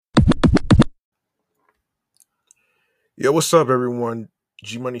Yo, what's up, everyone?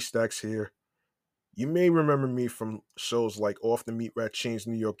 G Money Stacks here. You may remember me from shows like Off the Meat Rat Chains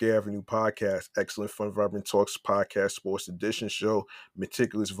New York Avenue podcast, Excellent Fun Vibrant Talks podcast, Sports Edition show,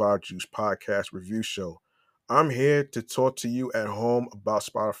 Meticulous Vibe Juice podcast review show. I'm here to talk to you at home about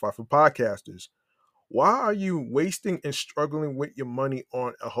Spotify for podcasters. Why are you wasting and struggling with your money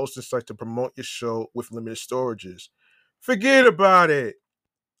on a hosting site to promote your show with limited storages? Forget about it.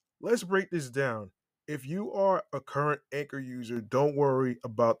 Let's break this down. If you are a current Anchor user, don't worry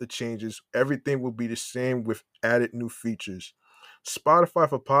about the changes. Everything will be the same with added new features. Spotify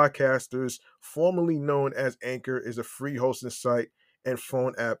for Podcasters, formerly known as Anchor, is a free hosting site and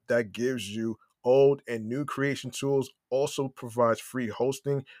phone app that gives you old and new creation tools. Also provides free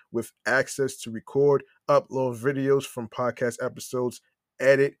hosting with access to record, upload videos from podcast episodes,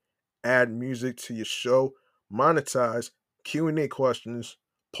 edit, add music to your show, monetize, Q&A questions,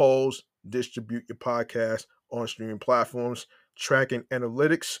 polls, distribute your podcast on streaming platforms, tracking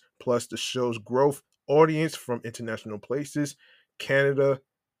analytics, plus the show's growth audience from international places, Canada,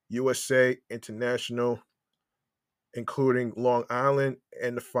 USA, international, including Long Island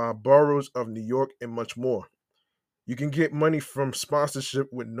and the five boroughs of New York, and much more. You can get money from sponsorship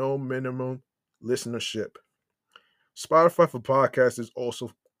with no minimum listenership. Spotify for Podcasters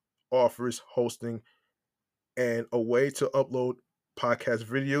also offers hosting and a way to upload podcast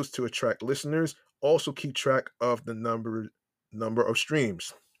videos to attract listeners. Also keep track of the number of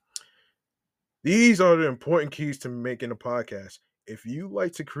streams. These are the important keys to making a podcast. If you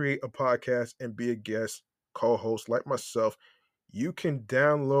like to create a podcast and be a guest co-host like myself, you can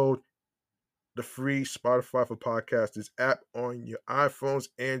download the free Spotify for Podcasters app on your iPhones,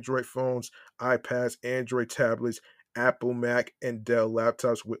 Android phones, iPads, Android tablets, Apple, Mac, and Dell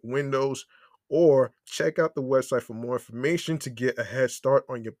laptops with Windows, or check out the website for more information to get a head start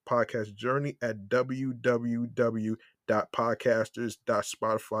on your podcast journey at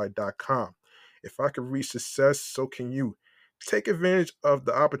www.podcasters.spotify.com. If I can reach success, so can you. Take advantage of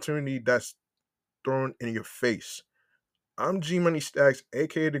the opportunity that's thrown in your face. I'm G Money Stacks,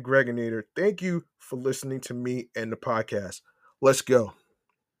 aka the Gregonator. Thank you for listening to me and the podcast. Let's go.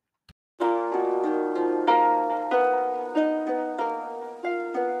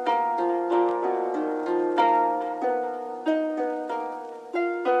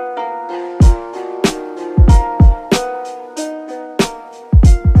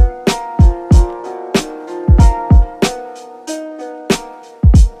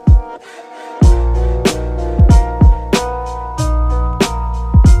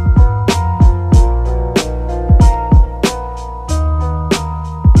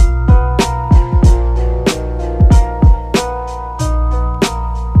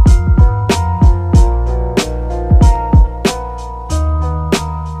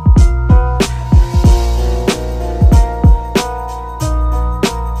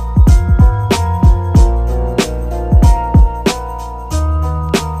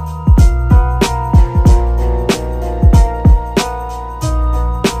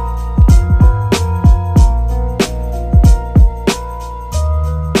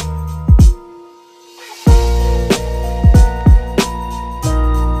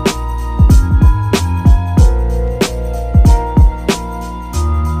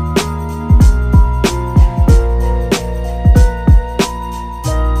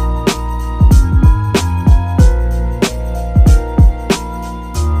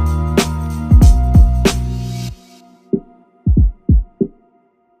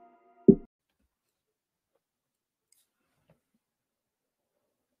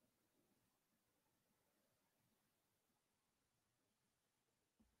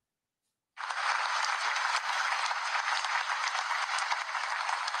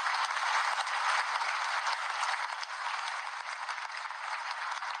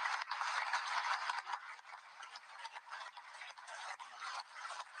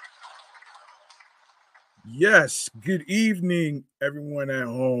 Yes, good evening, everyone at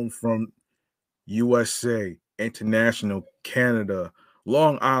home from USA, International, Canada,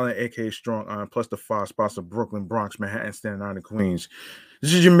 Long Island, aka Strong Island, plus the five spots of Brooklyn, Bronx, Manhattan, Staten Island, and Queens.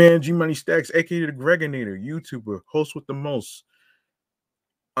 This is your man G Money Stacks, aka the Gregonator, YouTuber, host with the most,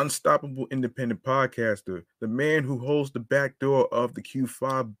 unstoppable independent podcaster, the man who holds the back door of the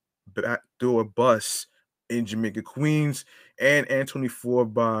Q5 backdoor bus in Jamaica, Queens, and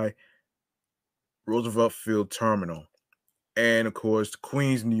N24 by Roosevelt Field Terminal. And of course,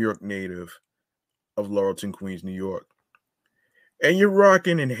 Queens, New York native of Laurelton, Queens, New York. And you're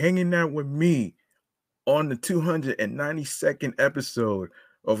rocking and hanging out with me on the 292nd episode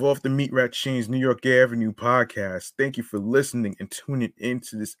of Off the Meat Rat Chains New York Avenue podcast. Thank you for listening and tuning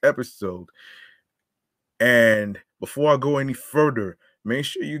into this episode. And before I go any further, make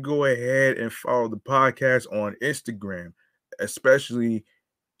sure you go ahead and follow the podcast on Instagram, especially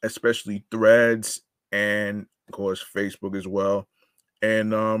Threads, and of course Facebook as well.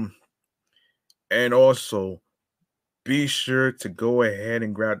 And also be sure to go ahead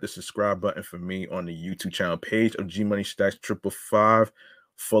and grab the subscribe button for me on the YouTube channel page of G Money Stacks 555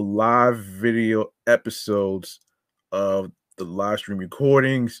 for live video episodes of the live stream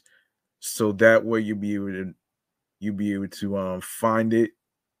recordings. So that way you'll be able to find it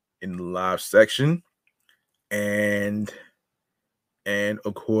in the live section. And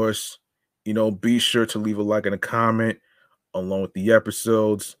of course, be sure to leave a like and a comment along with the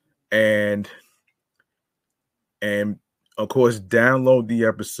episodes. And of course, download the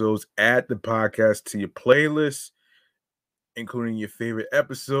episodes, add the podcast to your playlist, including your favorite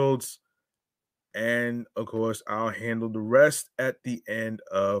episodes. And of course, I'll handle the rest at the end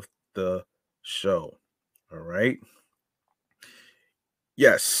of the show. All right.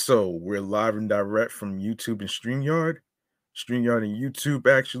 Yes, so we're live and direct from YouTube and StreamYard and YouTube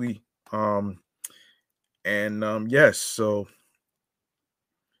actually. Yes, so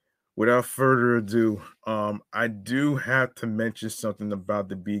without further ado, I do have to mention something about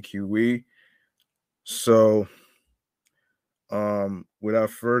the BQE. So without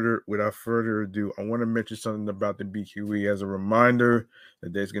further ado, I want to mention something about the BQE as a reminder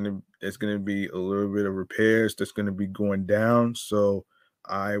that there's gonna be a little bit of repairs that's gonna be going down. So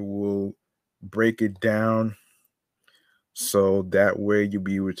I will break it down so that way you'll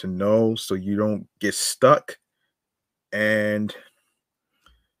be able to know so you don't get stuck and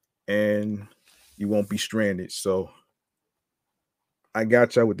you won't be stranded. So I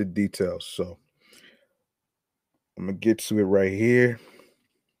got y'all with the details. So I'm gonna get to it right here,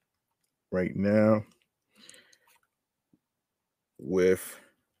 right now, with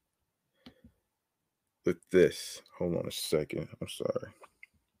this. Hold on a second. I'm sorry.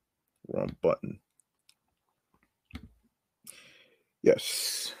 Wrong button.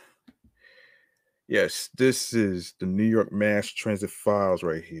 Yes. Yes, this is the New York Mass Transit Files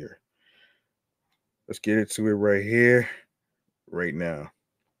right here. Let's get into it right here, right now.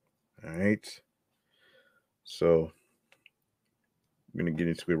 All right. So I'm going to get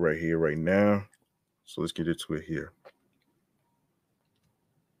into it right here, right now. So let's get into it here.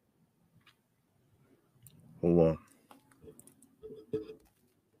 Hold on.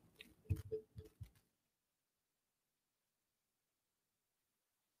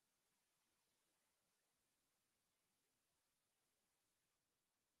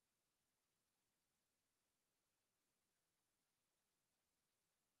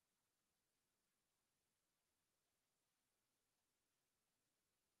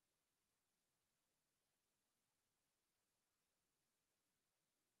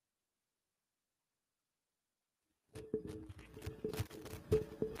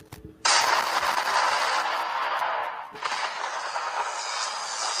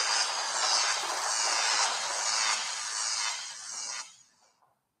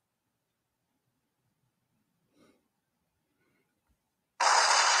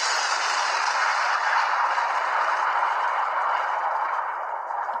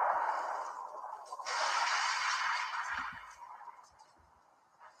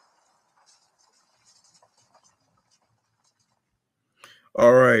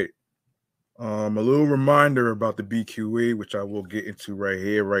 All right. A little reminder about the BQE, which I will get into right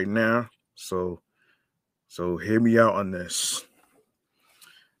here, right now. So hear me out on this.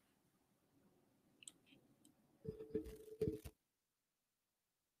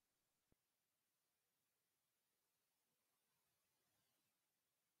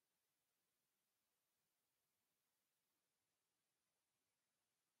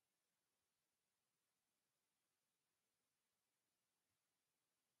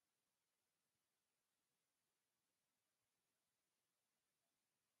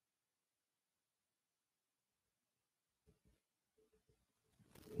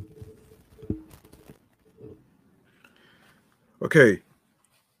 Okay.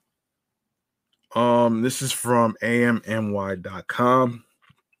 This is from amny.com.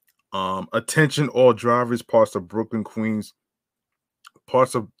 Attention all drivers, parts of the Brooklyn Queens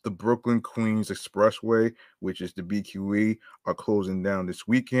Expressway, which is the BQE, are closing down this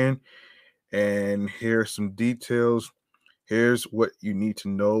weekend. And here's some details. Here's what you need to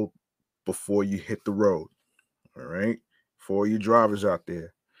know before you hit the road. All right. For all you drivers out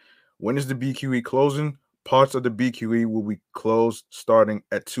there. When is the BQE closing? Parts of the BQE will be closed starting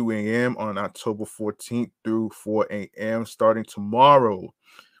at 2 a.m. on October 14th through 4 a.m. starting tomorrow,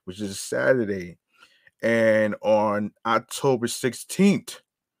 which is Saturday. And on October 16th,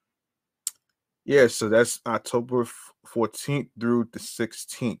 Yeah, so that's October 14th through the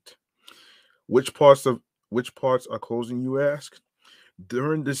 16th. Which parts of which parts are closing, you ask?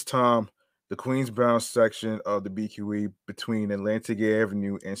 During this time, the Queensbound section of the BQE between Atlantic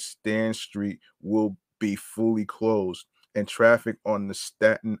Avenue and Stan Street will be fully closed, and traffic on the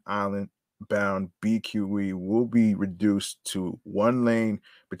Staten Island bound BQE will be reduced to one lane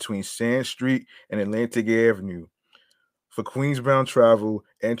between Sand Street and Atlantic Avenue. For Queensbound travel,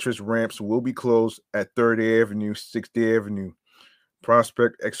 entrance ramps will be closed at 3rd Avenue, 6th Avenue,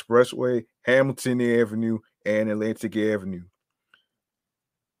 Prospect Expressway, Hamilton Avenue, and Atlantic Avenue.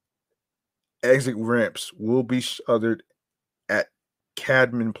 Exit ramps will be shuttered at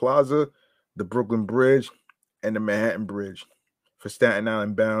Cadman Plaza, the Brooklyn Bridge, and the Manhattan Bridge. For Staten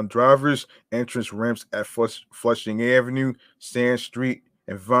Island bound drivers, entrance ramps at Flushing Avenue, Sand Street,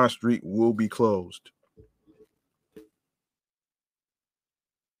 and Vine Street will be closed.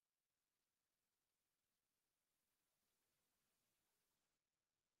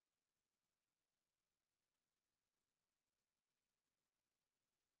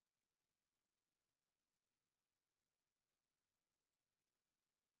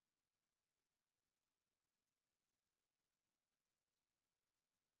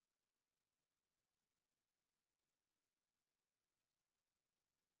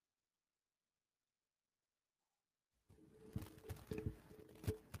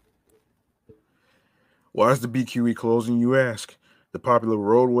 Why is the BQE closing, you ask? The popular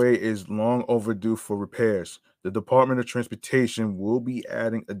roadway is long overdue for repairs. The Department of Transportation will be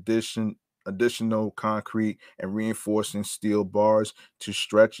adding additional concrete and reinforcing steel bars to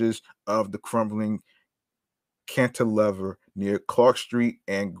stretches of the crumbling cantilever near Clark Street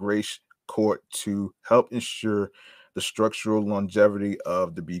and Grace Court to help ensure the structural longevity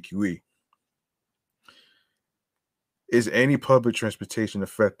of the BQE. Is any public transportation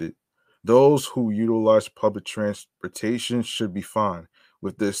affected? Those who utilize public transportation should be fine,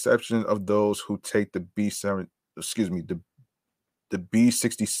 with the exception of those who take the the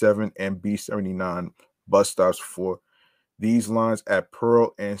B67 and B79 bus stops. For these lines at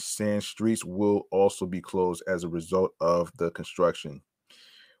Pearl and Sand Streets will also be closed as a result of the construction.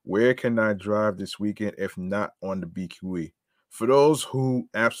 Where can I drive this weekend if not on the BQE? For those who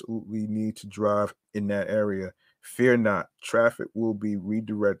absolutely need to drive in that area, fear not. Traffic will be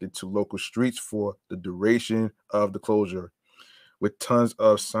redirected to local streets for the duration of the closure, with tons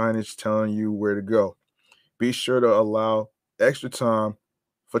of signage telling you where to go. Be sure to allow extra time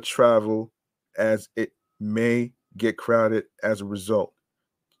for travel as it may get crowded as a result.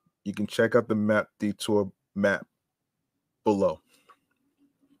 You can check out the map detour map below.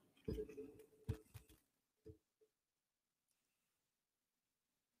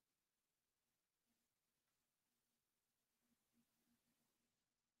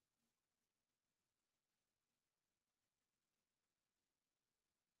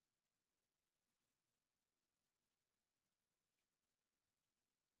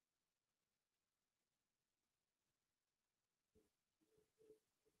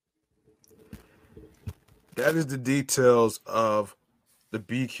 That is the details of the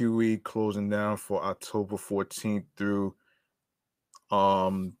BQE closing down for October 14th through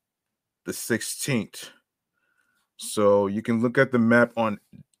um the 16th. So you can look at the map on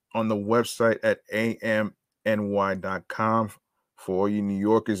the website at amny.com for all you New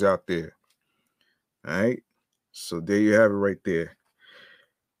Yorkers out there. All right. So there you have it right there.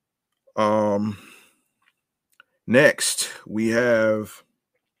 Um next we have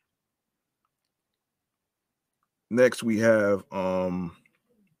next we have a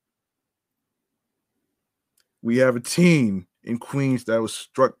teen in Queens that was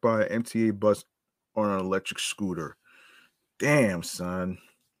struck by an MTA bus on an electric scooter. Damn, son.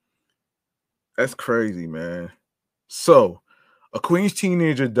 That's crazy, man. So, a Queens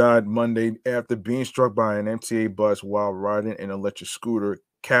teenager died Monday after being struck by an MTA bus while riding an electric scooter,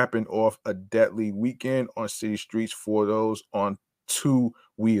 capping off a deadly weekend on city streets for those on two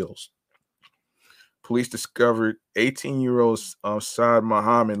wheels. Police discovered 18-year-old Saad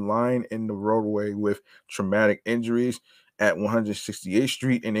Muhammad lying in the roadway with traumatic injuries at 168th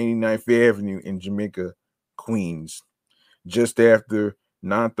Street and 89th Avenue in Jamaica, Queens, just after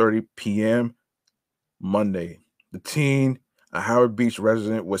 9:30 p.m. Monday. The teen, a Howard Beach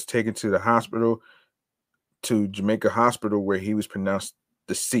resident, was taken to Jamaica Hospital, where he was pronounced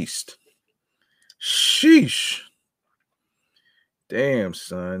deceased. Sheesh. Damn,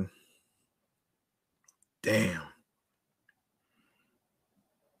 son. Damn.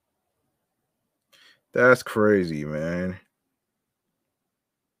 That's crazy, man.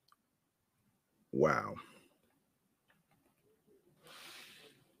 Wow.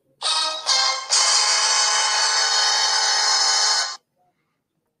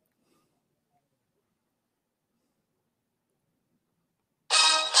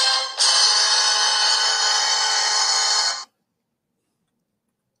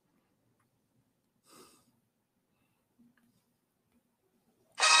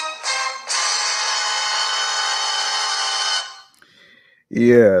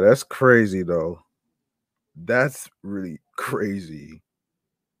 Yeah, that's crazy though. That's really crazy.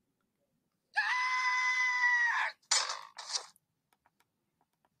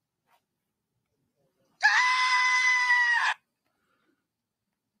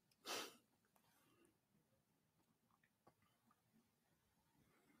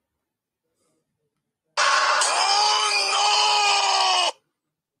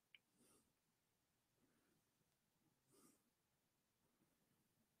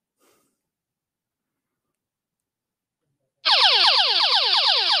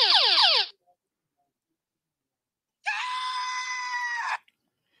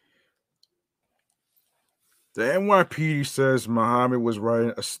 The NYPD says Muhammad was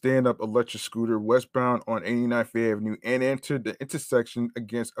riding a stand-up electric scooter westbound on 89th Avenue and entered the intersection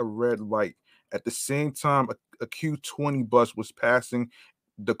against a red light. At the same time, a Q20 bus was passing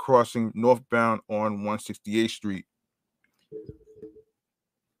the crossing northbound on 168th Street.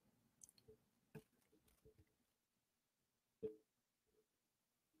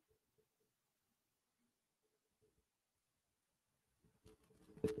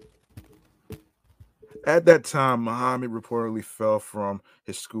 At that time, Muhammad reportedly fell from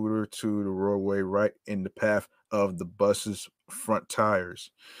his scooter to the roadway right in the path of the bus's front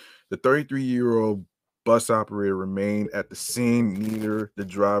tires. The 33-year-old bus operator remained at the scene. Neither the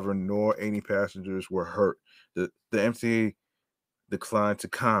driver nor any passengers were hurt. The MTA declined to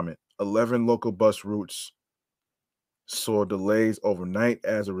comment. 11 local bus routes saw delays overnight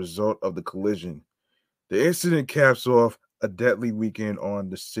as a result of the collision. The incident caps off a deadly weekend on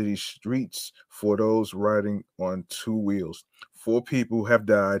the city streets for those riding on two wheels. Four people have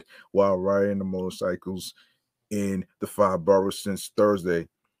died while riding the motorcycles in the five boroughs since Thursday,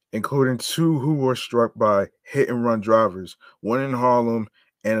 including two who were struck by hit and run drivers, one in Harlem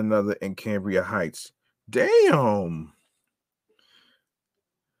and another in Cambria Heights. Damn.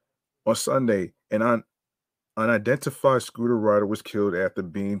 On Sunday, an unidentified scooter rider was killed after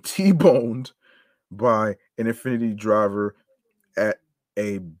being T-boned by an Infinity driver at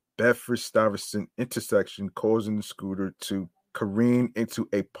a Bedford Stuyvesant intersection, causing the scooter to careen into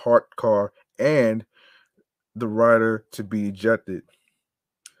a parked car and the rider to be ejected.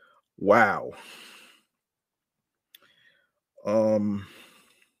 Wow. Um,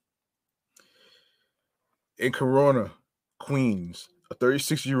 in Corona, Queens, a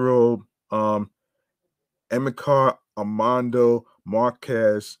 36-year-old Emicar Armando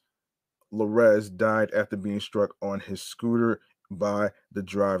Marquez Lorez died after being struck on his scooter by the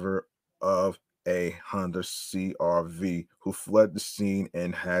driver of a Honda CRV who fled the scene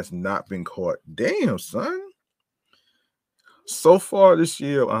and has not been caught. Damn, son. So far this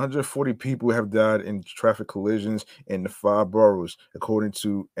year, 140 people have died in traffic collisions in the five boroughs, according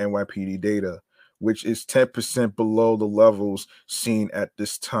to NYPD data, which is 10% below the levels seen at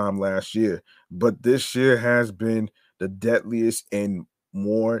this time last year. But this year has been the deadliest in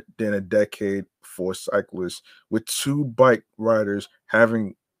more than a decade for cyclists, with two bike riders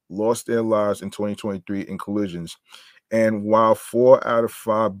having lost their lives in 2023 in collisions. And while four out of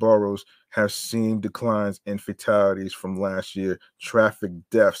five boroughs have seen declines in fatalities from last year, traffic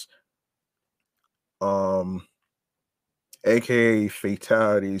deaths, um, aka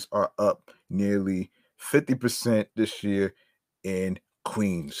fatalities, are up nearly 50% this year in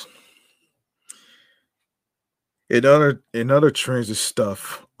Queens. In other transit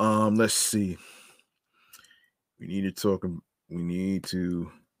stuff, let's see. We need to talk. We need to.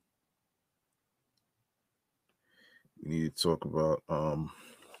 We need to talk about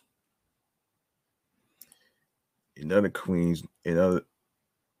in other Queens, in other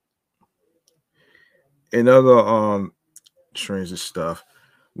transit stuff.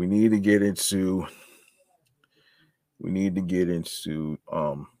 We need to get into we need to get into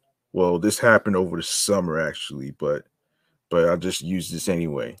well, this happened over the summer actually, but I'll just use this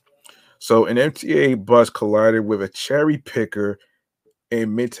anyway. So an MTA bus collided with a cherry picker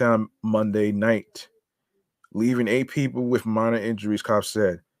in Midtown Monday night, leaving eight people with minor injuries, cops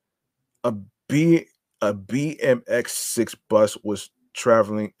said. A B a BMX6 bus was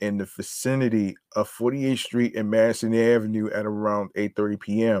traveling in the vicinity of 48th Street and Madison Avenue at around 8:30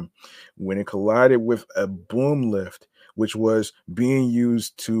 p.m. when it collided with a boom lift, which was being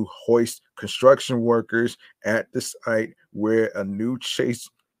used to hoist construction workers at the site where a new Chase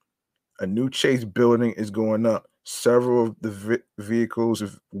building is going up. Several of the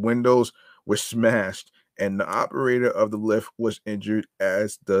vehicles' windows were smashed, and the operator of the lift was injured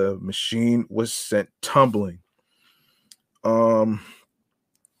as the machine was sent tumbling. Um,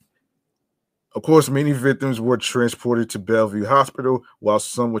 of course, many victims were transported to Bellevue Hospital, while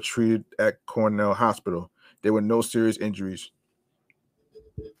some were treated at Cornell Hospital. There were no serious injuries.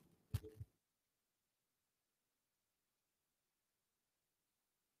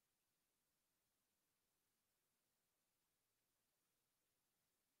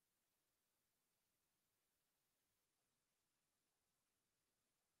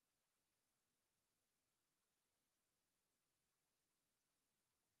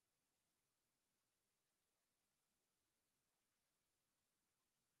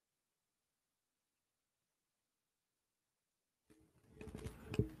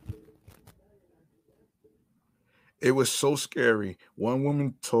 It was so scary. One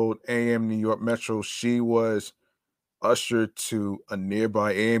woman told AM New York Metro she was ushered to a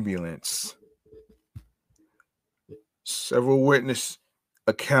nearby ambulance. Several witness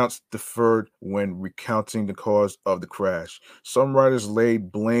accounts differed when recounting the cause of the crash. Some writers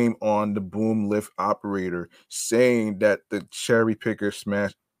laid blame on the boom lift operator, saying that the cherry picker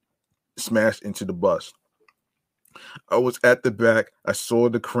smashed into the bus. I was at the back. I saw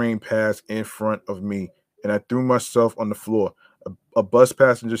the crane pass in front of me, and I threw myself on the floor. A bus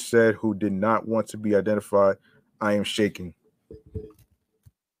passenger said, who did not want to be identified, "I am shaking."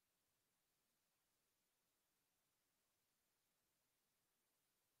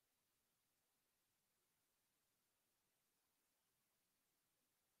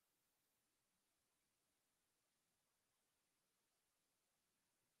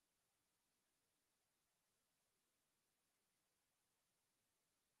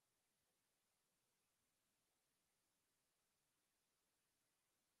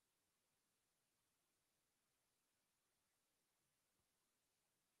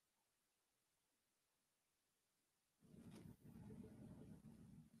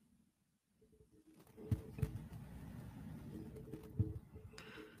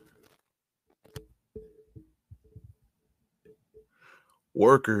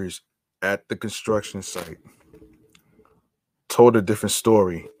 Workers at the construction site told a different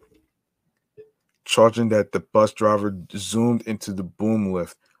story, charging that the bus driver zoomed into the boom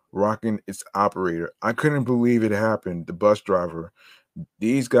lift, rocking its operator. "I couldn't believe it happened." The bus driver,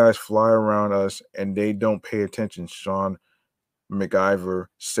 "These guys fly around us and they don't pay attention," Sean McIver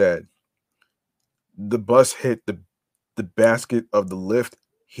said. The bus hit the basket of the lift.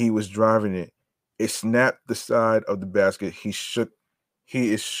 He was driving it. It snapped the side of the basket.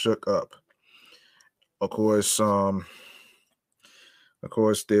 He is shook up. Of course,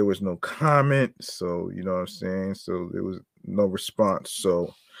 there was no comment, so you know what I'm saying. So there was no response.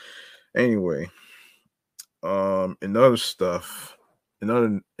 So anyway, in other stuff, in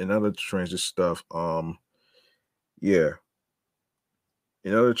other transit stuff, yeah,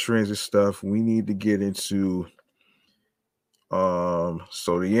 in other transit stuff, we need to get into.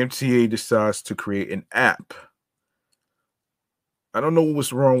 So the MTA decides to create an app. I don't know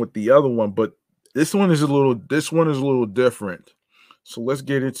what's wrong with the other one, but this one is a little different. So let's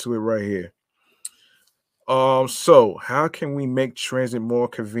get into it right here. So how can we make transit more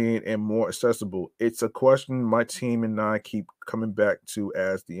convenient and more accessible? It's a question my team and I keep coming back to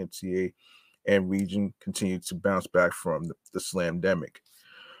as the MTA and region continue to bounce back from the slamdemic.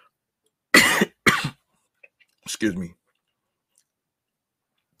 Excuse me.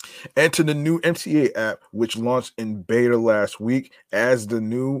 Enter the new MTA app, which launched in beta last week as the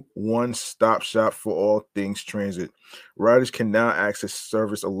new one stop shop for all things transit. Riders can now access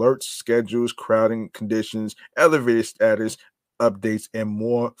service alerts, schedules, crowding conditions, elevator status, updates, and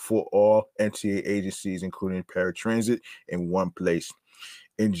more for all MTA agencies, including paratransit, in one place.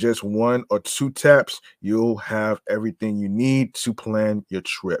 In just one or two taps, you'll have everything you need to plan your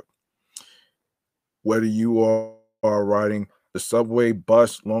trip. Whether you are riding the subway,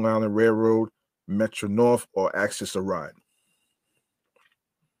 bus, Long Island Railroad, Metro North, or access a ride.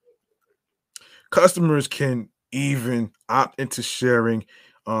 Customers can even opt into sharing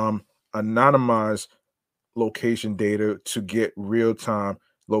um, anonymized location data to get real time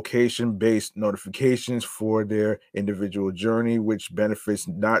location based notifications for their individual journey, which benefits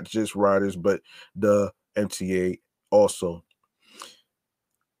not just riders but the MTA also.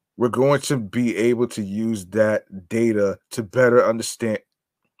 We're going to be able to use that data to better understand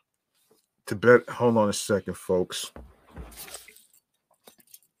to better hold on a second, folks.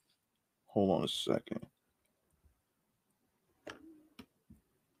 Hold on a second.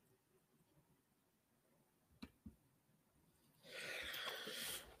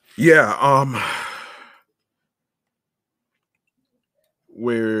 Yeah,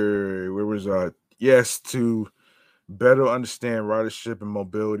 where was yes, to better understand ridership and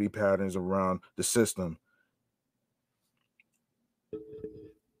mobility patterns around the system.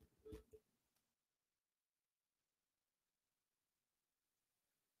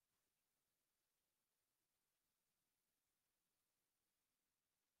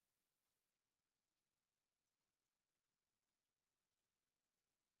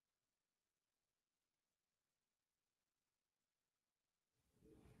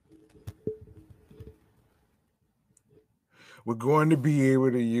 We're going to be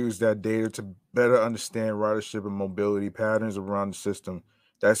able to use that data to better understand ridership and mobility patterns around the system.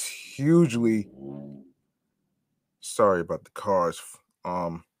 That's hugely sorry about the cars.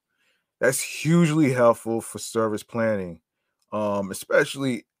 That's hugely helpful for service planning,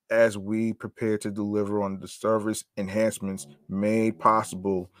 especially as we prepare to deliver on the service enhancements made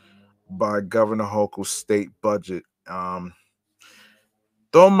possible by Governor Hochul's state budget.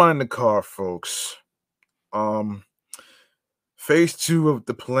 Don't mind the car, folks. Um, Phase two of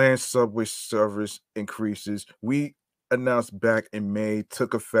the planned subway service increases we announced back in May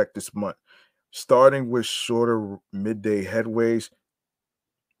took effect this month, starting with shorter midday headways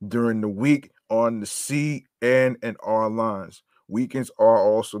during the week on the C, N, and R lines. Weekends are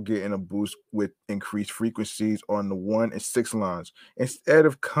also getting a boost with increased frequencies on the 1 and 6 lines. Instead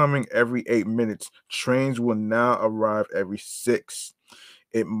of coming every 8 minutes, trains will now arrive every 6.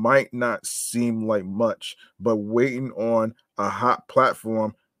 It might not seem like much, but waiting on a hot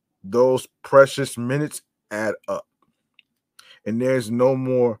platform, those precious minutes add up. And there's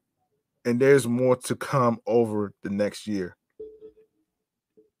more to come over the next year.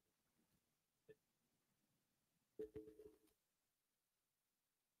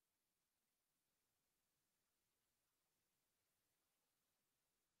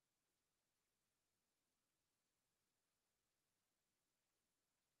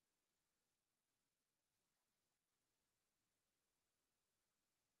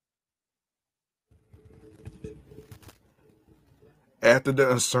 After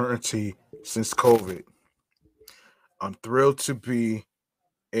the uncertainty since COVID, I'm thrilled to be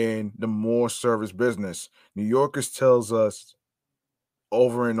in the more service business. New Yorkers tells us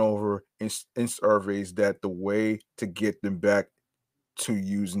over and over in surveys that the way to get them back to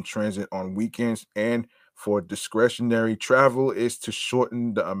using transit on weekends and for discretionary travel is to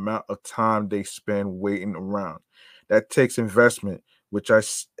shorten the amount of time they spend waiting around. That takes investment, which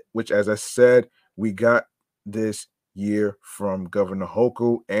as I said, we got this year from Governor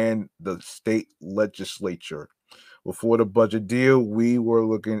Hochul and the state legislature. Before the budget deal, we were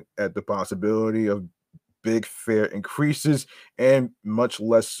looking at the possibility of big fare increases and much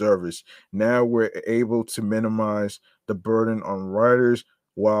less service. Now we're able to minimize the burden on riders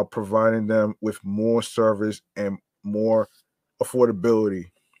while providing them with more service and more affordability.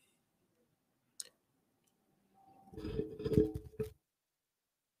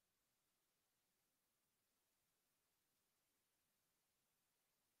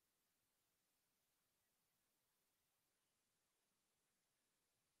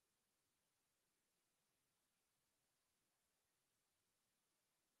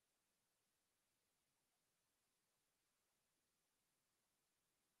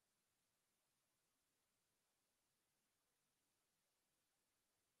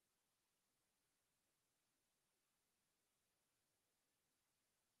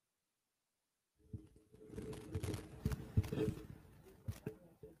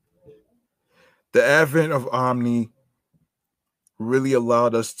 The advent of Omni really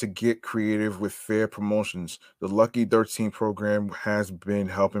allowed us to get creative with fair promotions. The Lucky 13 program has been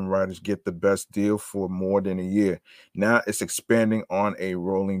helping riders get the best deal for more than a year. Now it's expanding on a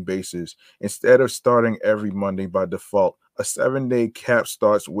rolling basis. Instead of starting every Monday by default, a 7-day cap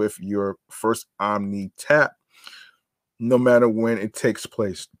starts with your first Omni tap, no matter when it takes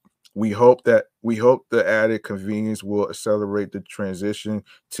place. We hope the added convenience will accelerate the transition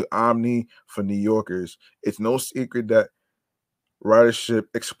to Omni for New Yorkers. It's no secret that ridership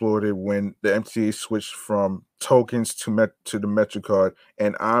exploded when the MTA switched from tokens to the MetroCard,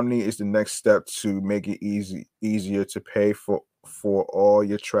 and Omni is the next step to make it easier to pay for all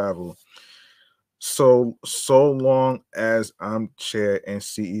your travel. So long as I'm chair and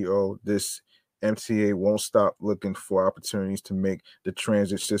CEO, this MTA won't stop looking for opportunities to make the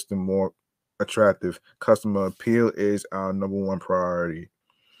transit system more attractive. Customer appeal is our number one priority.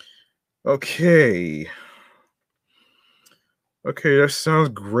 Okay. Okay, that sounds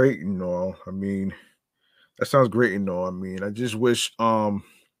great and all. That sounds great and all. I just wish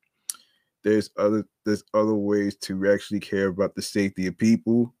there's other ways to actually care about the safety of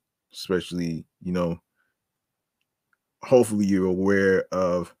people, especially, hopefully you're aware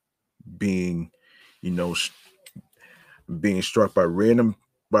of being, you know, sh- being struck by random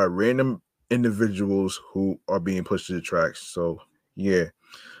individuals who are being pushed to the tracks. So, yeah.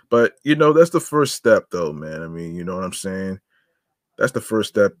 But, that's the first step though, man. You know what I'm saying? That's the first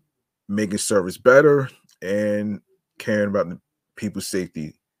step, making service better and caring about the people's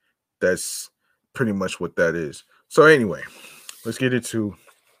safety. That's pretty much what that is. So anyway, let's get into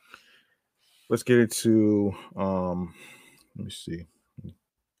let me see.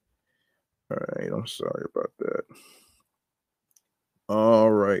 All right, I'm sorry about that. All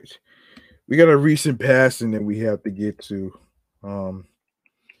right. We got a recent passing that we have to get to. Um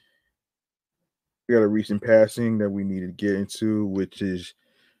we got a recent passing that we need to get into, which is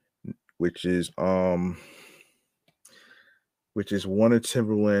which is one of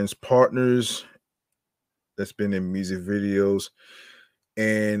Timberland's partners that's been in music videos,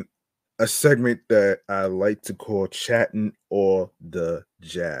 and a segment that I like to call chatting or the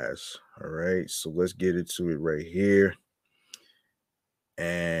jazz. All right, so let's get into it right here.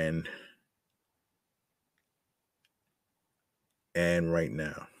 And right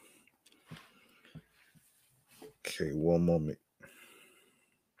now. Okay, one moment.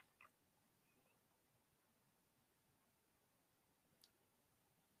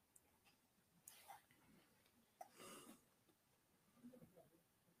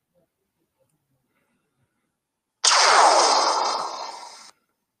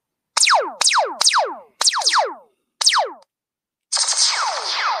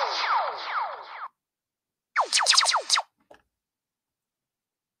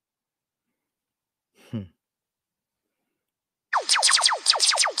 Hmm.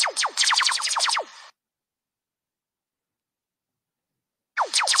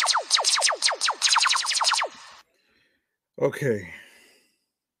 Okay,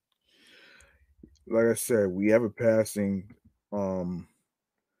 like I said, we have a passing um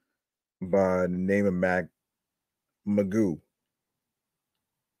by the name of Mac Magoo.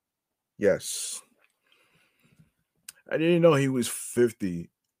 Yes, I didn't know he was 50.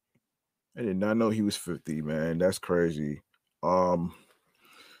 I did not know he was 50, man. That's crazy. Um,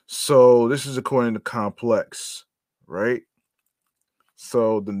 so this is according to Complex, right?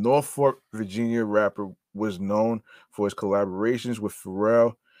 So the Norfolk, Virginia rapper was known for his collaborations with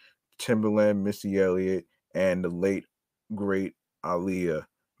Pharrell, Timberland, Missy Elliott, and the late great Aaliyah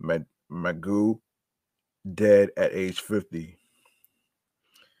Magoo, dead at age 50.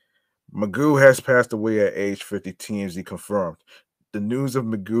 Magoo has passed away at age 50, TMZ confirmed. The news of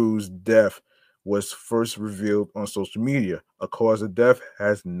Magoo's death was first revealed on social media. A cause of death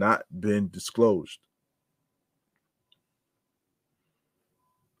has not been disclosed.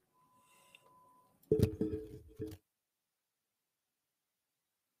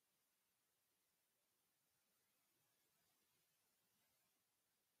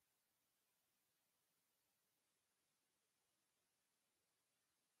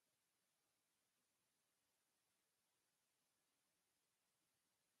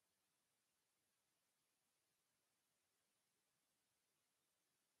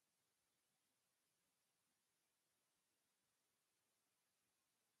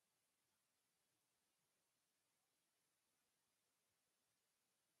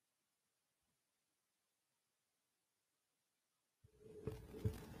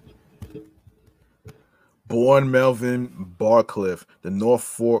 Born Melvin Barcliff, the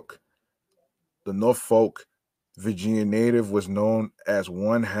Norfolk, Virginia native, was known as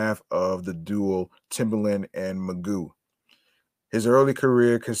one half of the duo Timberland and Magoo. His early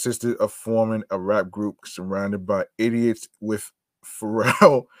career consisted of forming a rap group surrounded by idiots with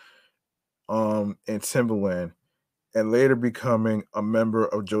Pharrell and Timberland, and later becoming a member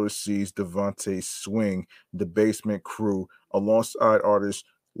of Jodeci's Devontae Swing, the Basement Crew, alongside artists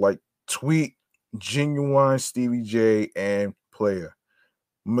like Tweet, Genuine, Stevie J, and Player.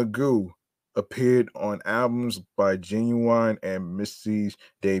 Magoo appeared on albums by Genuine and Missy's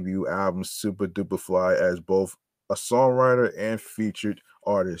debut album Super Duper Fly as both a songwriter and featured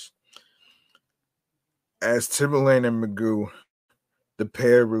artist. As Timberland and Magoo, the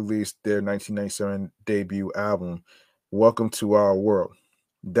pair released their 1997 debut album, Welcome to Our World.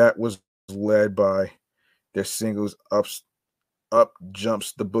 That was led by their singles Up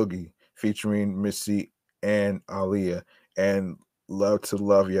Jumps the Boogie, featuring Missy and Aaliyah, and Love to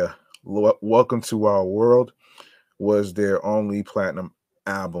Love Ya. Welcome to Our World was their only platinum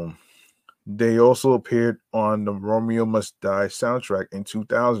album. They also appeared on the Romeo Must Die soundtrack in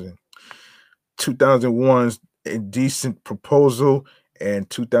 2000. 2001's Indecent Proposal and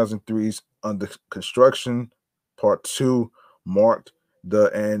 2003's Under Construction Part 2 marked the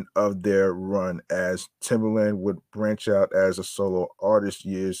end of their run as Timberland would branch out as a solo artist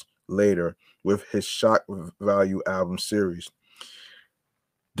years later with his Shock Value album series.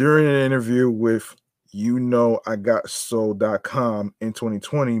 During an interview with I Got Soul.com in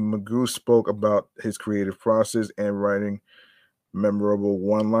 2020, Magoo spoke about his creative process and writing memorable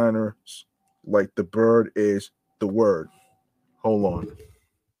one liners like the bird is the word. Hold on.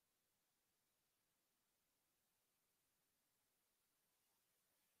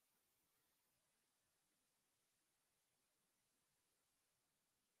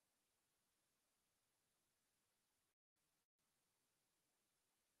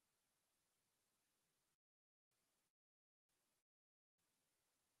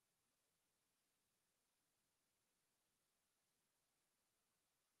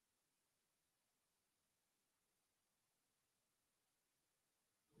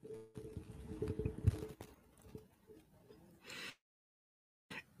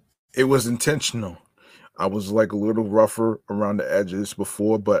 It was intentional. I was like a little rougher around the edges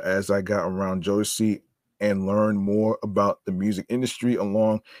before, but as I got around Josie and learned more about the music industry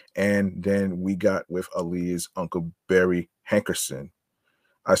along, and then we got with Aaliyah's Uncle Barry Hankerson,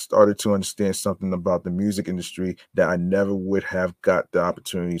 I started to understand something about the music industry that I never would have got the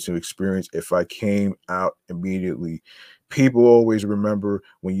opportunity to experience if I came out immediately. People always remember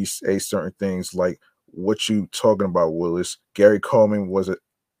when you say certain things like what you talking about, Willis. Gary Coleman was a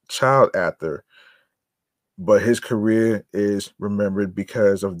child actor, but his career is remembered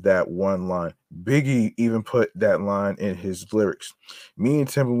because of that one line. Biggie even put that line in his lyrics. Me and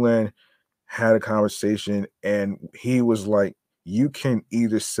Timberland had a conversation, and he was like, "You can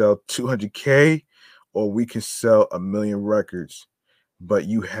either sell 200K or we can sell a million records, but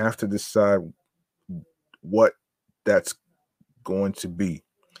you have to decide what that's going to be."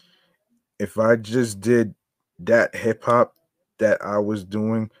 If I just did that hip hop that I was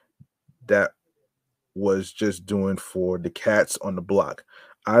doing, that was just doing for the cats on the block.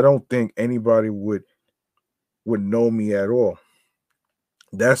 I don't think anybody would know me at all.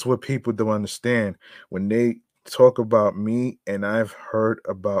 That's what people don't understand when they talk about me, and I've heard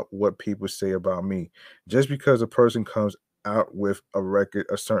about what people say about me. Just because a person comes out with a record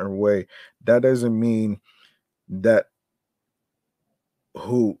a certain way, that doesn't mean that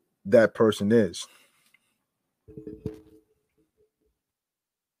who that person is.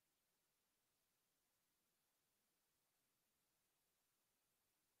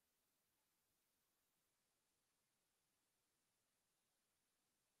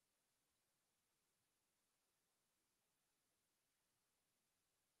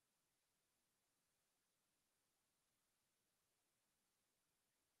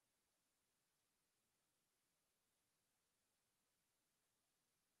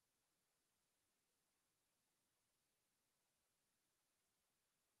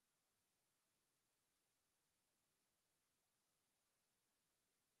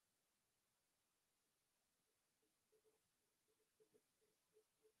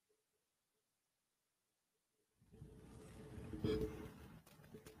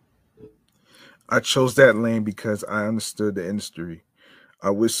 I chose that lane because I understood the industry.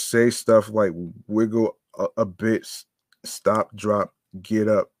 I would say stuff like wiggle a bit, stop, drop, get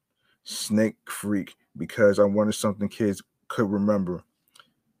up, snake freak, because I wanted something kids could remember.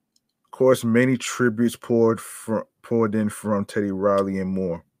 Of course, many tributes poured in from Teddy Riley and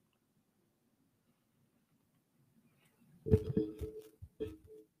more.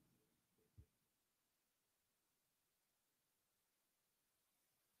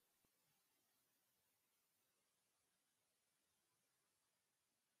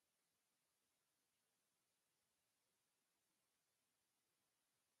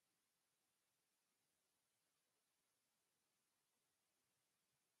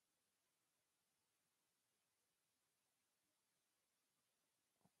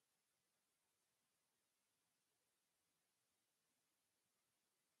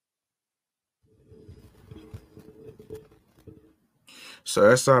 So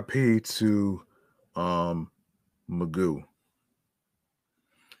SIP to um Magoo.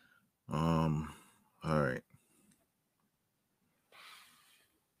 Um, all right,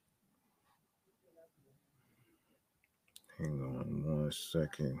 hang on 1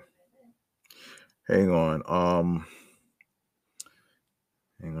 second. Hang on.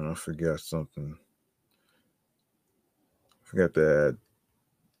 Hang on. I forgot something. Forgot to add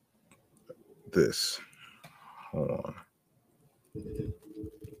this. Hold on.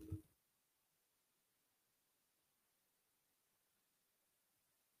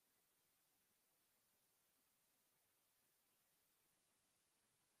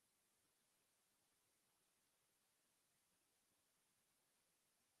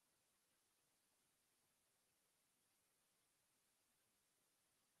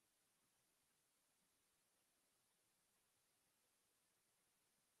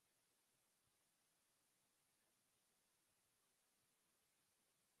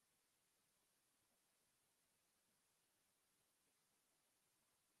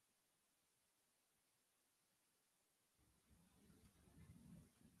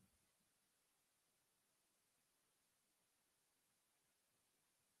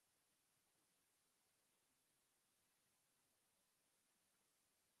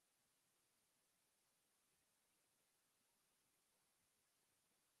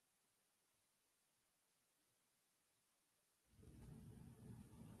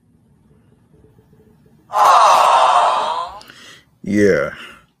 Yeah,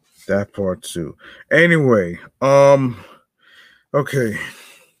 that part too. Anyway, okay.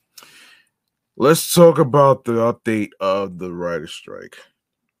 Let's talk about the update of the writer strike.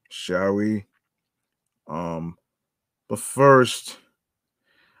 shall we? Um, but first,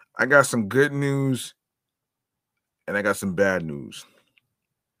 I got some good news and I got some bad news.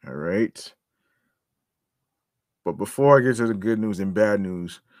 All right. But before I get to the good news and bad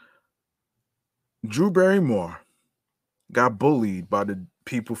news, Drew Barrymore got bullied by the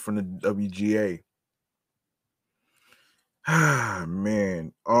people from the WGA. Ah,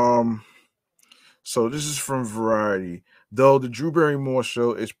 man. So this is from Variety. Though the Drew Barrymore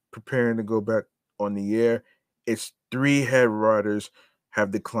show is preparing to go back on the air, its three head writers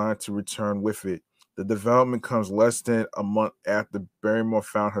have declined to return with it. The development comes less than a month after Barrymore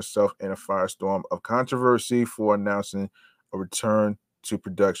found herself in a firestorm of controversy for announcing a return to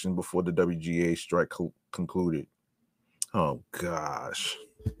production before the WGA strike concluded. Oh gosh.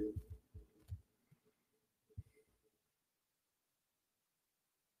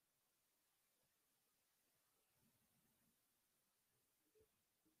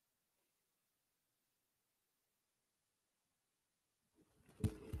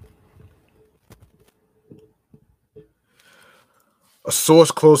 A source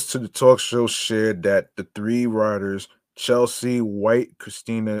close to the talk show shared that the three writers, Chelsea White,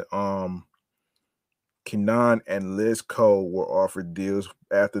 Christina Kenan, and Liz Cole, were offered deals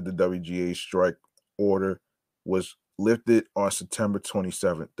after the WGA strike order was lifted on September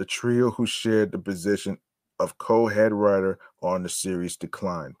 27th. The trio, who shared the position of co-head writer on the series,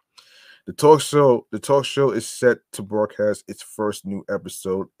 declined. The talk show is set to broadcast its first new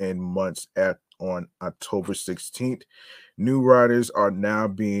episode in months at on October 16th. New writers are now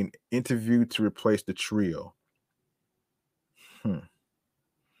being interviewed to replace the trio. Hmm.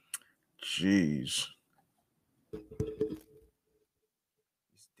 Jeez. These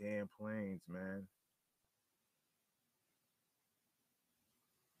damn planes, man.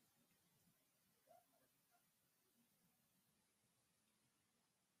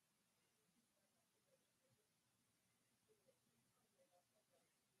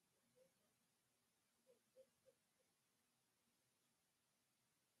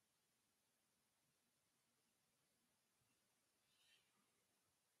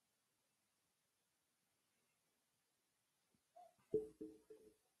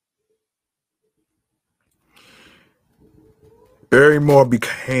 Barrymore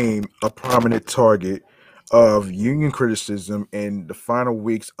became a prominent target of union criticism in the final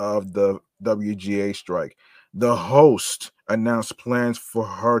weeks of the WGA strike. The host announced plans for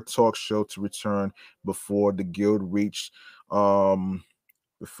her talk show to return before the guild reached um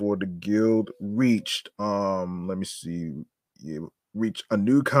let me see, yeah, reach a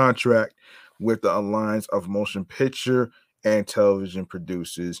new contract with the Alliance of Motion Picture and Television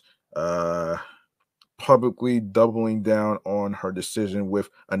Producers, uh publicly doubling down on her decision with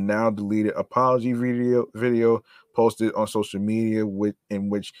a now deleted apology video posted on social media, in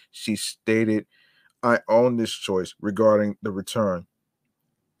which she stated, "I own this choice regarding the return."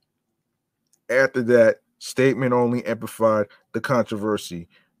 After that statement only amplified the controversy.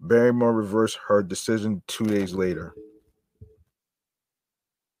 Barrymore reversed her decision 2 days later.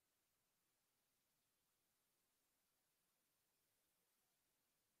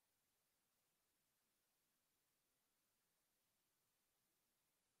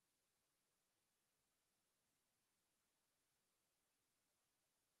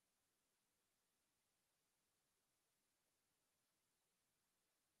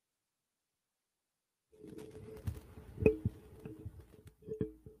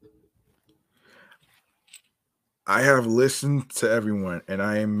 I have listened to everyone, and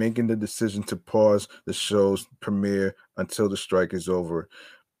I am making the decision to pause the show's premiere until the strike is over.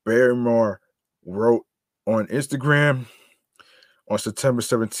 Barrymore wrote on Instagram on September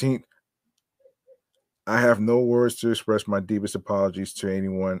 17th. "I have no words to express my deepest apologies to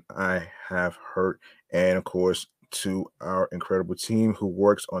anyone I have hurt, and of course, to our incredible team who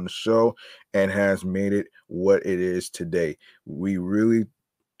works on the show and has made it what it is today. We really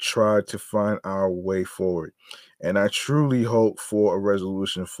tried to find our way forward, and I truly hope for a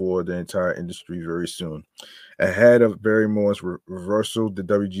resolution for the entire industry very soon." Ahead of Barrymore's reversal, the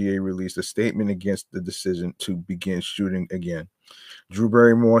WGA released a statement against the decision to begin shooting again. Drew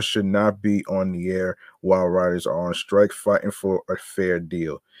Barrymore should not be on the air while writers are on strike fighting for a fair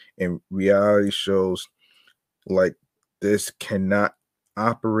deal. And reality shows like this cannot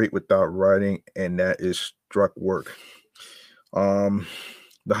operate without writing, and that is struck work. Um,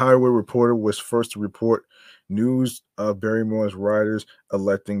 the Highway Reporter was first to report news of Barrymore's writers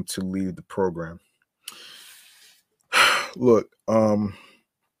electing to leave the program. Look,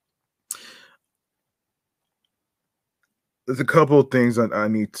 there's a couple of things that I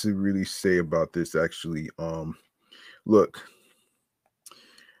need to really say about this. Actually, look,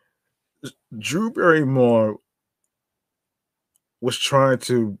 Drew Barrymore was trying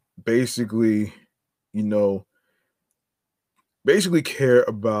to basically, you know, basically care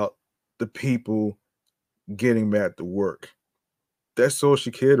about the people getting back to work. That's all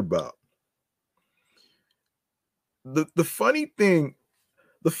she cared about. The funny thing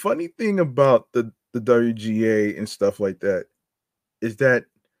about the WGA and stuff like that is that,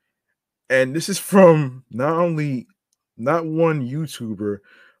 and this is from not one YouTuber,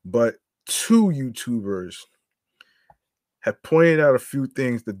 but two YouTubers have pointed out a few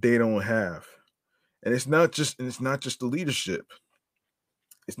things that they don't have. And it's not just the leadership.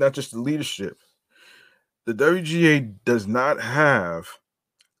 It's not just the leadership. The WGA does not have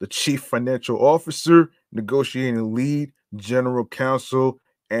the chief financial officer, negotiating lead, general counsel,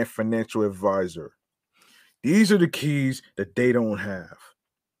 and financial advisor. These are the keys that they don't have.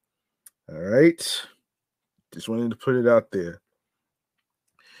 All right. Just wanted to put it out there.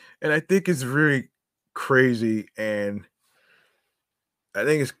 And I think it's very crazy, and I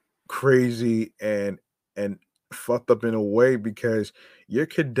think it's crazy and fucked up in a way because you're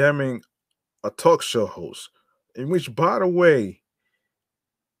condemning a talk show host, in which, by the way,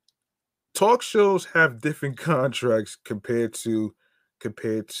 talk shows have different contracts compared to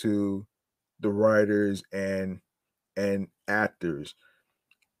the writers and actors.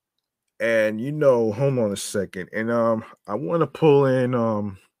 And hold on a second. And I want to pull in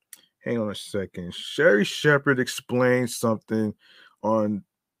hang on a second. Sherry Shepherd explained something on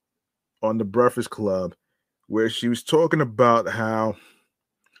the Breakfast Club where she was talking about how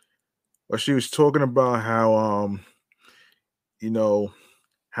you know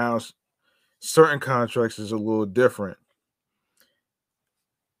how certain contracts is a little different.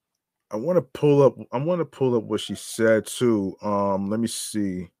 I want to pull up what she said too. Let me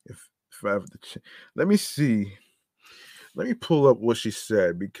see if I have let me see. Let me pull up what she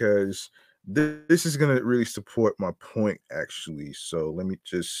said because this is going to really support my point actually. So let me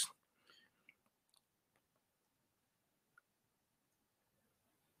just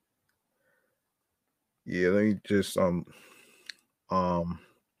yeah, let me just um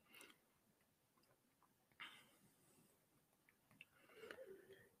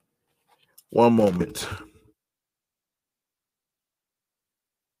one moment.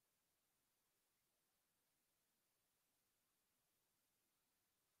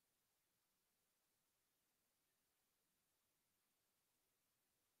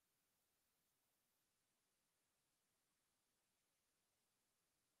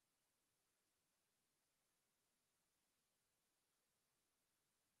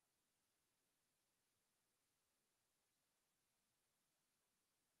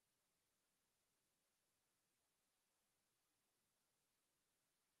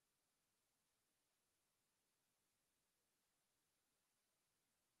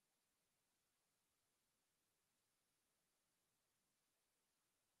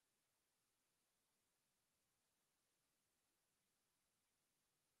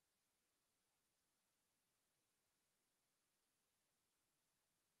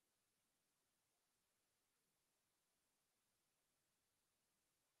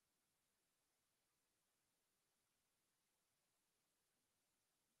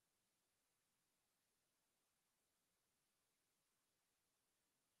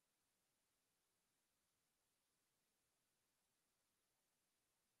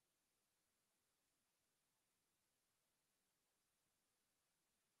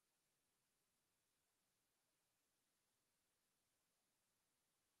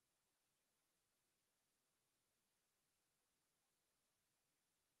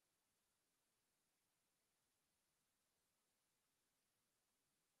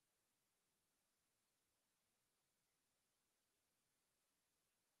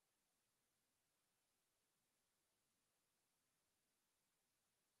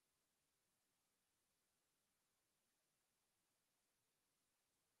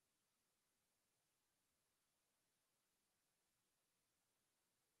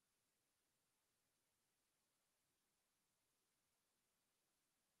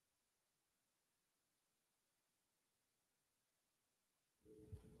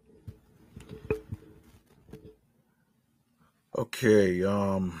 Okay,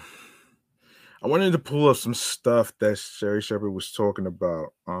 I wanted to pull up some stuff that Sherry Shepherd was talking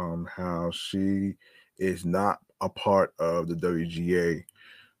about. How she is not a part of the WGA.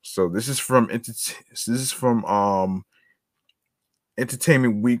 So this is from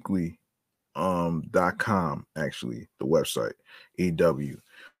Entertainment Weekly .com, actually, the website EW.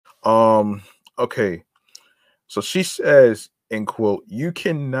 Um okay, so she says, end quote, "You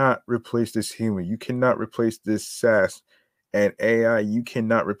cannot replace this humor. You cannot replace this sass And AI, you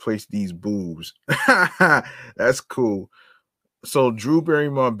cannot replace these boobs. That's cool. So Drew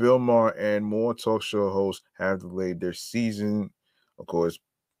Barrymore, Bill Maher, and more talk show hosts have delayed their season, of course,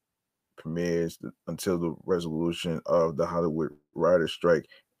 premieres until the resolution of the Hollywood writers' strike.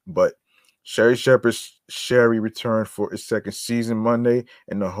 But Sherry returned for its second season Monday,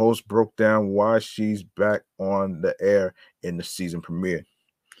 and the host broke down why she's back on the air in the season premiere.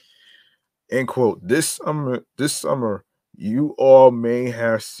 End quote. This summer, you all may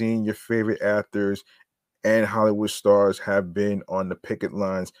have seen your favorite actors and Hollywood stars have been on the picket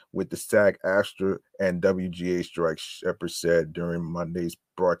lines with the SAG-AFTRA and WGA strikes, Shepard said during Monday's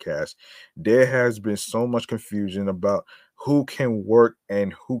broadcast. There has been so much confusion about who can work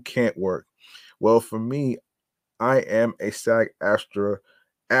and who can't work. Well, for me, I am a SAG-AFTRA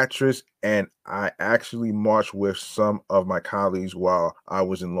actress, and I actually marched with some of my colleagues while I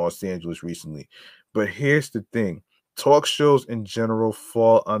was in Los Angeles recently. But here's the thing: talk shows in general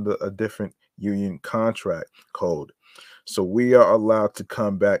fall under a different union contract code. So we are allowed to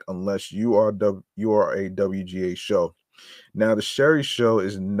come back unless you are a WGA show. Now, the Sherry Show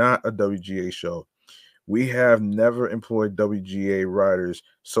is not a WGA show. We have never employed WGA writers,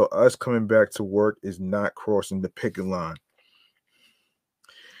 so us coming back to work is not crossing the picket line.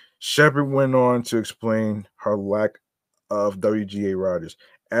 Shepard went on to explain her lack of WGA writers.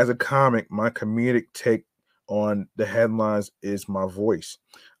 As a comic, my comedic take on the headlines is my voice.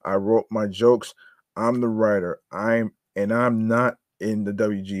 I wrote my jokes. I'm the writer. I'm not in the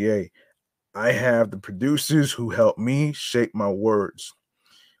WGA. I have the producers who help me shape my words,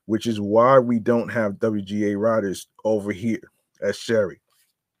 which is why we don't have WGA writers over here at Sherry.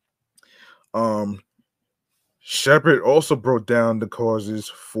 Um, Shepard also broke down the causes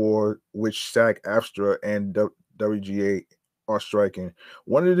for which SAG-AFTRA and WGA are striking.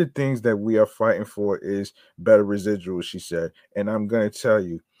 One of the things that we are fighting for is better residuals, she said. And I'm going to tell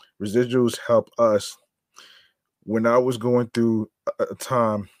you, residuals help us. When I was going through a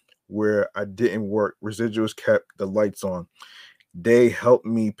time where I didn't work, residuals kept the lights on. They helped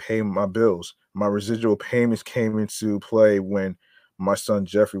me pay my bills. My residual payments came into play when my son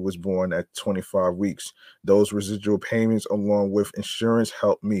Jeffrey was born at 25 weeks. Those residual payments, along with insurance,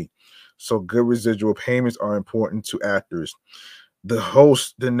 helped me. So, good residual payments are important to actors. The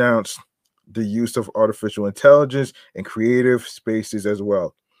host denounced the use of artificial intelligence in creative spaces as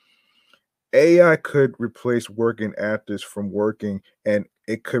well. AI could replace working actors from working, and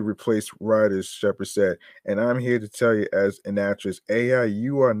it could replace writers, Shepard said. And I'm here to tell you, as an actress, AI,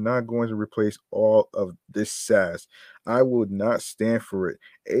 you are not going to replace all of this sass. I would not stand for it.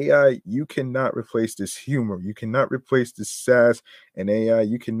 AI, you cannot replace this humor. You cannot replace this sass. And AI,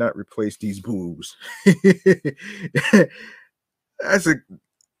 you cannot replace these boobs. That's a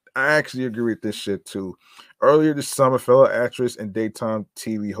I actually agree with this shit too. Earlier this summer, fellow actress and daytime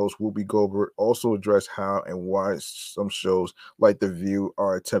TV host Whoopi Goldberg also addressed how and why some shows like The View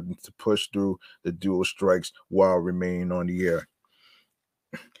are attempting to push through the dual strikes while remaining on the air.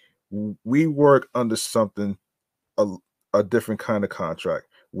 We work under something a, a different kind of contract,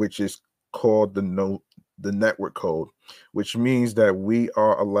 which is called the network code, which means that we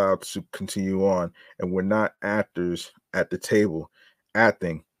are allowed to continue on, and we're not actors at the table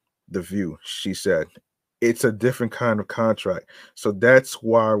acting the view. She said, it's a different kind of contract, so that's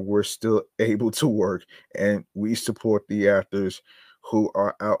why we're still able to work, and we support the actors who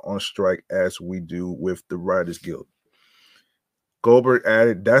are out on strike as we do with the Writers Guild. Goldberg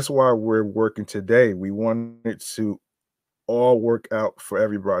added, that's why we're working today. We wanted to all work out for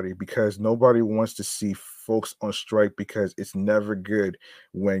everybody because nobody wants to see folks on strike because it's never good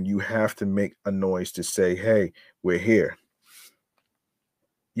when you have to make a noise to say, hey, we're here.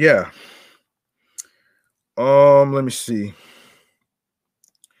 Yeah. Let me see.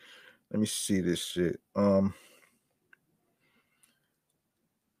 Let me see this shit.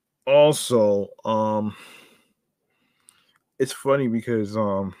 Also, it's funny because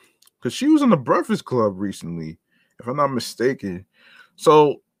she was on the Breakfast Club recently, if I'm not mistaken.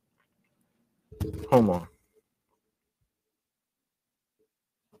 So hold on.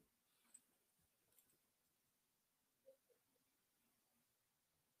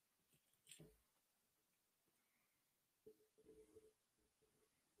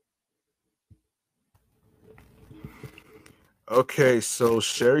 Okay, so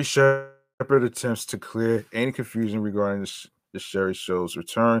Sherry Shepard attempts to clear any confusion regarding the Sherry Show's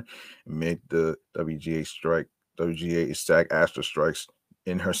return amid the WGA SAG Astra strikes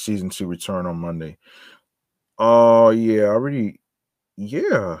in her season two return on Monday. Oh yeah, already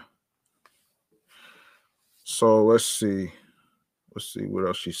yeah. So let's see. Let's see what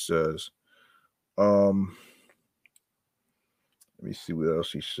else she says. Um Let me see what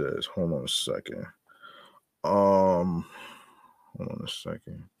else he says. Hold on a second. Um, hold on a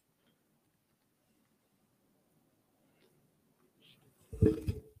second.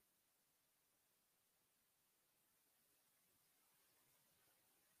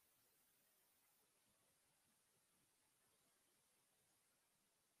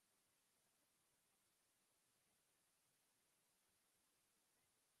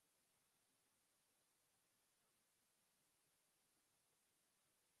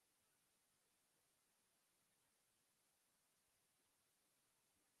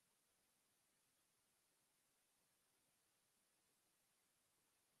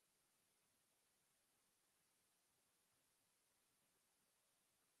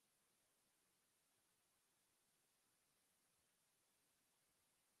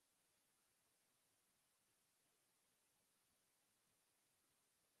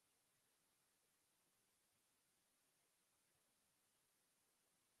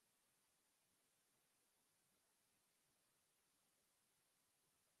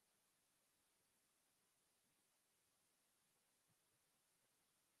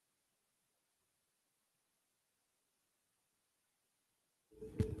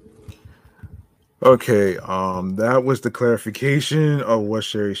 Okay, that was the clarification of what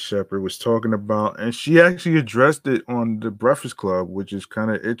Sherry Shepherd was talking about, and she actually addressed it on the Breakfast Club, which is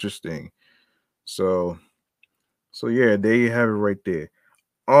kind of interesting. So, so yeah, there you have it right there.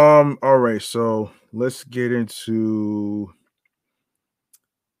 All right, so let's get into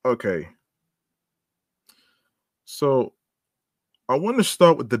okay. So I want to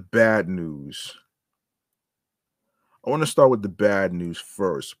start with the bad news. I want to start with the bad news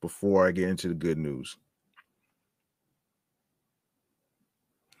first before I get into the good news.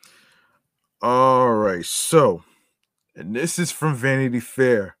 All right, so and this is from Vanity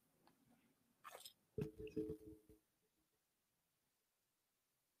Fair.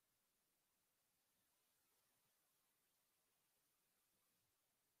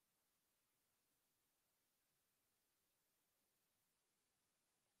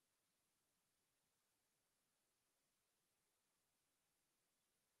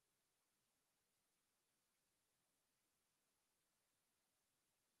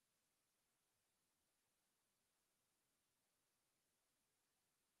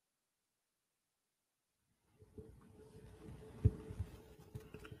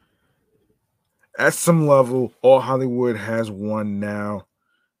 At some level, all Hollywood has one now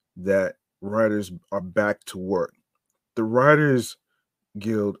that writers are back to work. The Writers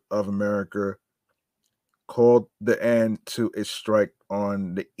Guild of America called the end to its strike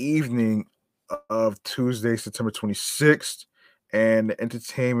on the evening of Tuesday, September 26th, and the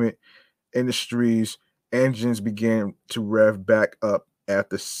entertainment industry's engines began to rev back up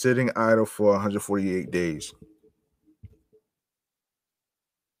after sitting idle for 148 days.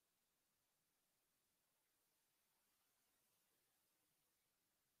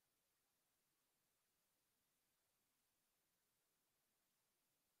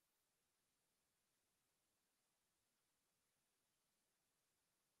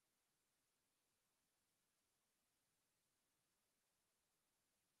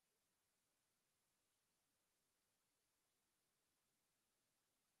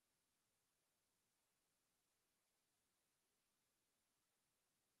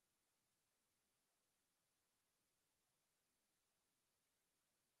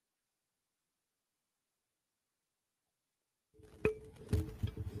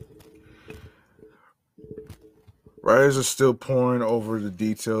 Writers are still poring over the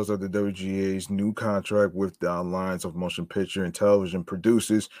details of the WGA's new contract with the Alliance of Motion Picture and Television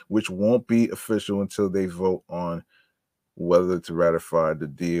Producers, which won't be official until they vote on whether to ratify the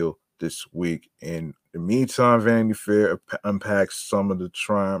deal this week. In the meantime, Vanity Fair unpacks some of the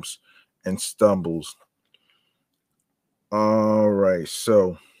triumphs and stumbles. All right,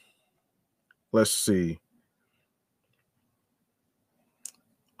 so let's see.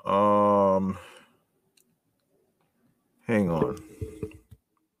 Um, hang on.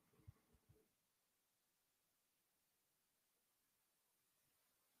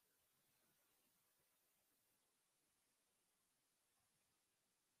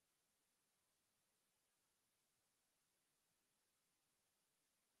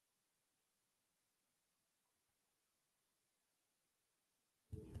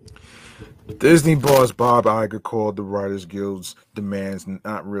 Disney boss Bob Iger called the Writers Guild's demands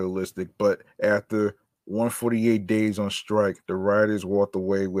not realistic, but after 148 days on strike, the writers walked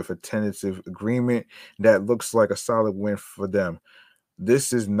away with a tentative agreement that looks like a solid win for them.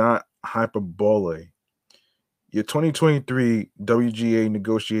 This is not hyperbole. Your 2023 WGA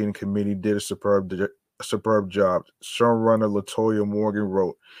negotiating committee did a superb a superb job. Showrunner Latoya Morgan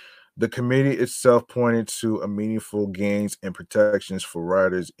wrote, the committee itself pointed to a meaningful gains and protections for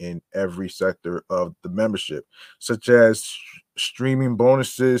writers in every sector of the membership, such as streaming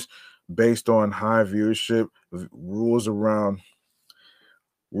bonuses based on high viewership, rules around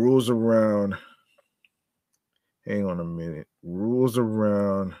hang on a minute. Rules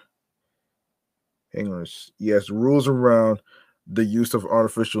around the use of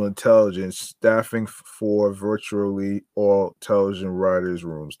artificial intelligence, staffing for virtually all television writers'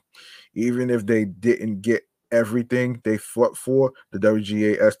 rooms. Even if they didn't get everything they fought for, the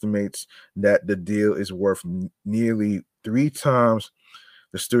WGA estimates that the deal is worth nearly 3 times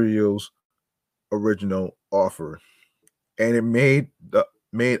the studio's original offer, and it made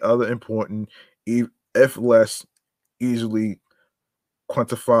other important, if less easily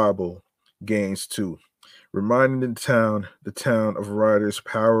quantifiable gains too, reminding the town of writers'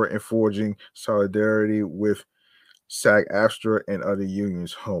 power in forging solidarity with SAG-AFTRA and other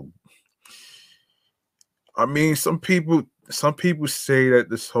unions. Home. I mean, some people say that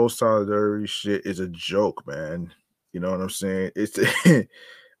this whole solidarity shit is a joke, man. You know what I'm saying? It's I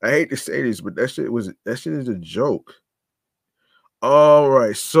hate to say this, but that shit is a joke. All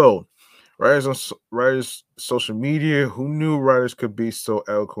right, so writers social media. Who knew writers could be so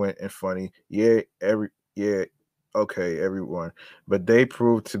eloquent and funny? Yeah, okay, everyone. But they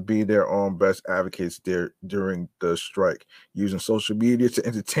proved to be their own best advocates there during the strike, using social media to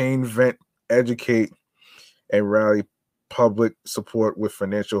entertain, vent, educate, and rally public support with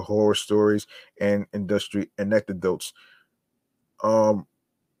financial horror stories and industry anecdotes. Um,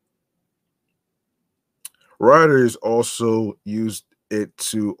 Writers also used it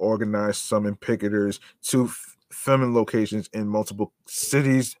to organize summon picketers to filming locations in multiple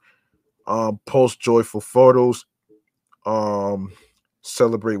cities, post joyful photos, um,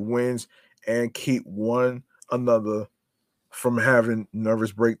 celebrate wins, and keep one another from having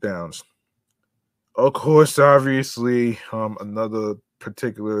nervous breakdowns. Of course, obviously, another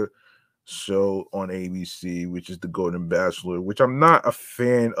particular show on ABC, which is The Golden Bachelor, which I'm not a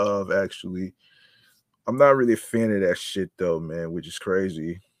fan of actually. I'm not really a fan of that shit though, man, which is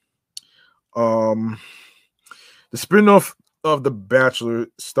crazy. Um the spin-off of The Bachelor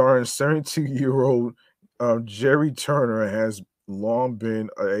starring 72-year-old Jerry Turner has long been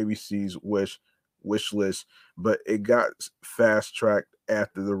ABC's wish list, but it got fast tracked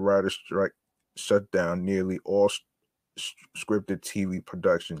after the writer's strike shut down nearly all scripted TV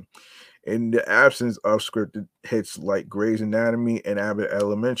production. In the absence of scripted hits like Grey's Anatomy and Abbott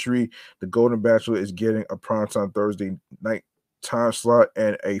Elementary, The Golden Bachelor is getting a primetime Thursday night time slot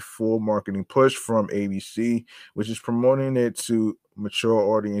and a full marketing push from ABC, which is promoting it to mature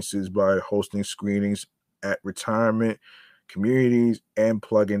audiences by hosting screenings at retirement communities and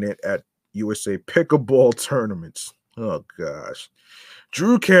plugging it at USA pickleball tournaments. Oh gosh.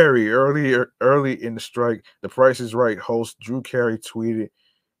 Drew Carey early in the strike, The Price is Right host Drew Carey tweeted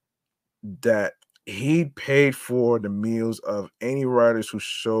that he paid for the meals of any writers who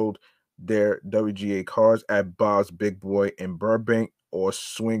showed their WGA cards at Bob's Big Boy in Burbank or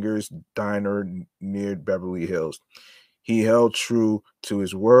Swingers Diner near Beverly Hills. He held true to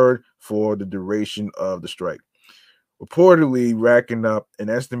his word for the duration of the strike, reportedly racking up an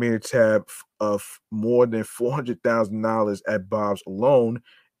estimated tab of more than $400,000 at Bob's alone,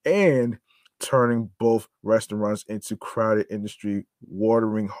 and turning both restaurants into crowded industry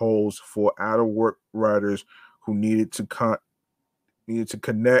watering holes for out of work writers who needed to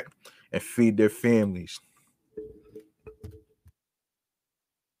connect and feed their families.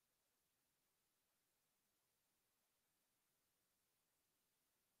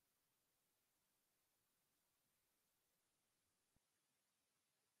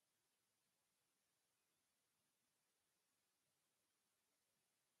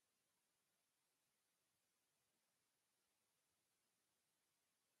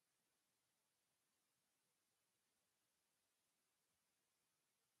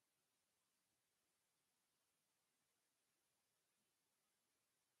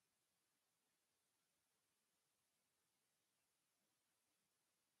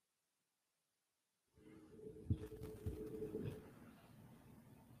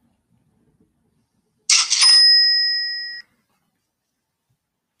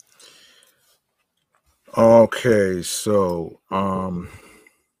 Okay, so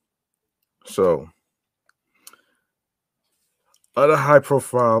other high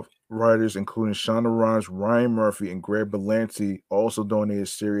profile writers, including Shonda Rhimes, Ryan Murphy, and Greg Berlanti, also donated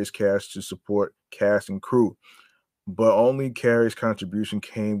serious cash to support cast and crew. But only Carrie's contribution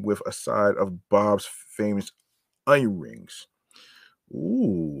came with a side of Bob's famous onion rings.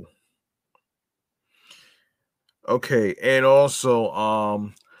 Ooh. Okay, and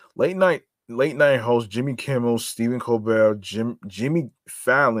also late night host Jimmy Kimmel, Stephen Colbert, Jimmy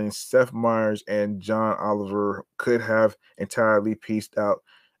Fallon, Seth Meyers, and John Oliver could have entirely pieced out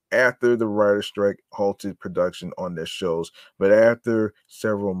after the writer strike halted production on their shows. But after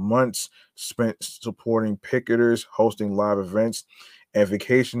several months spent supporting picketers, hosting live events, and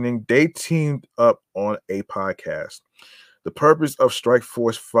vacationing, they teamed up on a podcast. The purpose of Strike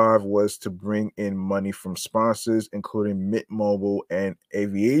Force 5 was to bring in money from sponsors, including Mint Mobile and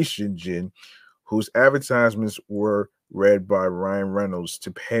Aviation Gin, whose advertisements were read by Ryan Reynolds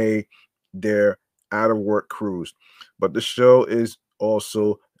to pay their out of work crews. But the show is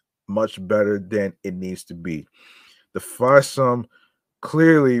also much better than it needs to be. The foursome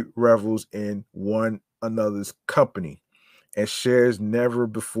clearly revels in one another's company and shares never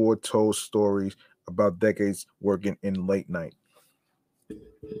before told stories about decades working in late night.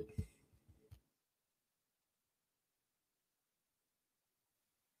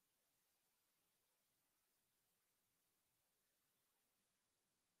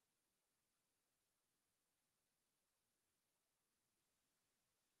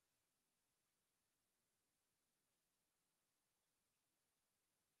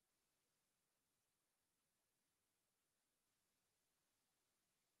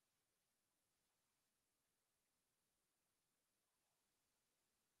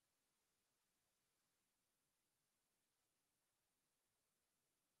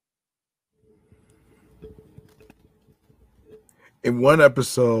 In one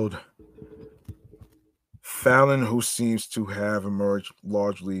episode, Fallon, who seems to have emerged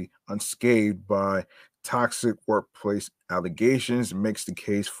largely unscathed by toxic workplace allegations, makes the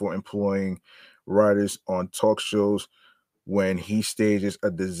case for employing writers on talk shows when he stages a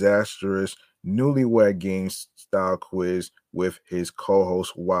disastrous newlywed game style quiz with his co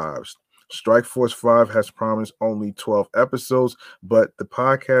host wives. Strike Force 5 has promised only 12 episodes, but the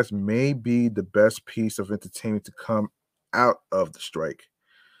podcast may be the best piece of entertainment to come out of the strike.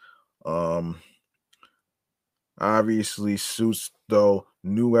 Um, Obviously, Suits, though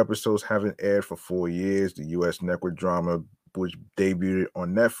new episodes haven't aired for 4 years, the U.S. network drama, which debuted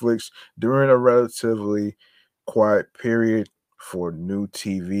on Netflix during a relatively quiet period for new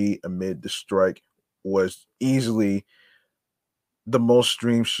TV amid the strike, was easily the most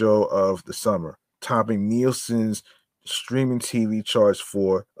streamed show of the summer, topping Nielsen's streaming TV charts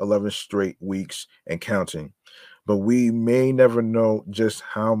for 11 straight weeks and counting. But we may never know just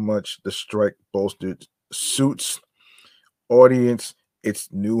how much the strike bolstered Suits audience, its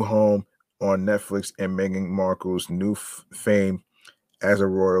new home on Netflix, and Meghan Markle's new fame as a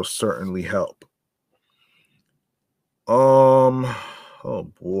royal certainly help. Um, oh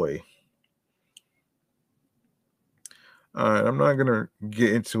boy. All right, I'm not gonna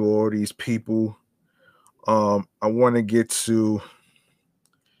get into all these people. I want to get to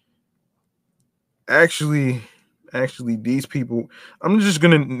actually, actually these people. I'm just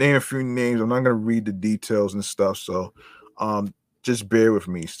gonna name a few names. I'm not gonna read the details and stuff. So, um, just bear with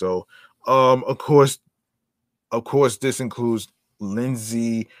me. So, um, of course, of course, this includes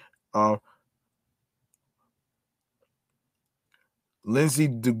Lindsay, uh, Lindsay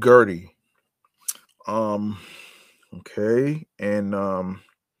Dugerty. Um, okay, and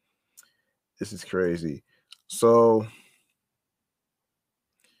this is crazy. So,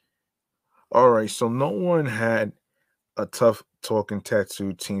 all right, so no one had a tough talking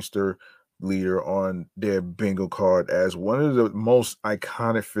tattoo teamster leader on their bingo card as one of the most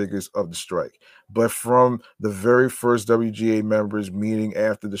iconic figures of the strike. But from the very first WGA members meeting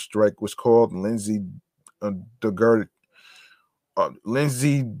after the strike was called, uh, Dugerty,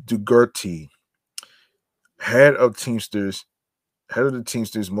 Lindsay Dugerty, head of Teamsters, head of the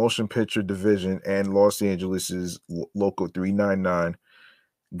Teamsters Motion Picture Division and Los Angeles's Local 399,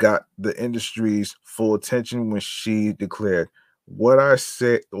 got the industry's full attention when she declared, what I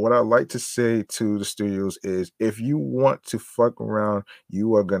like to say to the studios is if you want to fuck around,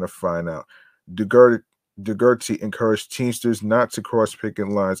 you are gonna find out. DeGurty DeGurty encouraged Teamsters not to cross picket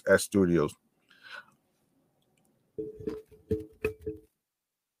lines at studios.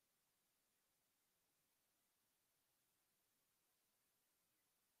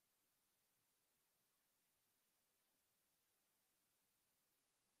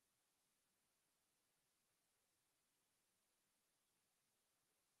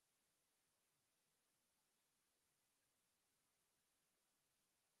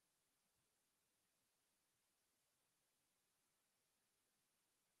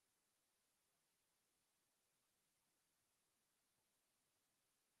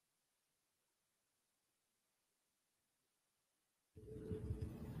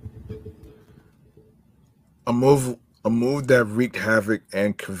 A move a move that wreaked havoc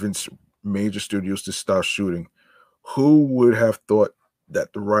and convinced major studios to stop shooting. Who would have thought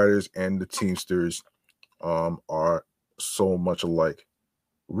that the writers and the Teamsters are so much alike?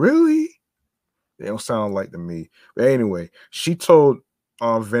 Really? They don't sound alike to me. But anyway, she told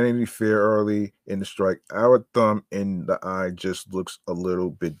Vanity Fair early in the strike, our thumb in the eye just looks a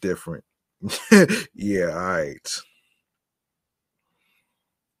little bit different. Yeah, all right.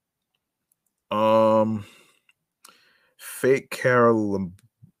 Um Fake Carol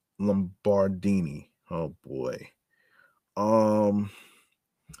Lombardini. Oh boy. Um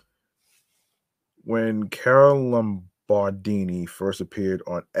When Carol Lombardini first appeared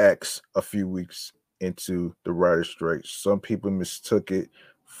on X a few weeks into the writer's strike, some people mistook it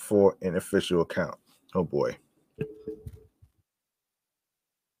for an official account. Oh boy.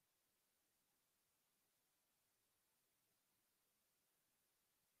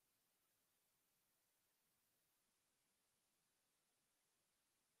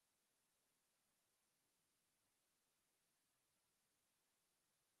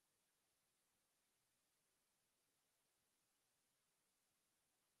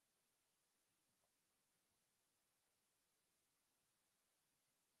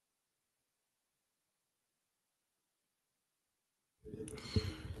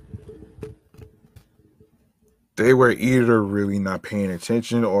 They were either really not paying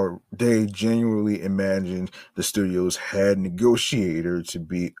attention or they genuinely imagined the studio's head negotiator to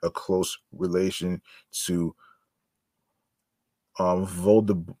be a close relation to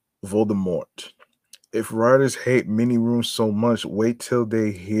Voldemort. If writers hate mini rooms so much, wait till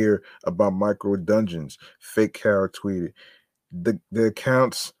they hear about micro dungeons. Fake Carol tweeted. The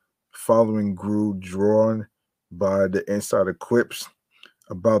accounts following grew, drawn by the insider quips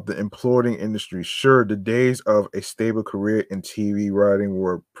about the imploding industry. Sure, the days of a stable career in TV writing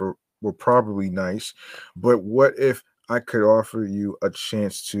were probably nice, but what if I could offer you a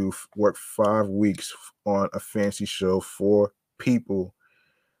chance to work 5 weeks on a fancy show for people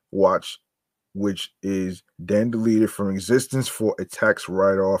watch, which is then deleted from existence for a tax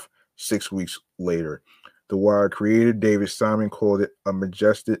write-off 6 weeks later. The Wire creator David Simon called it a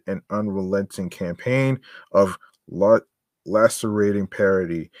majestic and unrelenting campaign of la- lacerating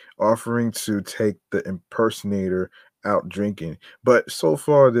parody, offering to take the impersonator out drinking. But so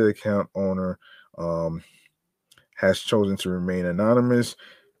far, the account owner um, has chosen to remain anonymous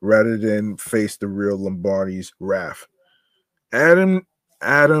rather than face the real Lombardi's wrath. Adam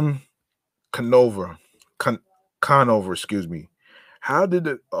Adam Conover, Con- Conover, excuse me. How did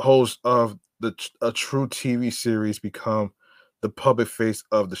the host of a true TV series become the public face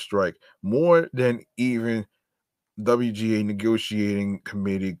of the strike more than even WGA negotiating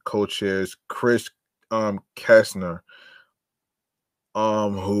committee co-chairs Chris Kastner,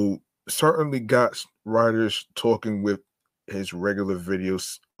 who certainly got writers talking with his regular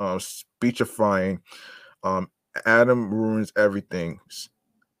videos, speechifying. Um, Adam ruins everything.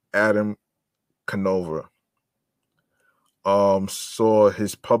 Adam Canova saw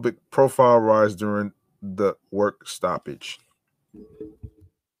his public profile rise during the work stoppage.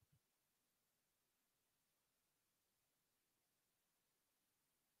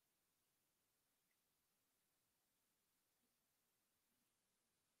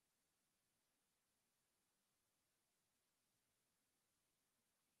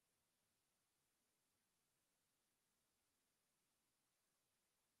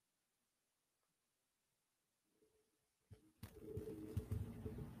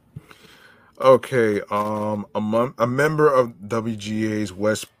 Okay, a member of WGA's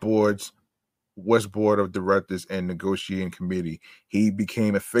West Board of Directors and Negotiating Committee, he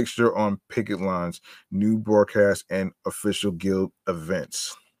became a fixture on picket lines, new broadcasts, and official guild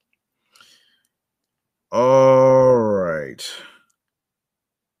events. All right.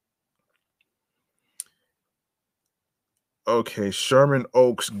 Okay, Sherman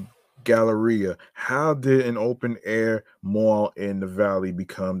Oaks Galleria. How did an open air mall in the valley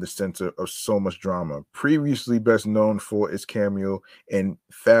become the center of so much drama? Previously best known for its cameo in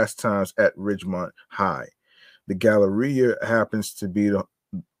Fast Times at Ridgemont High. The Galleria happens to be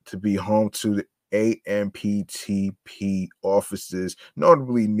home to the AMPTP offices,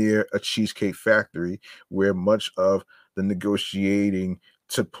 notably near a cheesecake factory where much of the negotiating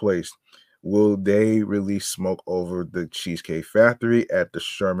took place. Will they release smoke over the Cheesecake Factory at the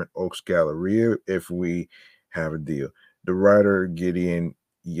Sherman Oaks Galleria if we have a deal? The writer Gideon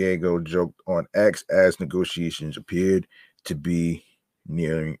Yago joked on X as negotiations appeared to be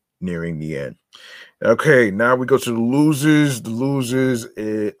nearing the end. Okay, now we go to the losers. The losers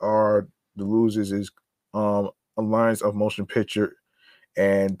is Alliance of Motion Picture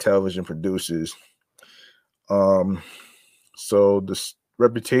and Television Producers. Um, so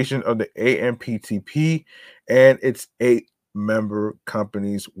reputation of the AMPTP and its 8-member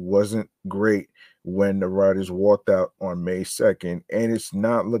companies wasn't great when the writers walked out on May 2nd, and it's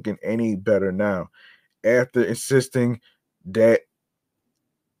not looking any better now. After that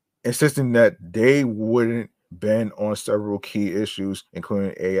insisting that they wouldn't bend on several key issues,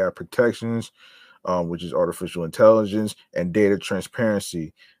 including AI protections, which is artificial intelligence, and data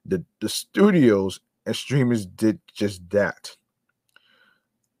transparency. The studios and streamers did just that.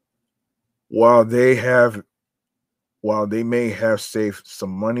 While they have while they may have saved some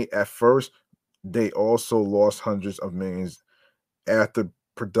money at first, they also lost hundreds of millions after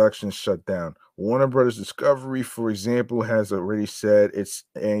production shut down. Warner Brothers Discovery, for example, has already said its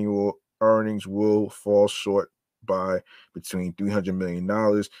annual earnings will fall short by between $300 million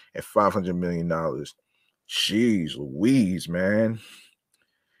and $500 million. Jeez Louise, man.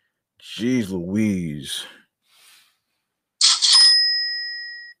 Jeez Louise.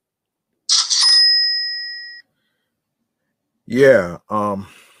 Yeah,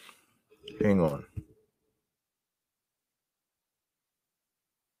 hang on.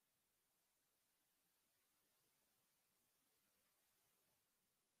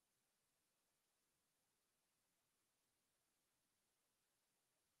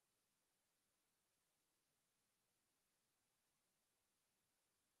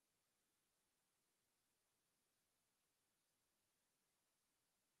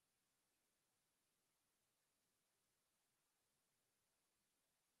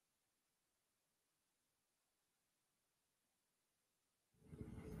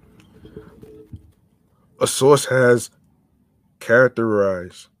 A source has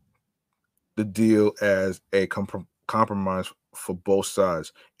characterized the deal as a compromise for both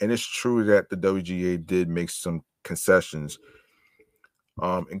sides. And it's true that the WGA did make some concessions,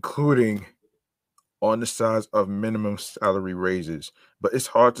 including on the sides of minimum salary raises. But it's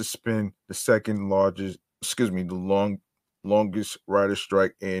hard to spin the second largest, the longest writer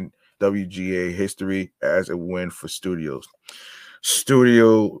strike in WGA history as a win for studios.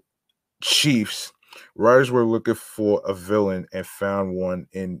 Studio chiefs, writers were looking for a villain and found one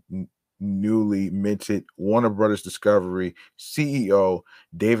in newly minted Warner Brothers Discovery CEO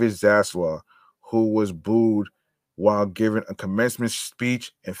David Zaslav, who was booed while giving a commencement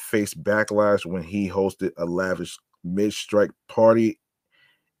speech and faced backlash when he hosted a lavish mid-strike party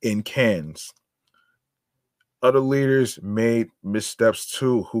in Cannes. Other leaders made missteps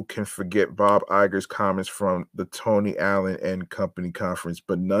too. Who can forget Bob Iger's comments from the Tony Allen and Company conference?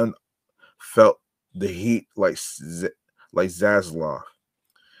 But none felt the heat like Zaslav,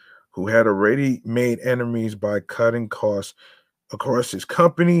 who had already made enemies by cutting costs across his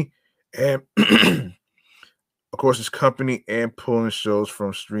company and pulling shows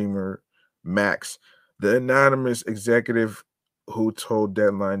from streamer Max. The anonymous executive who told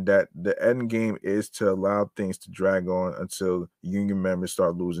Deadline that the end game is to allow things to drag on until union members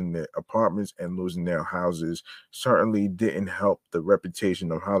start losing their apartments and losing their houses certainly didn't help the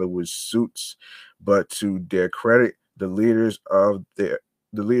reputation of Hollywood suits. But to their credit, the leaders of the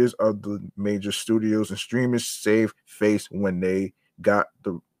major studios and streamers saved face when they got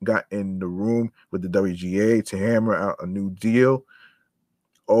in the room with the WGA to hammer out a new deal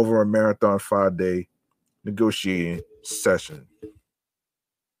over a marathon 5-day negotiating session.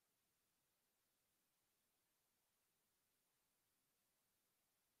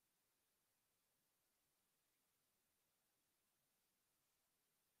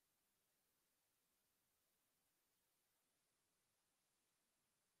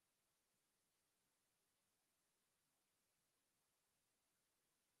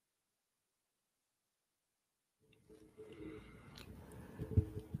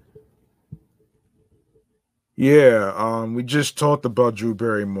 Yeah, we just talked about Drew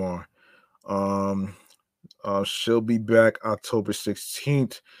Barrymore. Um, she'll be back October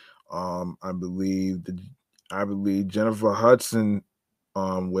 16th. I believe Jennifer Hudson,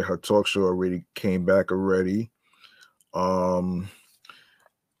 with her talk show already came back already. Um,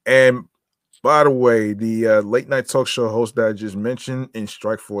 and by the way, the late night talk show host that I just mentioned in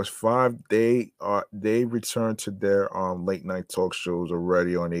Strike Force 5, they returned to their late night talk shows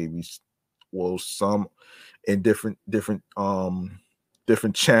already on ABC. Well, some in different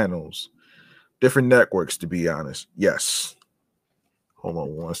channels, different networks to be honest. Yes. Hold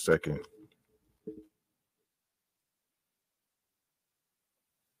on one second.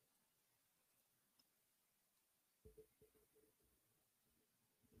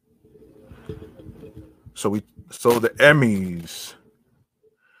 So the Emmys.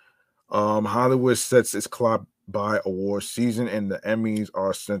 Hollywood sets its clock by award season, and the Emmys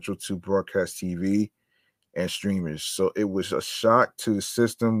are central to broadcast TV. and streamers. So it was a shock to the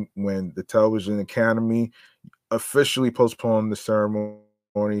system when the Television Academy officially postponed the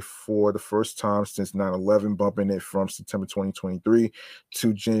ceremony for the first time since 9/11, bumping it from September 2023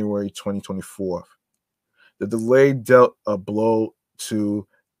 to January 2024. The delay dealt a blow to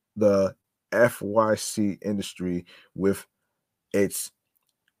the FYC industry with its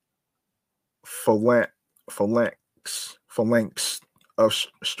phalanx, phalanx of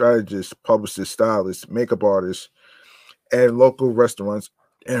strategists, publicists, stylists, makeup artists, and local restaurants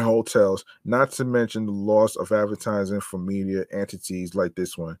and hotels, not to mention the loss of advertising for media entities like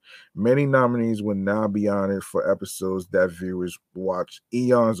this one. Many nominees will now be honored for episodes that viewers watched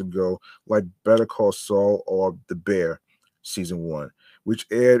eons ago, like Better Call Saul or The Bear, season one, which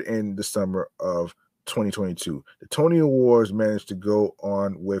aired in the summer of 2022. The Tony Awards managed to go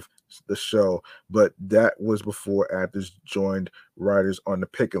on with the show, but that was before actors joined writers on the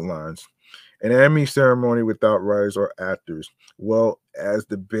picket lines. An Emmy ceremony without writers or actors. Well, as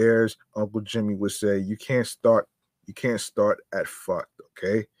the Bears' Uncle Jimmy would say, you can't start at fucked,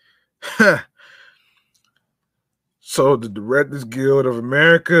 okay? So the Directors Guild of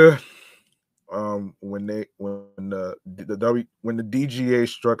America, when the DGA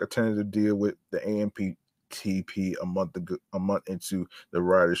struck a tentative deal with the AMPTP a month into the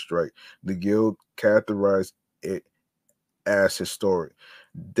writer's strike, the guild characterized it as historic.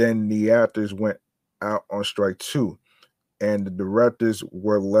 Then the actors went out on strike too, and the directors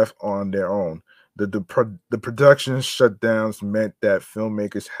were left on their own. The production shutdowns meant that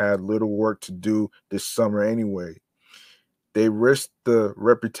filmmakers had little work to do this summer anyway. They risked the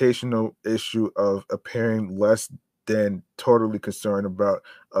reputational issue of appearing less than totally concerned about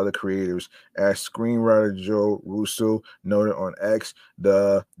other creators. As screenwriter Joe Russo noted on X,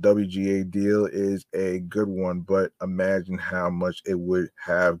 the WGA deal is a good one, but imagine how much it would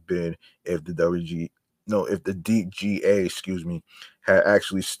have been if the DGA, excuse me, had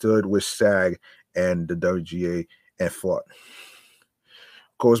actually stood with SAG and the WGA and fought.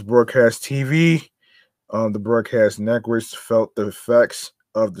 Of course, broadcast TV, the broadcast networks felt the effects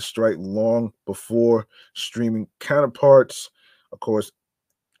of the strike long before streaming counterparts. Of course,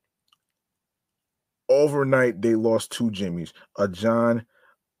 overnight they lost two Jimmys, a John,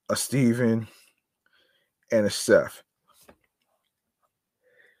 a Steven, and a Seth.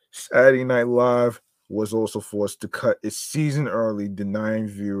 Saturday Night Live was also forced to cut its season early, denying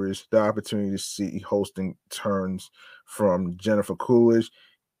viewers the opportunity to see hosting turns from Jennifer Coolidge,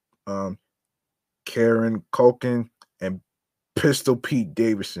 um, Karen Culkin, and Pistol Pete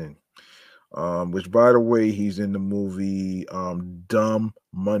Davidson. Which, by the way, he's in the movie Dumb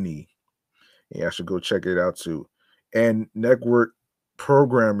Money. Yeah, I should go check it out too. And network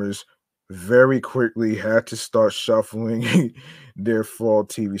programmers very quickly had to start shuffling their fall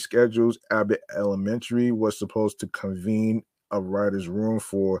TV schedules. Abbott Elementary was supposed to convene a writer's room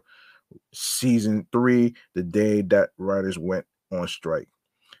for season three the day that writers went on strike.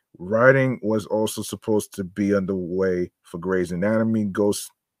 Writing was also supposed to be underway for Grey's Anatomy, Ghost,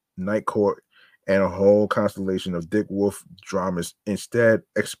 Night Court, and a whole constellation of Dick Wolf dramas. Instead,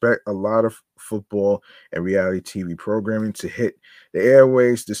 expect a lot of football and reality TV programming to hit the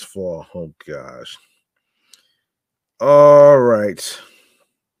airways this fall. Oh gosh. All right.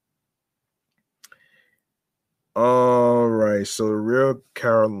 All right. So the real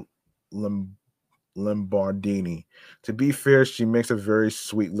Carol Lombardini. To be fair, she makes a very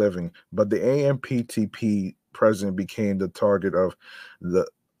sweet living, but the AMPTP president became the target the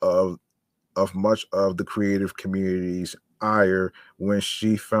of much of the creative community's ire when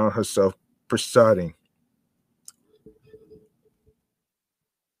she found herself presiding.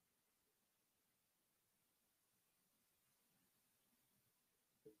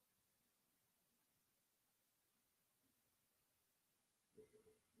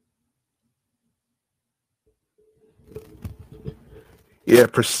 Yeah,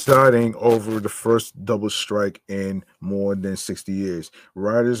 presiding over the first double strike in more than 60 years.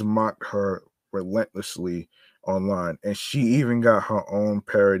 Writers mocked her relentlessly online, and she even got her own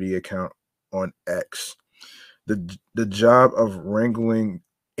parody account on X. The job of wrangling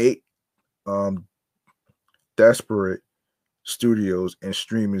eight um, desperate studios and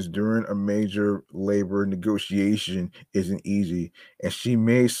streamers during a major labor negotiation isn't easy, and she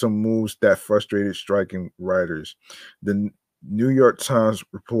made some moves that frustrated striking writers. The New York Times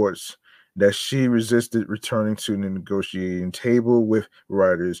reports that she resisted returning to the negotiating table with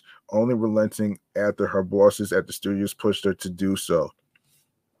writers, only relenting after her bosses at the studios pushed her to do so.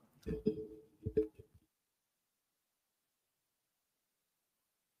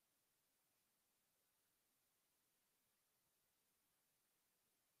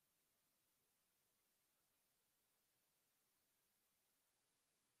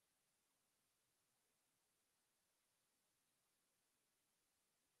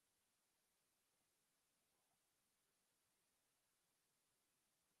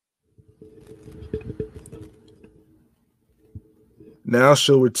 Now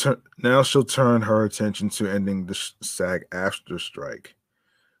she'll return. Now she'll turn her attention to ending the SAG after strike.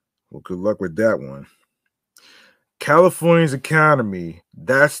 Well, good luck with that one. California's economy.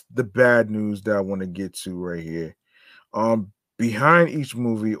 That's the bad news that I want to get to right here. Behind each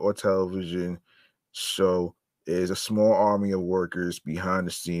movie or television show is a small army of workers behind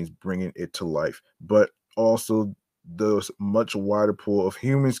the scenes bringing it to life, but also the much wider pool of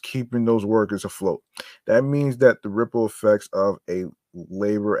humans keeping those workers afloat. That means that the ripple effects of a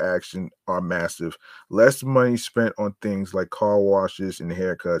labor action are massive. Less money spent on things like car washes and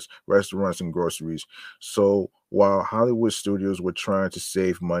haircuts, restaurants and groceries. So while Hollywood studios were trying to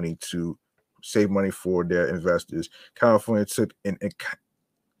save money for their investors, California took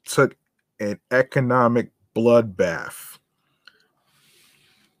an economic bloodbath.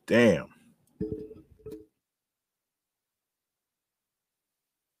 Damn.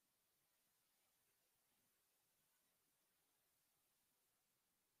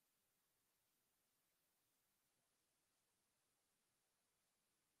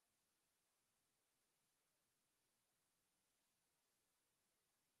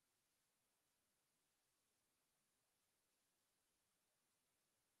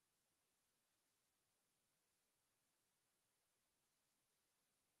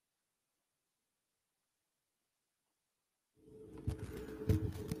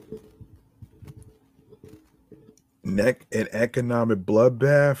 An economic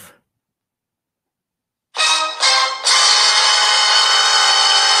bloodbath.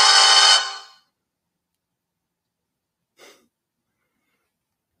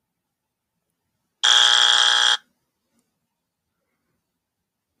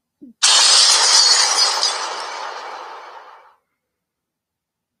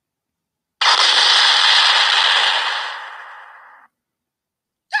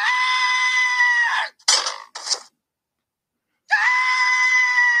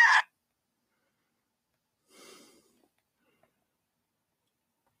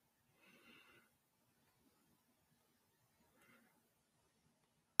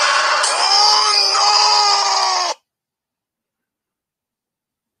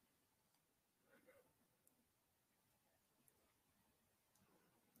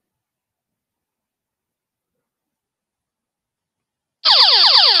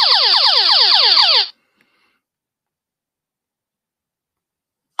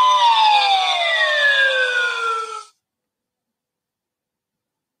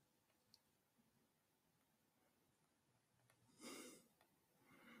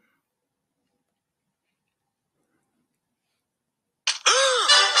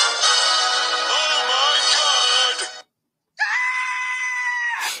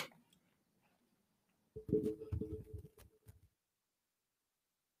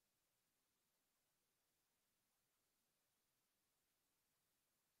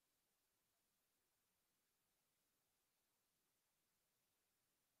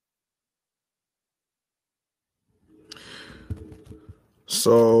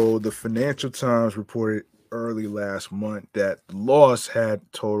 So the Financial Times reported early last month that the loss had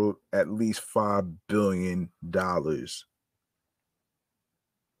totaled at least $5 billion.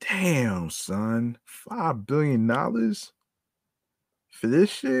 Damn, son, $5 billion for this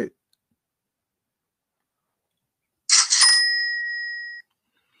shit.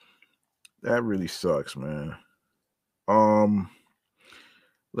 That really sucks, man. Um,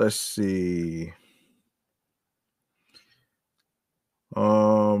 let's see.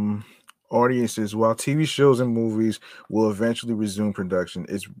 Um, Audiences, while TV shows and movies will eventually resume production,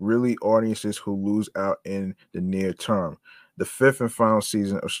 it's really audiences who lose out in the near term. The fifth and final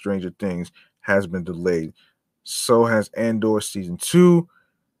season of Stranger Things has been delayed. So has Andor season 2.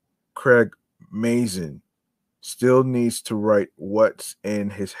 Craig Mazin still needs to write what's in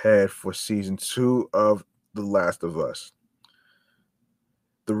his head for season 2 of The Last of Us.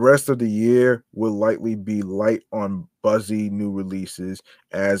 The rest of the year will likely be light on buzzy new releases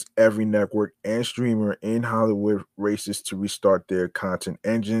as every network and streamer in Hollywood races to restart their content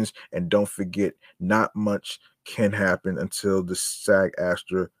engines. And don't forget, not much can happen until the SAG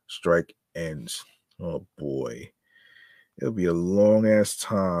AFTRA strike ends. Oh boy, it'll be a long ass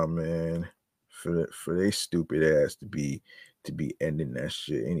time, man, for they stupid ass to be ending that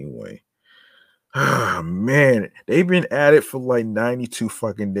shit anyway. Ah, man, they've been at it for like 92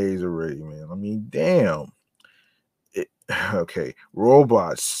 fucking days already, man. I mean, damn. It, okay,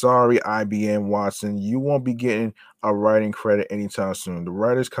 robots. Sorry, IBM Watson. You won't be getting a writing credit anytime soon. The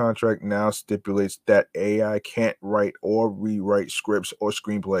writer's contract now stipulates that AI can't write or rewrite scripts or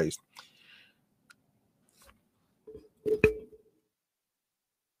screenplays.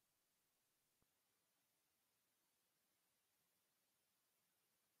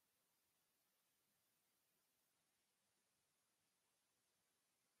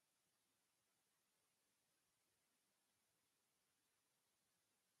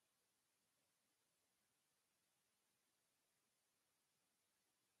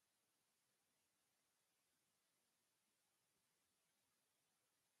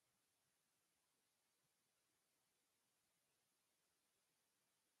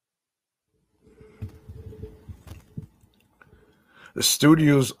 The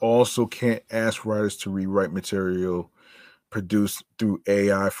studios also can't ask writers to rewrite material produced through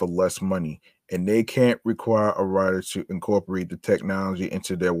AI for less money, and they can't require a writer to incorporate the technology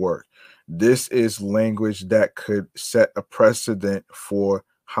into their work. This is language that could set a precedent for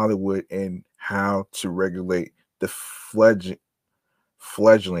Hollywood in how to regulate the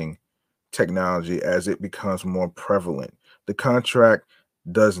fledgling technology as it becomes more prevalent. The contract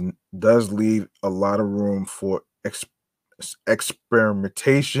does leave a lot of room for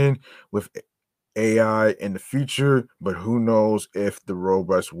experimentation with AI in the future, but who knows if the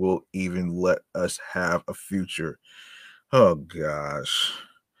robots will even let us have a future. Oh gosh.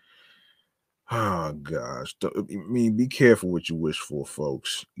 Oh gosh. I mean, be careful what you wish for,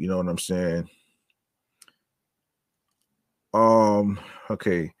 folks. You know what I'm saying? Um,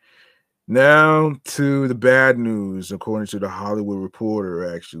 okay. Now to the bad news, according to the Hollywood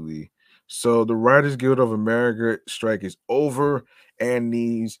Reporter, actually. So the Writers Guild of America strike is over, and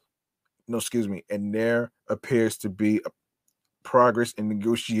no, excuse me, and there appears to be a progress in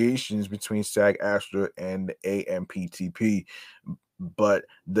negotiations between SAG-AFTRA and the AMPTP, but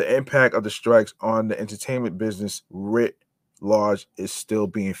the impact of the strikes on the entertainment business writ large is still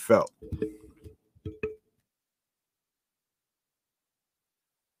being felt.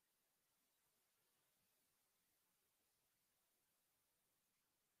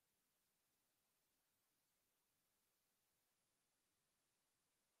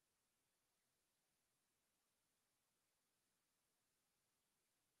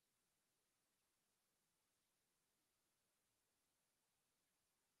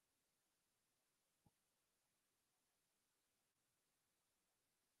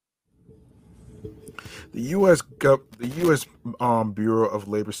 The U.S. Bureau of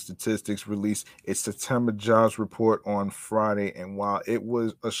Labor Statistics released its September jobs report on Friday, and while it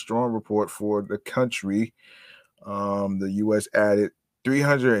was a strong report for the country, the U.S. added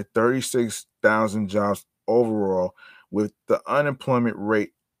 336,000 jobs overall, with the unemployment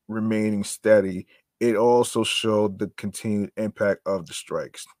rate remaining steady. It also showed the continued impact of the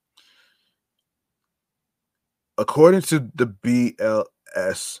strikes. According to the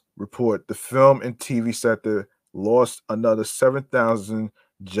BLS report, the film and TV sector lost another 7,000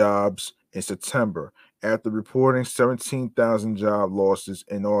 jobs in September after reporting 17,000 job losses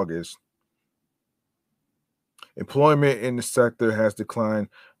in August. Employment in the sector has declined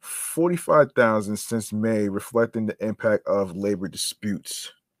 45,000 since May, reflecting the impact of labor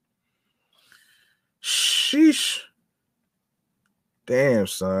disputes. Sheesh. Damn,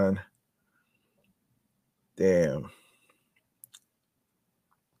 son. Damn.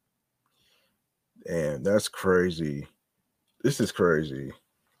 Damn, that's crazy. This is crazy.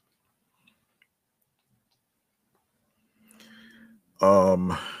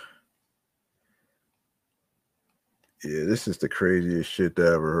 Um, yeah, this is the craziest shit that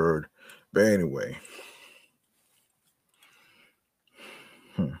I ever heard. But anyway,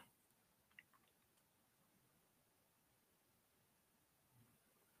 hmm.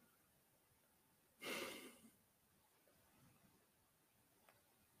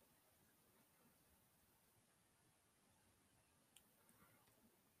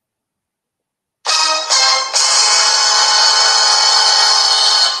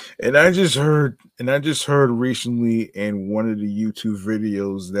 And I just heard recently in one of the YouTube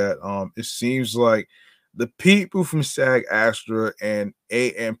videos that it seems like the people from SAG Astra and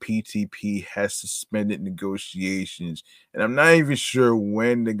AMPTP has suspended negotiations, and I'm not even sure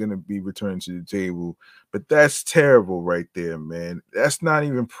when they're gonna be returning to the table. But that's terrible right there, man. That's not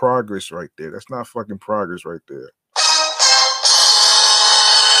even progress right there. That's not fucking progress right there.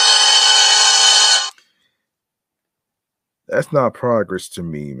 That's not progress to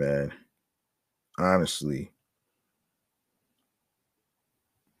me, man. Honestly.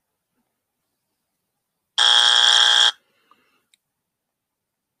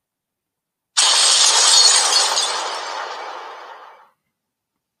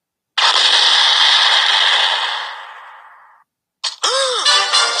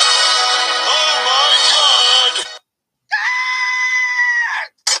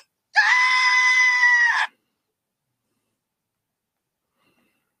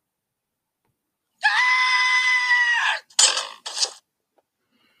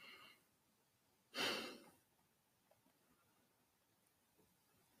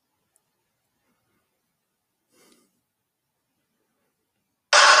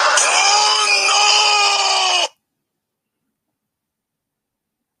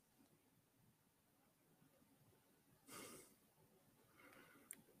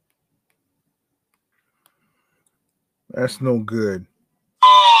 That's no good.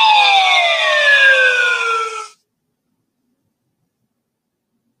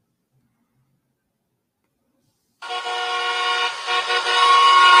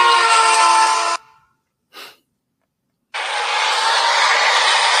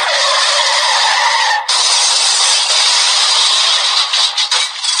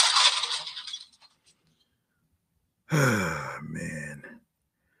 Man,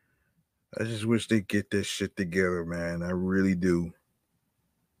 I just wish they get this shit together, man. I really do.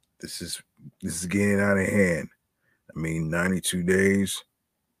 This is this is getting out of hand. I mean, 92 days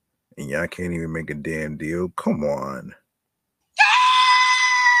and y'all can't even make a damn deal. Come on.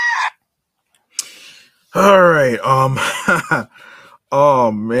 All right.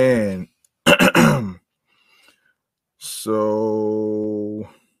 Oh man. So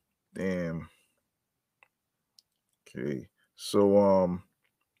damn. Okay. So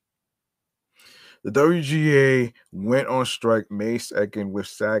the WGA went on strike May 2nd with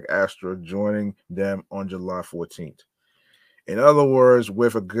SAG-AFTRA joining them on July 14th. In other words,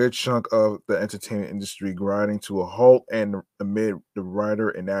 with a good chunk of the entertainment industry grinding to a halt and amid the writer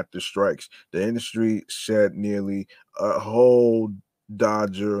and actor strikes, the industry shed nearly a whole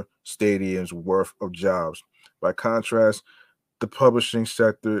Dodger Stadium's worth of jobs. By contrast, the publishing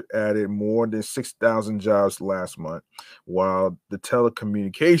sector added more than 6,000 jobs last month, while the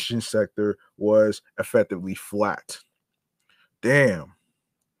telecommunications sector was effectively flat. Damn.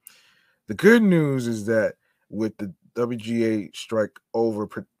 The good news is that with the WGA strike over,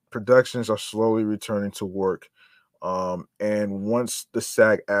 productions are slowly returning to work. And once the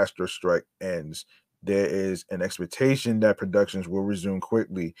SAG-AFTRA strike ends, there is an expectation that productions will resume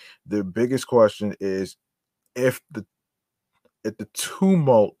quickly. The biggest question is if the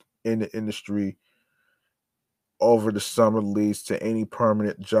tumult in the industry over the summer leads to any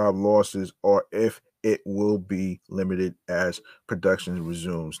permanent job losses or if it will be limited as production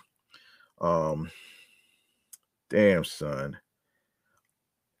resumes. Um, Damn, son.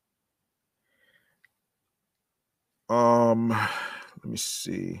 Let me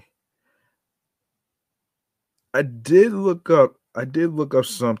see. I did look up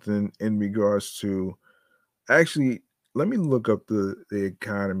something in regards to actually let me look up the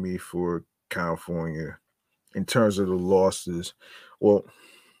economy for California in terms of the losses. Well,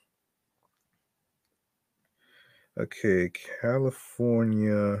 okay,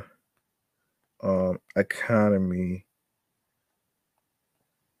 California economy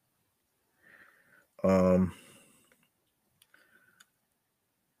um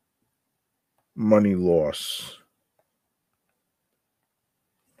money loss.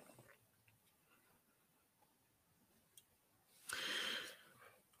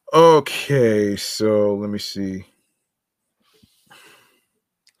 Okay, so let me see.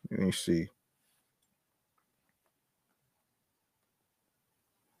 Let me see.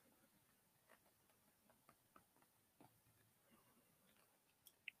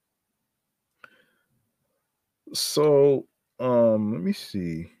 So let me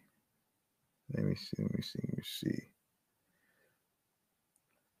see. Let me see. Let me see. Let me see.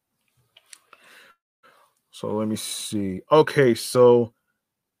 So let me see. Okay, so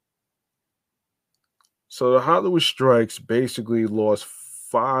the Hollywood strikes basically lost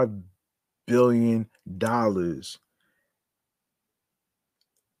 $5 billion. That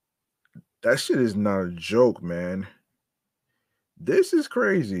shit is not a joke, man. This is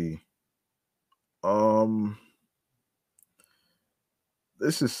crazy. Um,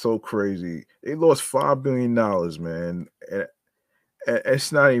 this is so crazy. They lost $5 billion, man. And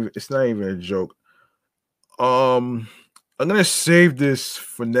it's not even a joke. Um, I'm gonna save this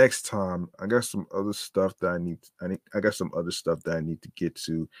for next time. I got some other stuff that I got some other stuff that I need to get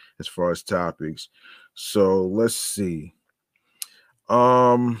to as far as topics. So let's see.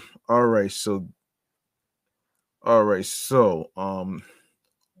 All right, so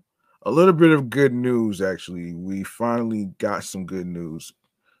a little bit of good news actually. We finally got some good news.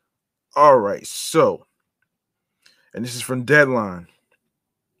 All right, and this is from Deadline.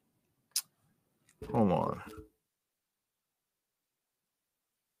 Hold on.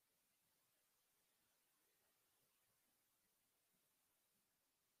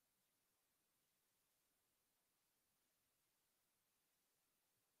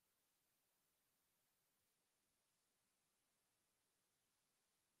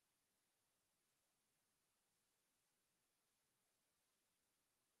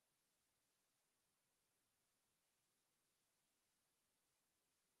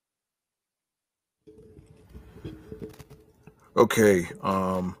 Okay,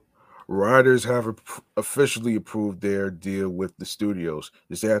 writers have officially approved their deal with the studios.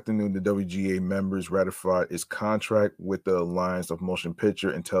 This afternoon, the WGA members ratified its contract with the Alliance of Motion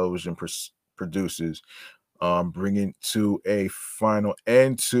Picture and Television Producers, bringing to a final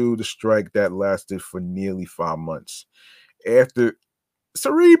end to the strike that lasted for nearly 5 months. After It's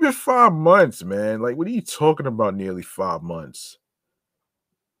already been 5 months, man. Like, what are you talking about? Nearly 5 months.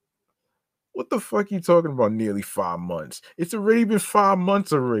 What the fuck you talking about? Nearly 5 months. It's already been 5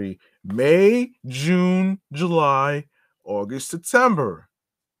 months already. May, June, July, August, September.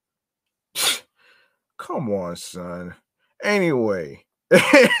 Come on, son. Anyway,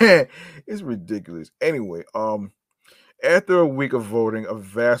 it's ridiculous. Anyway, after a week of voting, a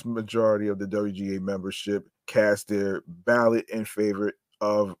vast majority of the WGA membership cast their ballot in favor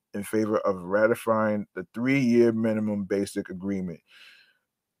of ratifying the 3-year minimum basic agreement.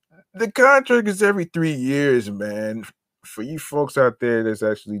 The contract is every 3 years, man. For you folks out there that's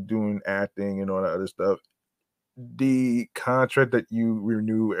actually doing acting and all that other stuff, the contract that you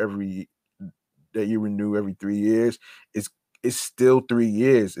renew every 3 years is still 3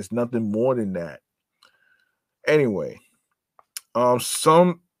 years. It's nothing more than that. Anyway,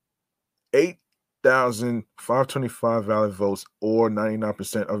 some 8,525 valid votes, or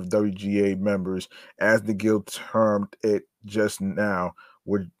 99% of WGA members, as the guild termed it just now,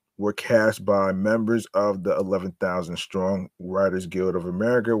 were cast by members of the 11,000 strong Writers Guild of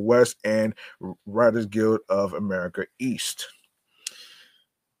America West and Writers Guild of America East.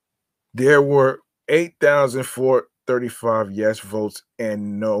 There were 8,435 yes votes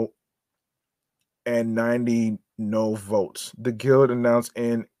and 90 no votes. The guild announced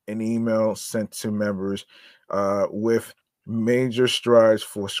in an email sent to members, with major strides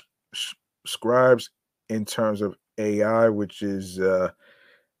for scribes in terms of AI, which is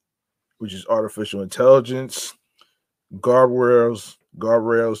artificial intelligence, guardrails,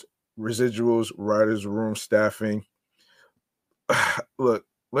 residuals, writers' room staffing. Look,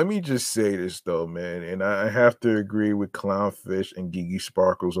 let me just say this though, man, and I have to agree with Clownfish and Gigi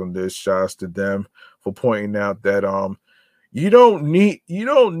Sparkles on this. Shouts to them for pointing out that you don't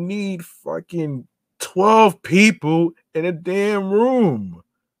need fucking 12 people in a damn room.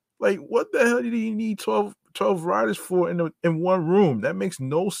 Like, what the hell do you need 12 writers for in one room? That makes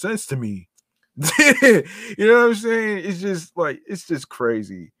no sense to me. You know what I'm saying? It's just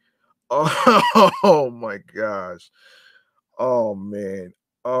crazy. Oh my gosh. Oh man.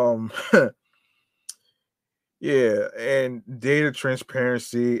 Um yeah, and data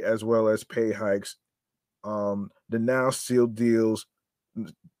transparency as well as pay hikes. The now sealed deals,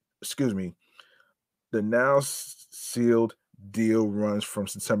 excuse me, the now sealed deal runs from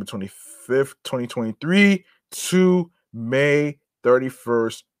September 25th, 2023 to May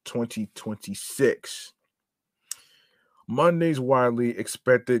 31st, 2026. Monday's widely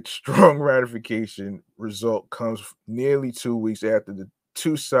expected strong ratification result comes nearly 2 weeks after the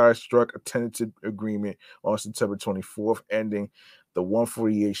two sides struck a tentative agreement on September 24th, ending the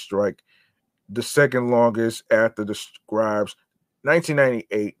 148 strike, the second longest after the scribes'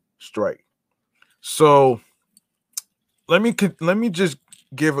 1998 strike. So let me just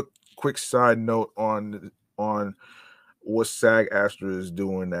give a quick side note on what SAG-AFTRA is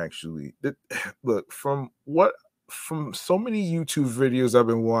doing. Actually, look, from so many YouTube videos I've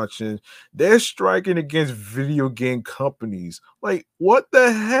been watching, they're striking against video game companies. Like, what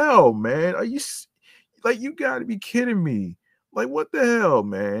the hell, man? Like, you got to be kidding me? Like, what the hell,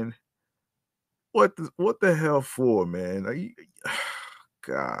 man? What the hell for, man?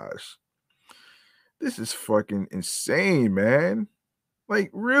 Gosh, this is fucking insane, man. Like,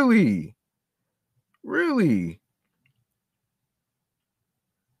 really, really.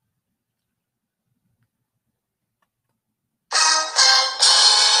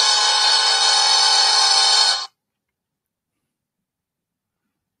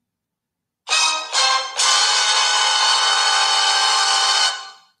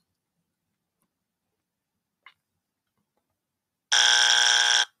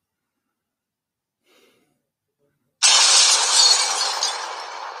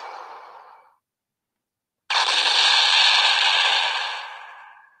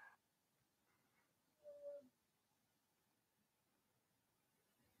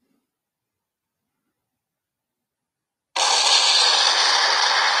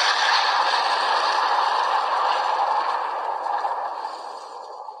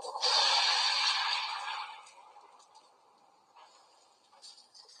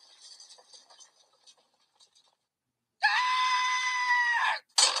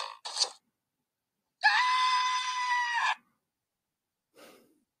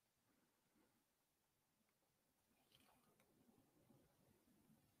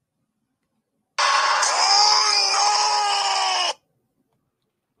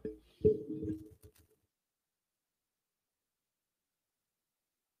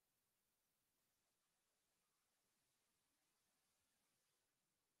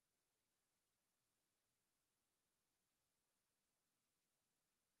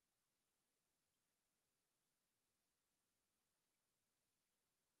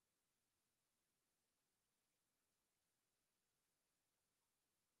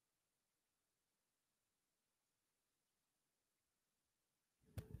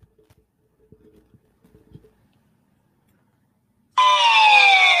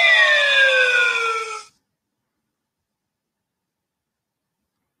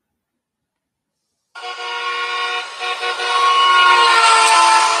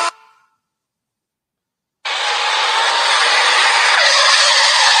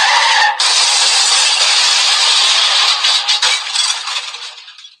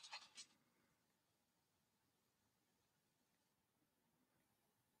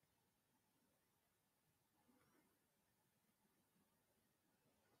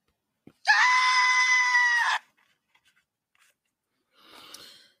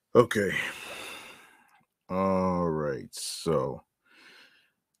 Okay. All right. So,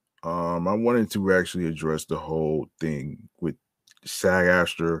 I wanted to actually address the whole thing with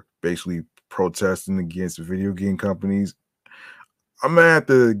SAG-AFTRA basically protesting against video game companies. I'm gonna have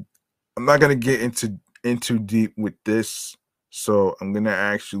to. I'm not gonna get into deep with this, so I'm gonna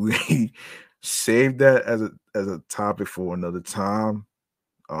actually save that as a topic for another time,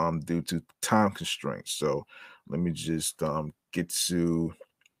 due to time constraints. So let me just get to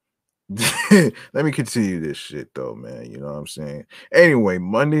let me continue this shit though, man. You know what I'm saying? Anyway,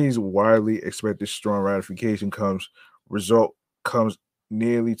 Monday's widely expected strong ratification result comes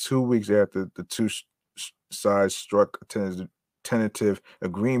nearly 2 weeks after the sides struck a tentative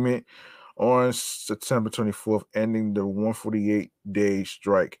agreement on September 24th, ending the 148-day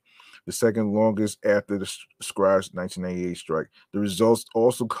strike, the second longest after the scribes' 1998 strike. The results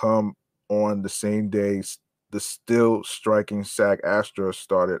also come on the same day the still striking SAG-AFTRA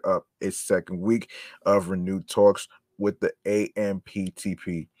started up its second week of renewed talks with the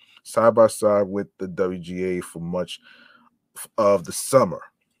AMPTP, side by side with the WGA for much of the summer.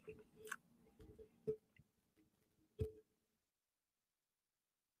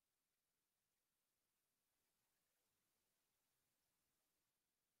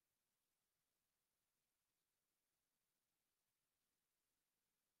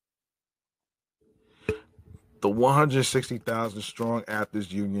 The 160,000 strong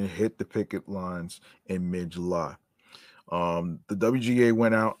actors union hit the picket lines in mid-July. The WGA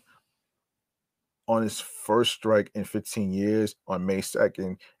went out on its first strike in 15 years on May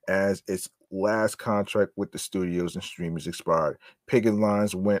 2nd as its last contract with the studios and streamers expired. Picket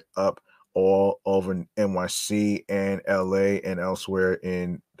lines went up all over NYC and LA and elsewhere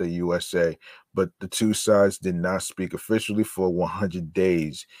in the USA, but the two sides did not speak officially for 100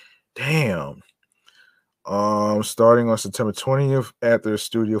 days. Damn. Starting on September 20th, after the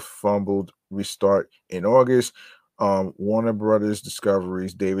studio fumbled restart in August, Warner Brothers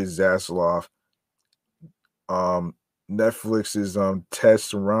Discovery's David Zaslav, um, Netflix's Ted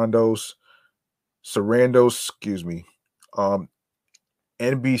Sarandos, excuse me, um,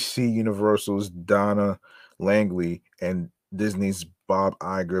 NBC Universal's Donna Langley, and Disney's Bob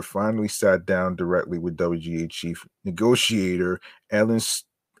Iger finally sat down directly with WGA chief negotiator Ellen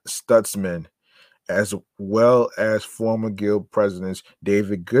Stutzman, as well as former Guild presidents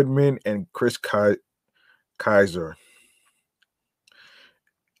David Goodman and Chris Kaiser,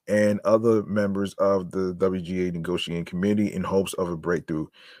 and other members of the WGA negotiating committee in hopes of a breakthrough.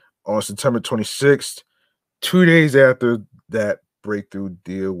 On September 26th, 2 days after that breakthrough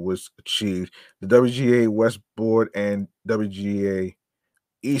deal was achieved, the WGA West Board and WGA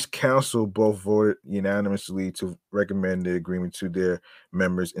East Council both voted unanimously to recommend the agreement to their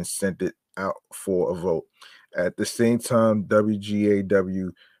members and sent it out for a vote. At the same time,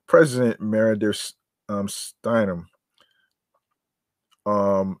 WGAW President Meredith Steinem,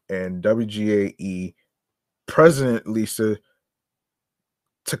 and WGAE President Lisa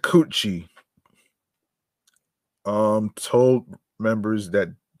Takuchi, told members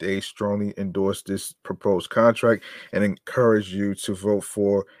that they strongly endorse this proposed contract and encourage you to vote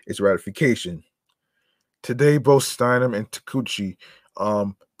for its ratification. Today, both Steinem and Takuchi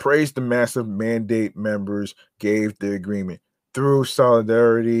praised the massive mandate members gave the agreement. Through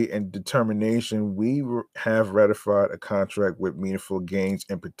solidarity and determination, we have ratified a contract with meaningful gains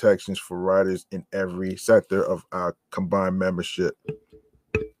and protections for riders in every sector of our combined membership.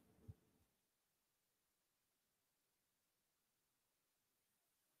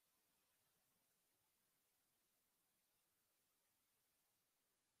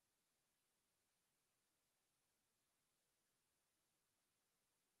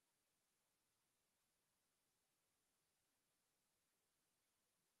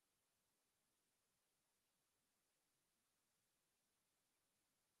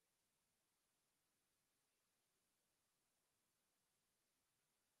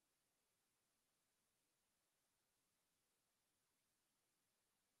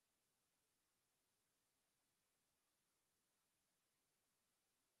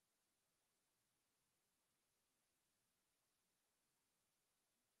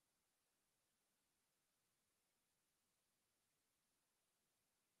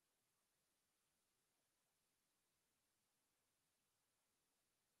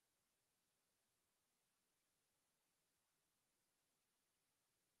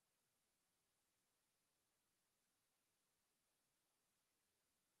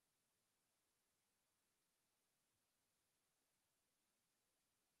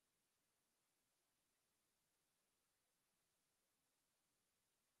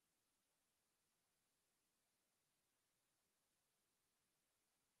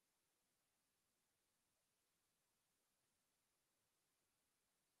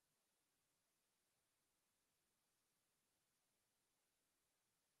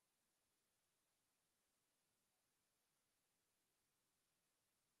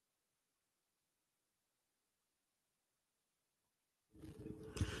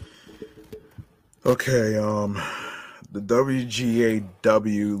 Okay, the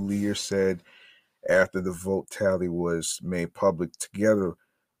WGAW leader said after the vote tally was made public together,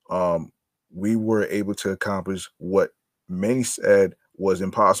 um, we were able to accomplish what many said was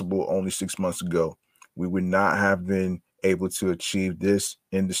impossible only 6 months ago. We would not have been able to achieve this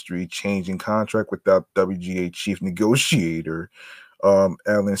industry changing contract without WGA chief negotiator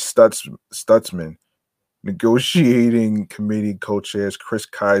Alan Stutzman, negotiating committee co-chairs Chris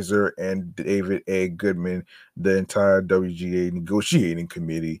Kaiser and David A. Goodman, the entire WGA negotiating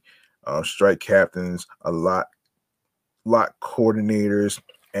committee, strike captains, lot coordinators,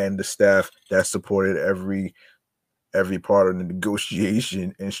 and the staff that supported every part of the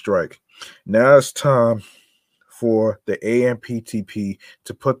negotiation and strike. Now it's time for the AMPTP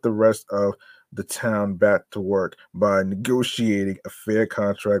to put the rest of the town back to work by negotiating a fair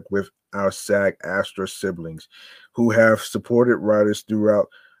contract with our SAG Astra siblings who have supported writers throughout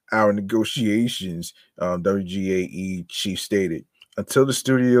our negotiations, WGAE chief stated. Until the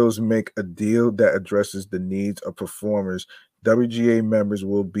studios make a deal that addresses the needs of performers, WGA members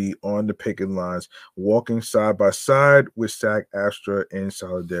will be on the picket lines, walking side by side with SAG Astra in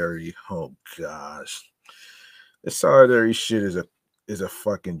solidarity. Oh gosh. This solidarity shit is a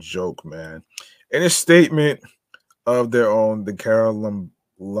fucking joke, man. In a statement of their own, the Carol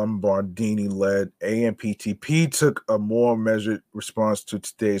Lombardini-led AMPTP took a more measured response to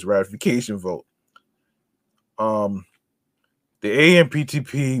today's ratification vote. Um, the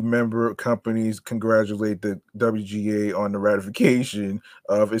AMPTP member companies congratulate the WGA on the ratification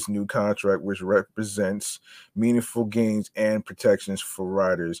of its new contract, which represents meaningful gains and protections for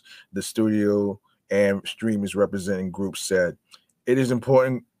writers. The studio and streamers representing groups said it is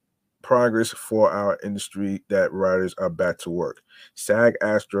important progress for our industry that writers are back to work. SAG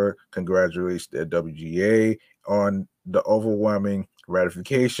Astra congratulates the WGA on the overwhelming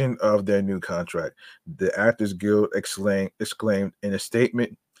ratification of their new contract. The Actors Guild exclaimed in a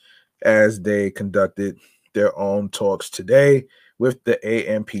statement as they conducted their own talks today with the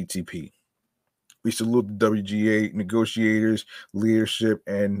AMPTP. We salute the WGA negotiators, leadership,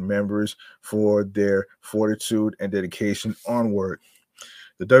 and members for their fortitude and dedication onward.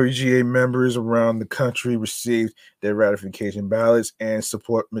 The WGA members around the country received their ratification ballots and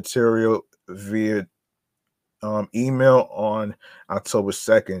support material via email on October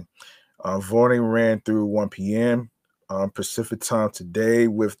 2nd. Voting ran through 1 p.m. Pacific time today,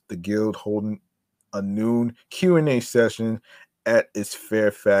 with the Guild holding a noon Q&A session at its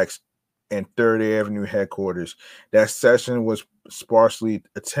Fairfax and Third Avenue headquarters. That session was sparsely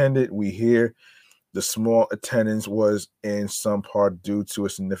attended. We hear the small attendance was in some part due to a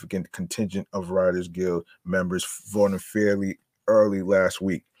significant contingent of Writers Guild members voting fairly early last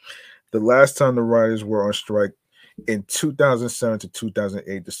week. The last time the writers were on strike in 2007 to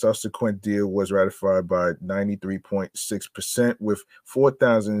 2008, the subsequent deal was ratified by 93.6% with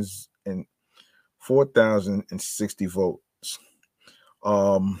 4,060 votes.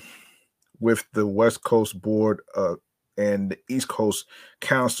 Um, with the West Coast Board and the East Coast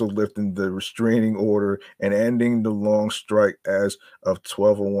Council lifting the restraining order and ending the long strike as of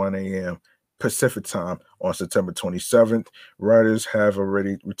 12:01 a.m. Pacific time on September 27th. Writers have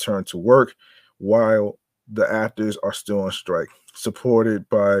already returned to work while the actors are still on strike. Supported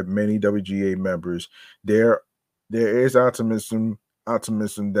by many WGA members, there is optimism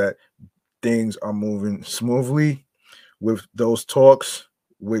that things are moving smoothly with those talks,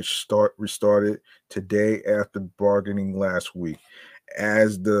 which restarted today after bargaining last week.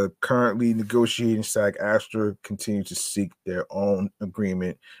 As the currently negotiating SAG Astra continue to seek their own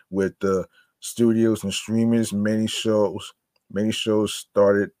agreement with the studios and streamers, many shows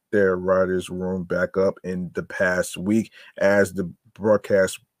started their writers' room back up in the past week as the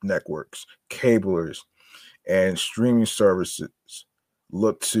broadcast networks, cablers, and streaming services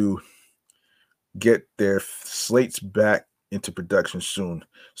look to get their slates back into production soon.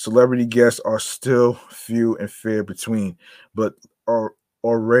 Celebrity guests are still few and fair between, but are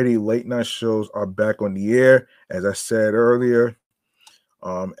already late night shows are back on the air, as I said earlier,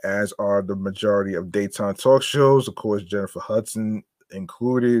 as are the majority of daytime talk shows, of course, Jennifer Hudson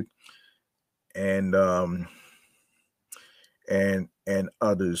included, and and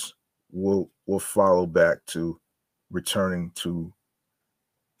others will follow back to returning to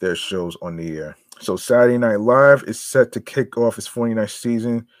their shows on the air. So Saturday Night Live is set to kick off its 49th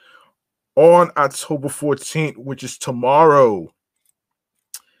season on October 14th, which is tomorrow.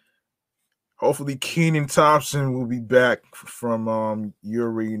 Hopefully Keenan Thompson will be back from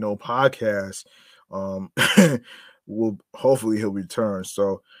podcast. Um will hopefully he'll return.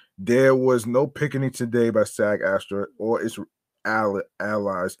 So there was no picketing today by SAG Astra or its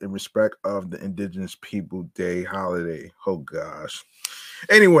allies in respect of the Indigenous People Day holiday. Oh gosh.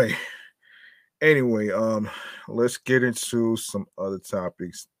 Anyway, anyway, let's get into some other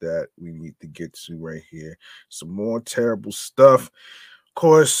topics that we need to get to right here. Some more terrible stuff. Of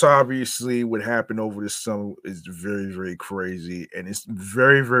course, obviously, what happened over the summer is very, very crazy, and it's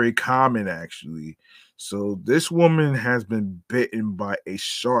very, very common actually. So this woman has been bitten by a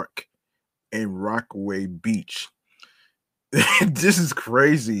shark in Rockaway Beach. This is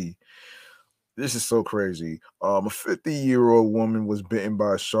crazy. This is so crazy. A 50-year-old woman was bitten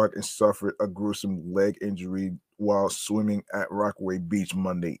by a shark and suffered a gruesome leg injury while swimming at Rockaway Beach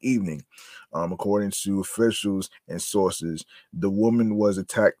Monday evening. According to officials and sources, the woman was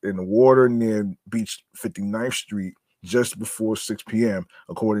attacked in the water near Beach 59th Street just before 6 p.m.,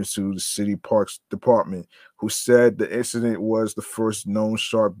 according to the City Parks Department, who said the incident was the first known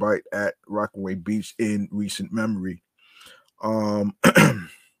shark bite at Rockaway Beach in recent memory. Um,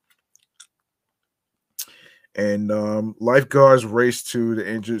 and lifeguards raced to the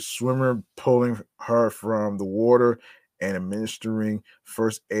injured swimmer, pulling her from the water and administering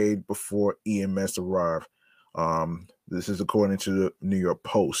first aid before EMS arrived. This is according to the New York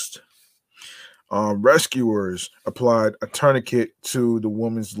Post. Rescuers applied a tourniquet to the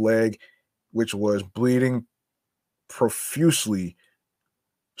woman's leg, which was bleeding profusely,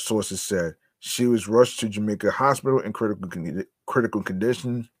 sources said. She was rushed to Jamaica Hospital in critical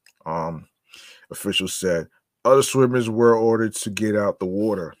condition. Um, Officials said other swimmers were ordered to get out the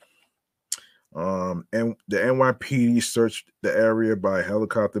water. And the NYPD searched the area by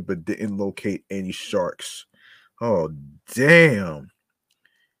helicopter but didn't locate any sharks. Oh, damn.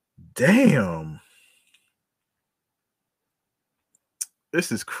 Damn.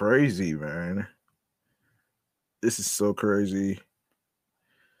 This is crazy, man. This is so crazy.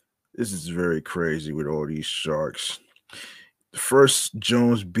 This is very crazy with all these sharks. First,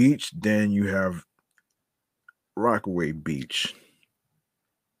 Jones Beach, then you have Rockaway Beach.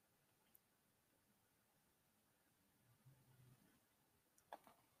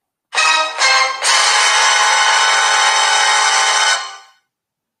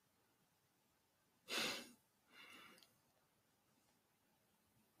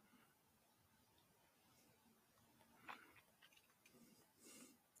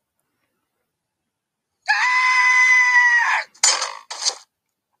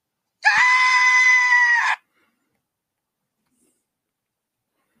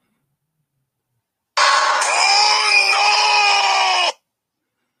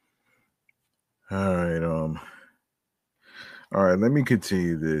 All right, all right, let me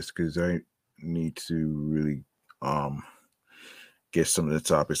continue this because I need to really um get some of the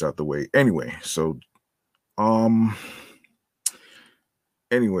topics out the way. Um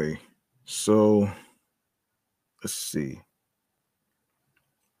anyway, so let's see.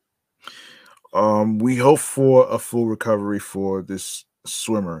 We hope for a full recovery for this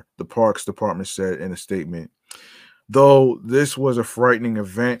swimmer, the Parks Department said in a statement. Though this was a frightening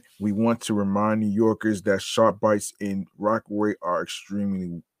event, we want to remind New Yorkers that shark bites in Rockaway are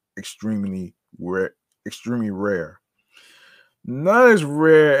extremely rare. Not as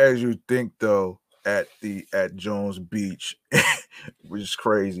rare as you think, though, at Jones Beach, which is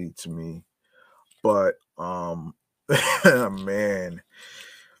crazy to me. But man,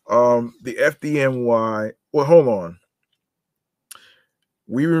 the FDNY. Well, hold on.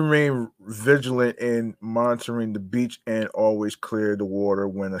 We remain vigilant in monitoring the beach and always clear the water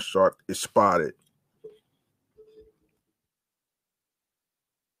when a shark is spotted.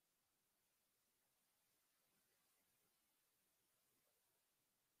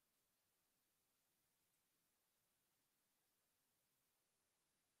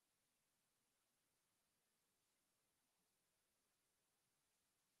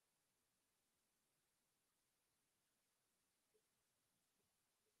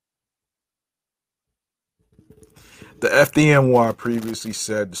 The FDNY previously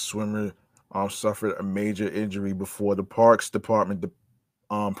said the swimmer suffered a major injury before the Parks Department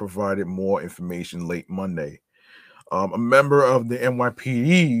provided more information late Monday. A member of the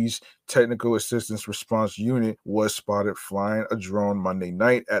NYPD's Technical Assistance Response Unit was spotted flying a drone Monday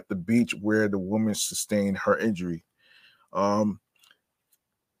night at the beach where the woman sustained her injury. Um,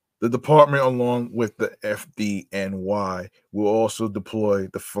 the department, along with the FDNY, will also deploy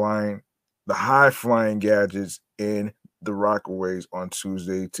the high flying gadgets in the Rockaways on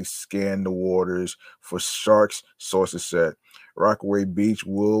Tuesday to scan the waters for sharks, sources said. Rockaway Beach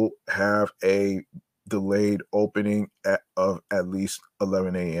will have a delayed opening of at least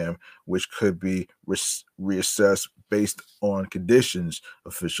 11 a.m., which could be reassessed based on conditions,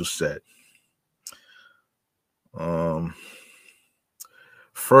 officials said. Um,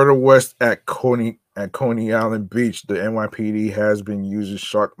 Further west at Coney Island Beach, the NYPD has been using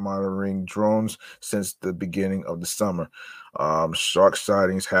shark monitoring drones since the beginning of the summer. Shark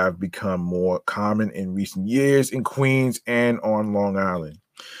sightings have become more common in recent years in Queens and on Long Island.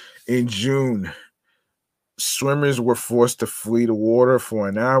 In June, swimmers were forced to flee the water for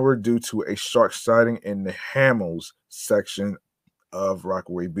an hour due to a shark sighting in the Hamels section of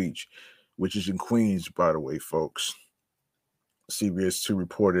Rockaway Beach, which is in Queens, by the way, folks. CBS 2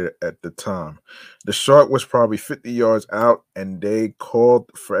 reported at the time. The shark was probably 50 yards out, and they called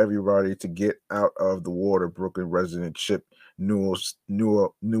for everybody to get out of the water. Brooklyn resident Chip Newell,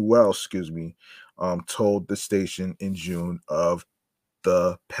 told the station in June of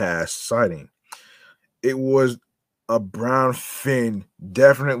the past sighting. It was a brown fin,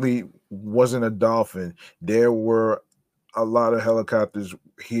 definitely wasn't a dolphin. There were a lot of helicopters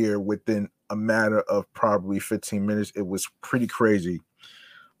here within a matter of probably 15 minutes. It was pretty crazy.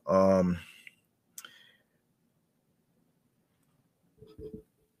 Um,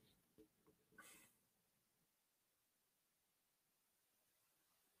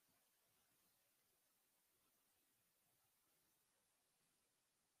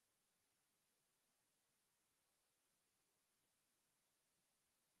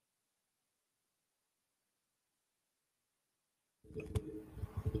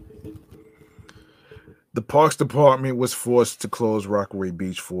 the Parks Department was forced to close Rockaway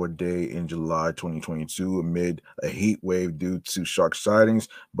Beach for a day in July 2022 amid a heat wave due to shark sightings,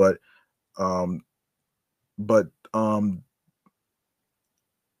 um, but um,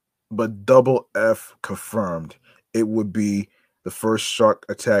 but Double F confirmed it would be the first shark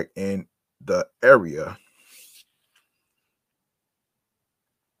attack in the area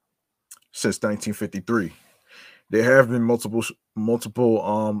since 1953. There have been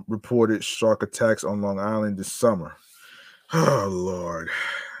multiple reported shark attacks on Long Island this summer. Oh Lord,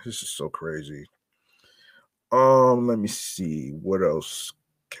 this is so crazy. Let me see what else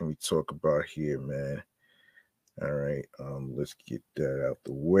can we talk about here, man. All right, let's get that out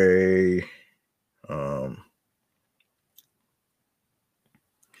the way. Um,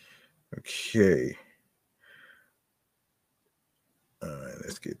 okay. All right,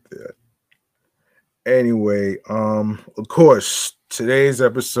 let's get that. Anyway, of course, today's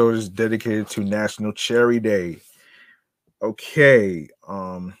episode is dedicated to National Cherry Day. Okay,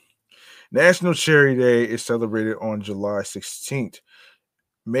 National Cherry Day is celebrated on July 16th,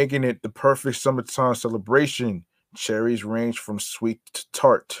 making it the perfect summertime celebration. Cherries range from sweet to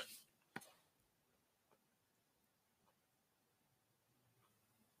tart.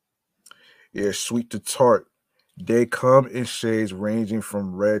 Yeah, sweet to tart. They come in shades ranging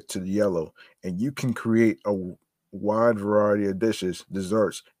from red to yellow, and you can create a wide variety of dishes,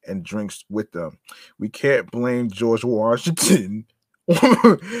 desserts, and drinks with them. We can't blame George Washington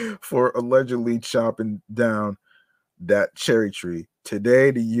for allegedly chopping down that cherry tree.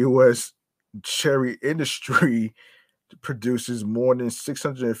 Today, the U.S. cherry industry produces more than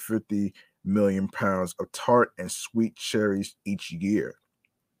 650 million pounds of tart and sweet cherries each year.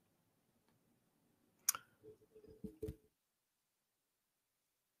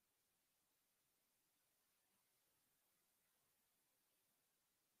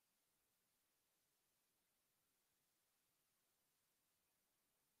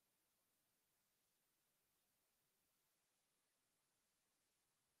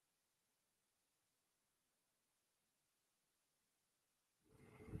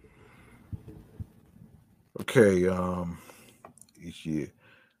 Okay, each year.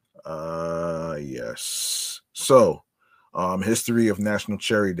 Yes. So, history of National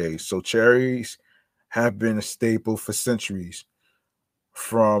Cherry Day. So, cherries have been a staple for centuries,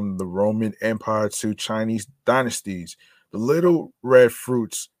 from the Roman Empire to Chinese dynasties. The little red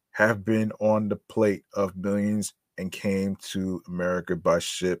fruits have been on the plate of millions and came to America by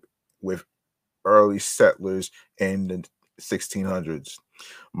ship with early settlers in the 1600s.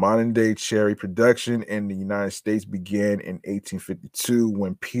 Modern day cherry production in the United States began in 1852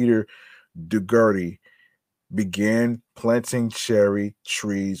 when Peter Dougherty began planting cherry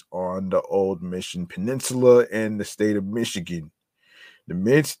trees on the old Mission Peninsula in the state of Michigan.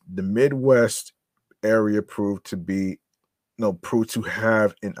 The Midwest area proved to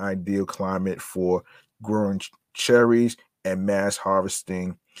have an ideal climate for growing cherries, and mass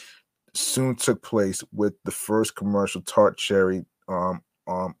harvesting soon took place with the first commercial tart cherry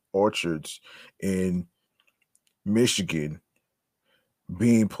orchards in Michigan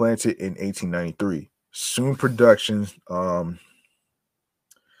being planted in 1893. Soon production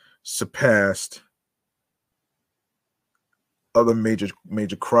surpassed other major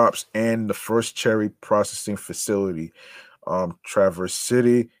crops, and the first cherry processing facility Traverse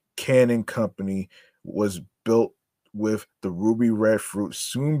City Canning Company was built with the ruby red fruit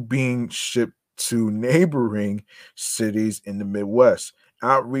soon being shipped to neighboring cities in the Midwest.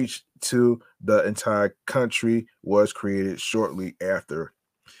 Outreach to the entire country was created shortly after.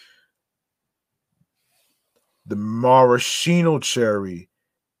 The maraschino cherry,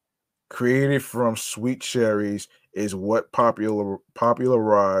 created from sweet cherries, is what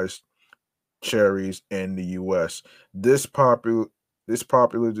popularized cherries in the US. This popular this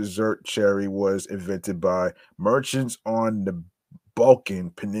popular dessert cherry was invented by merchants on the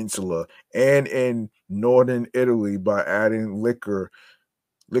Balkan Peninsula and in northern Italy by adding liquor,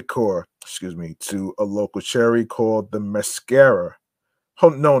 to a local cherry called the mascara. Oh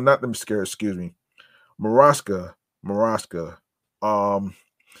no, not the mascara, excuse me. Marasca. Marasca. Um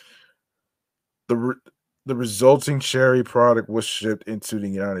the re- the resulting cherry product was shipped into the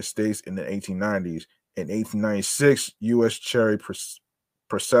United States in the 1890s. In 1896, U.S. cherry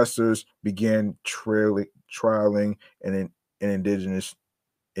processors began trialing an indigenous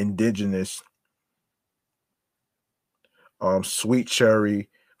sweet cherry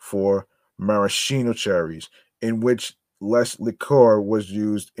for maraschino cherries, in which less liqueur was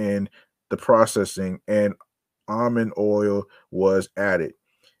used in the processing and almond oil was added.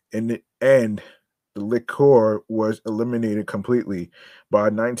 In the end, the liqueur was eliminated completely. By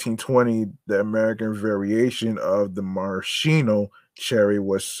 1920, the American variation of the maraschino cherry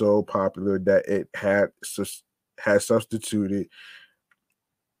was so popular that it had substituted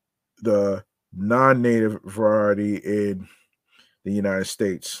the non-native variety in the United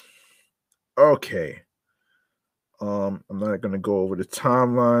States. Okay. I'm not gonna go over the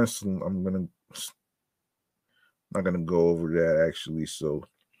timeline, so not gonna go over that actually. So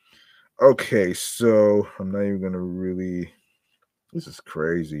okay, so I'm not even gonna really. This is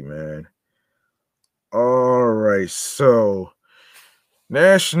crazy, man. All right, so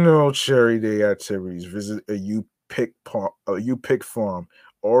National Cherry Day activities. Visit a pick farm.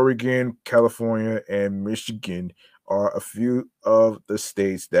 Oregon, California, and Michigan are a few of the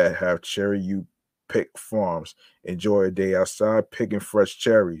states that have cherry U pick farms. Enjoy a day outside picking fresh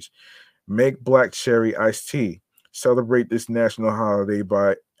cherries. Make black cherry iced tea. Celebrate this national holiday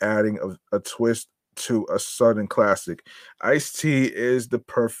by adding a twist to a Southern classic. Iced tea is the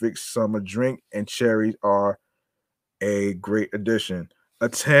perfect summer drink, and cherries are a great addition.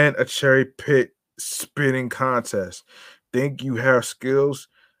 Attend a cherry pit spinning contest. Think you have skills?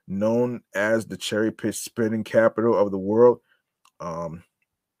 Known as the cherry pit spinning capital of the world, um,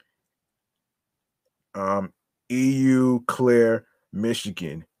 um, EU Clare,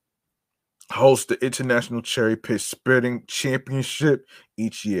 Michigan, hosts the International Cherry Pit Spitting Championship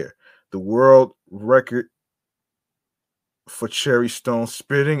each year. The world record for cherry stone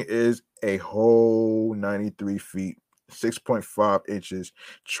spitting is a whole 93 feet, 6.5 inches.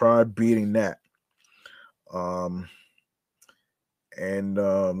 Try beating that. Um,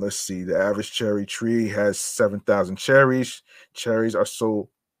 let's see, the average cherry tree has 7,000 cherries. Cherries are so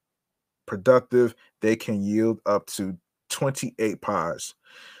productive, they can yield up to 28 pies.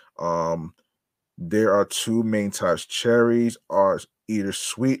 Um, there are two main types. Cherries are either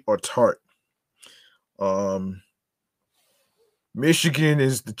sweet or tart. Um, Michigan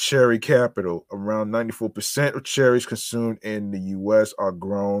is the cherry capital. Around 94% of cherries consumed in the US are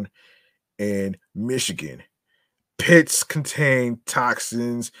grown in Michigan. Pits contain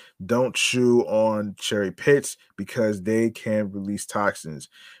toxins. Don't chew on cherry pits because they can release toxins.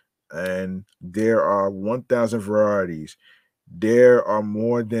 And there are 1,000 varieties. There are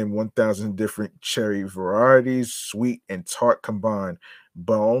more than 1,000 different cherry varieties, sweet and tart combined,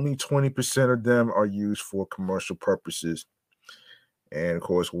 but only 20% of them are used for commercial purposes. And of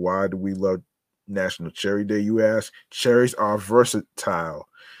course, why do we love National Cherry Day, you ask? Cherries are versatile,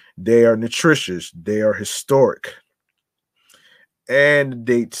 they are nutritious, they are historic, and the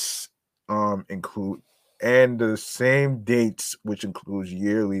dates include and the same dates which includes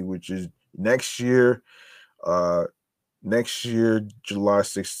yearly, which is next year, uh July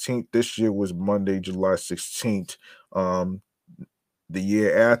 16th. This year was Monday, July 16th. Um, the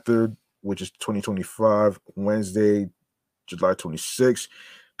year after, which is 2025, Wednesday, July 26th,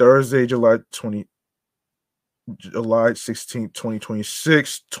 Thursday, July 16th,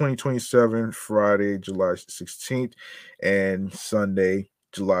 2026, 2027, Friday, July 16th, and Sunday,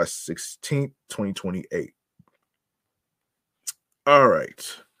 July 16th, 2028. All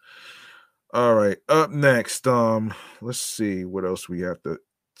right. All right. Up next, let's see what else we have to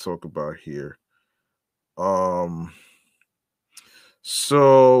talk about here. Um,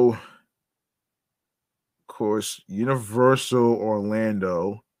 so of course, Universal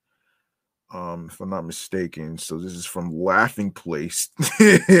Orlando if I'm not mistaken. So this is from Laughing Place.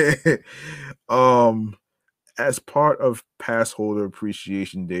 um, as part of pass holder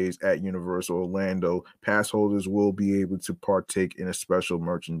appreciation days at Universal Orlando, pass holders will be able to partake in a special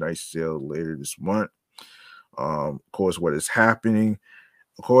merchandise sale later this month. Of course, what is happening?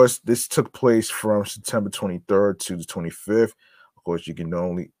 Of course, this took place from September 23rd to the 25th. Of course, you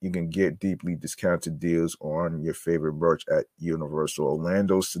can get deeply discounted deals on your favorite merch at Universal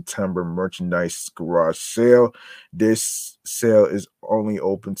Orlando's September merchandise garage sale. This sale is only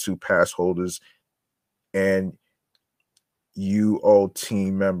open to pass holders and UO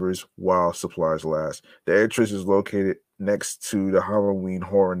team members while supplies last. The entrance is located next to the Halloween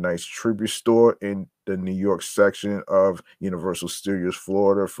Horror Nights tribute store in the New York section of Universal Studios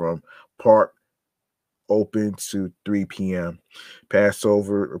Florida from Park open to 3 p.m.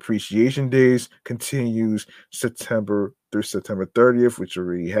 Passover Appreciation Days continues September through September 30th, which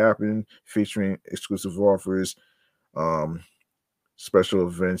already happened, featuring exclusive offers, um, special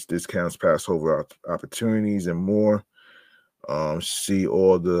events, discounts, Passover opportunities, and more. See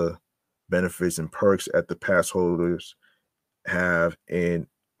all the benefits and perks at the pass holders have in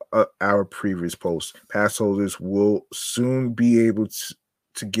our previous post. Pass holders will soon be able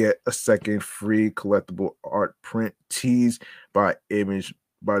to get a second free collectible art print teased by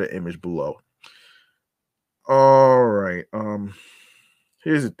the image below. All right.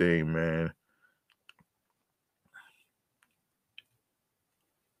 Here's the thing, man.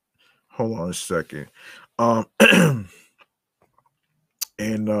 Hold on a second. Um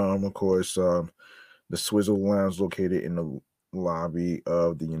and of course, the Swizzle Lounge, located in the lobby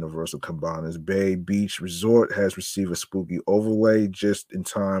of the Universal Cabanas Bay Beach Resort, has received a spooky overlay just in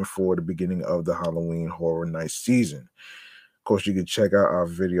time for the beginning of the Halloween Horror Night season. Of course, you can check out our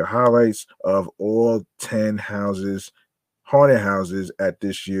video highlights of all 10 haunted houses at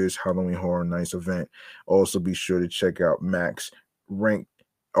this year's Halloween Horror Nights event. Also, be sure to check out Mac's ranked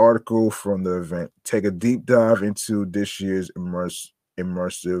article from the event. Take a deep dive into this year's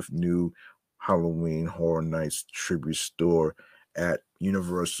immersive new Halloween Horror Nights tribute store at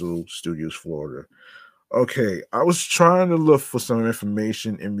Universal Studios Florida. Okay, I was trying to look for some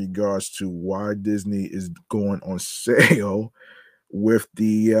information in regards to why Disney is going on sale with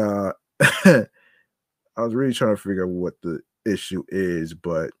the I was really trying to figure out what the issue is,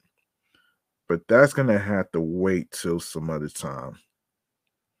 but that's gonna have to wait till some other time.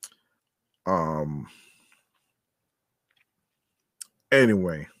 Um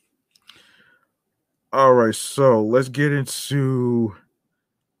anyway. All right, so let's get into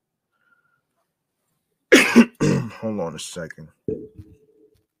hold on a second.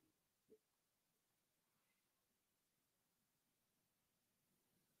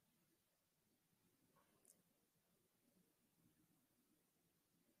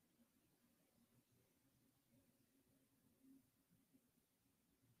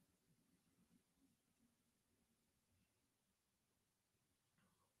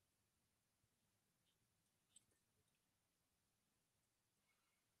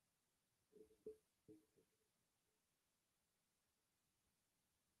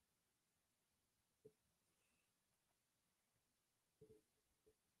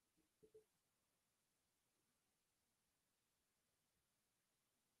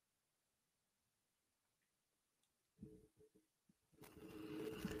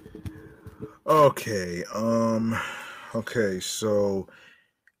 Okay, okay, so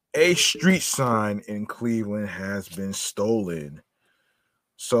a street sign in Cleveland has been stolen.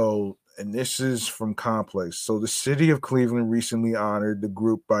 So, and this is from Complex. So, the city of Cleveland recently honored the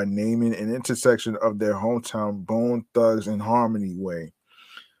group by naming an intersection of their hometown Bone Thugs and Harmony Way.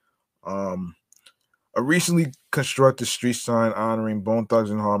 Um, a recently constructed street sign honoring Bone Thugs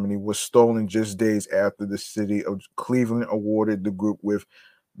and Harmony was stolen just days after the city of Cleveland awarded the group with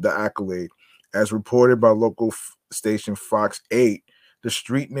the accolade. As reported by local station Fox 8, the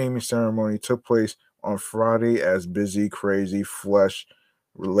street naming ceremony took place on Friday as Busy, Crazy, Flesh,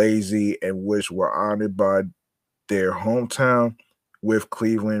 Lazy, and Wish were honored by their hometown, with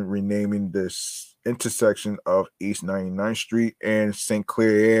Cleveland renaming this intersection of East 99th Street and St.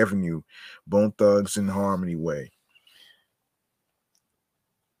 Clair Avenue, Bone Thugs and Harmony Way.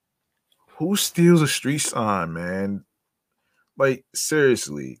 Who steals a street sign, man? Like,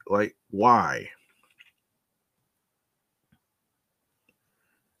 seriously, like, why?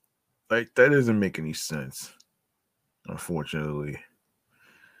 Like, that doesn't make any sense, unfortunately.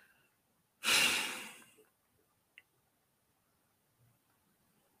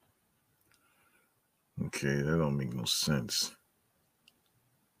 Okay, that don't make no sense.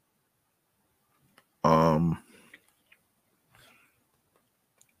 Um,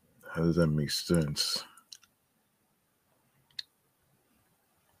 How does that make sense?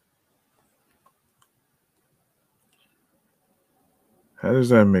 How does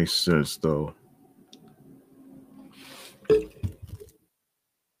that make sense, though?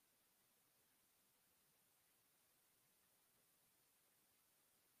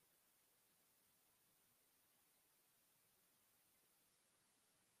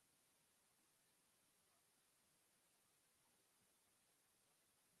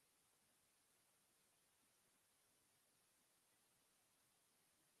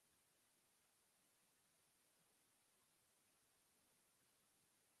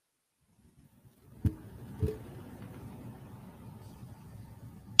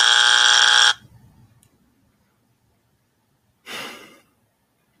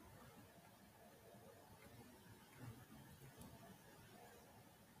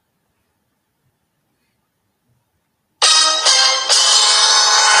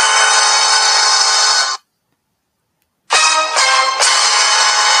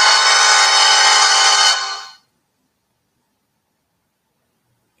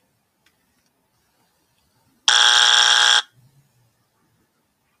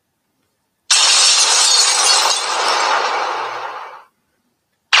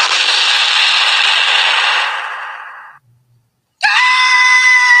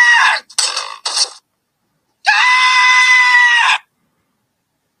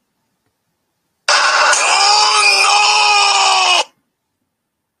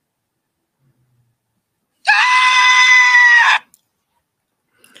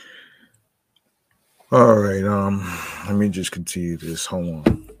 All right, let me just continue this. Hold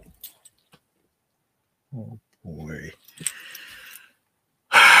on. Oh boy.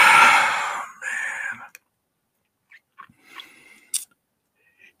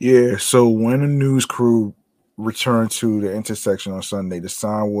 Yeah, so when the news crew returned to the intersection on Sunday, the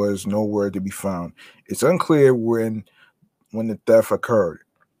sign was nowhere to be found. It's unclear when the theft occurred,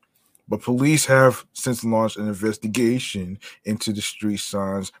 but police have since launched an investigation into the street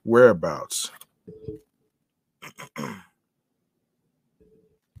sign's whereabouts.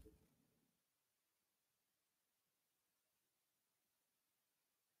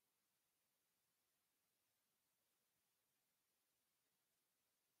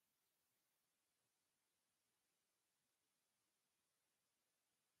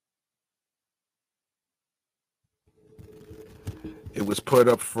 It was put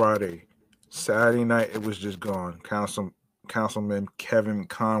up Friday. Saturday night, it was just gone. Councilman Kevin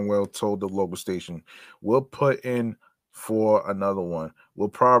Conwell told the local station, "We'll put in for another one. We'll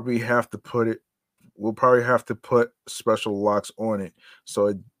probably have to put special locks on it so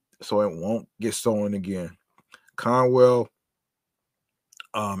it won't get stolen again." Conwell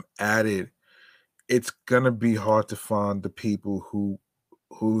added, "It's gonna be hard to find the people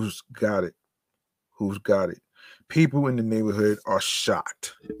who's got it. Who's got it? People in the neighborhood are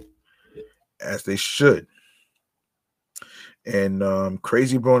shocked, as they should." And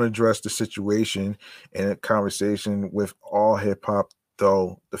Crazy Bone addressed the situation in a conversation with All Hip Hop,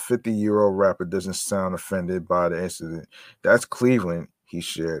 though the 50-year-old rapper doesn't sound offended by the incident. "That's Cleveland," he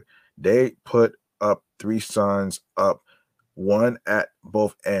shared. "They put up three signs up, one at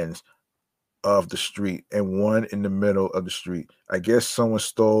both ends of the street and one in the middle of the street. I guess someone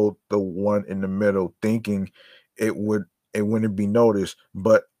stole the one in the middle, thinking it would it wouldn't be noticed,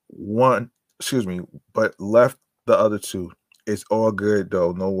 but excuse me, but left the other two. It's all good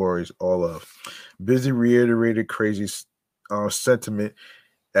though, no worries, all of." Busy reiterated Crazy's sentiment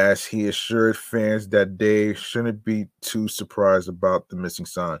as he assured fans that they shouldn't be too surprised about the missing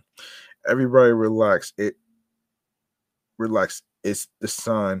sign. "Everybody relax. Relax. It's the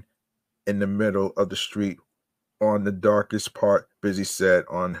sign in the middle of the street on the darkest part," Busy said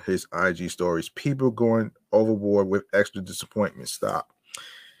on his IG stories. "People going overboard with extra disappointment. Stop."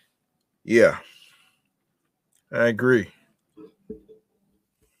 Yeah, I agree.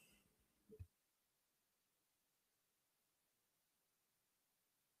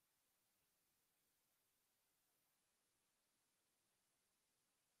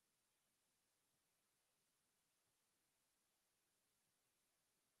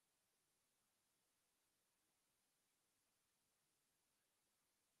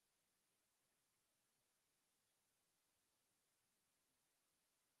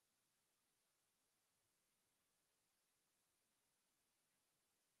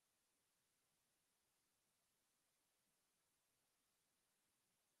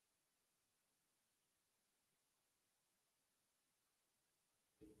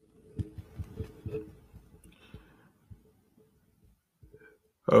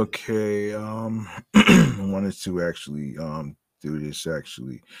 Okay, I wanted to actually do this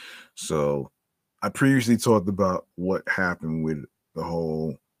actually. So I previously talked about what happened with the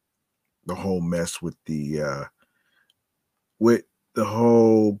whole the whole mess with the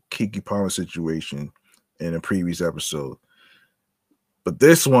whole Kiki Palmer situation in a previous episode. But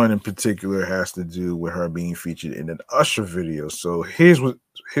this one in particular has to do with her being featured in an Usher video. So here's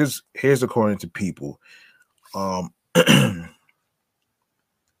according to people. Um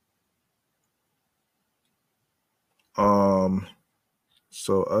um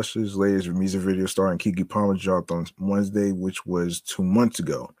so Usher's latest music video starring Kiki Palmer dropped on Wednesday, which was 2 months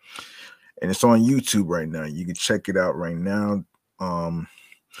ago. And it's on YouTube right now. You can check it out right now. Um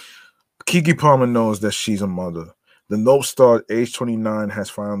Kiki Palmer knows that she's a mother. The Nope star, age 29, has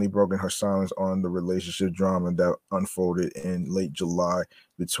finally broken her silence on the relationship drama that unfolded in late July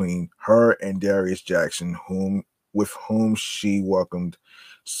between her and Darius Jackson, with whom she welcomed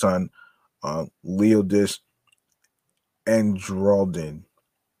son Leodis Androlden,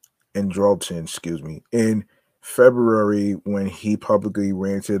 excuse me, in February when he publicly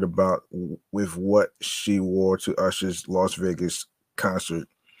ranted about with what she wore to Usher's Las Vegas concert.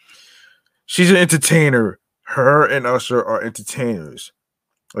 She's an entertainer. Her and Usher are entertainers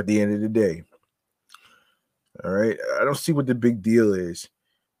at the end of the day. All right. I don't see what the big deal is.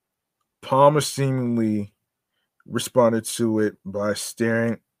 Palmer seemingly responded to it by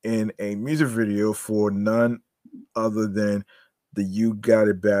staring in a music video for none other than the You Got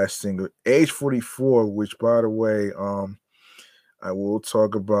It Bad singer, age 44, which by the way, I will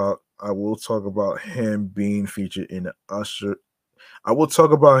talk about him being featured in the Usher. I will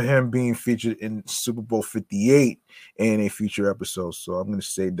talk about him being featured in Super Bowl 58 in a future episode. So I'm going to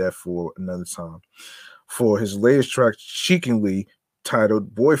save that for another time. For his latest track, Cheekily,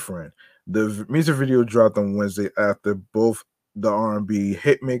 titled Boyfriend. The music video dropped on Wednesday after both the R&B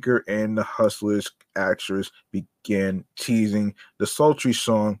hitmaker and the Hustlers actress began teasing the sultry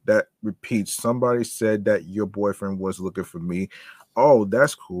song that repeats, "Somebody said that your boyfriend was looking for me." Oh,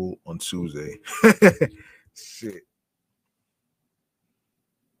 that's cool on Tuesday. Shit.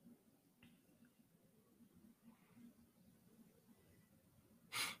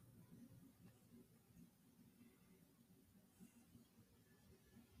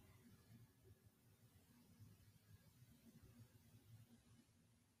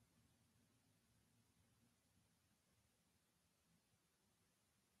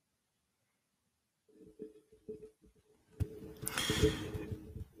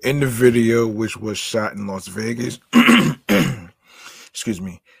 In the video, which was shot in Las Vegas, excuse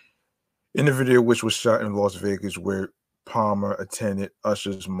me, in the video, which was shot in Las Vegas, where Palmer attended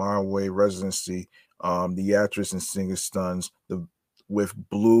Usher's My Way residency, the actress and singer stuns with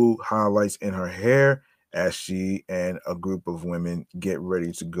blue highlights in her hair as she and a group of women get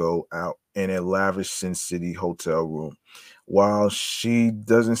ready to go out in a lavish Sin City hotel room. While she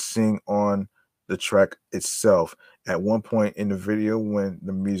doesn't sing on the track itself, at one point in the video, when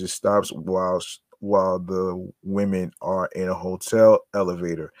the music stops while the women are in a hotel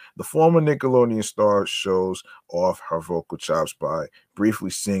elevator, the former Nickelodeon star shows off her vocal chops by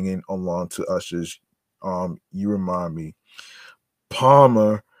briefly singing along to Usher's You Remind Me.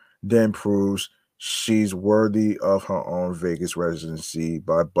 Palmer then proves she's worthy of her own Vegas residency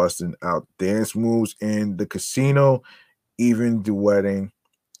by busting out dance moves in the casino, even duetting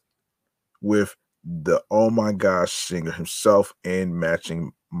with the Oh My Gosh singer himself in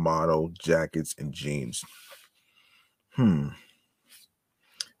matching model jackets and jeans. Hmm.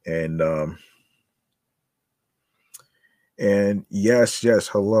 And yes,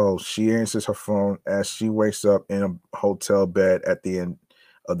 hello. She answers her phone as she wakes up in a hotel bed at the end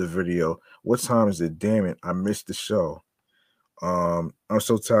of the video. What time is it? Damn it, I missed the show. I'm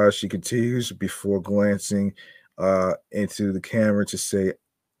so tired, she continues before glancing into the camera to say,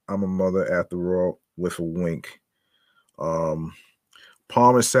 "I'm a mother after all," with a wink. Um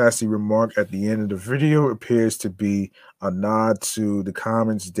Palmer's sassy remark at the end of the video appears to be a nod to the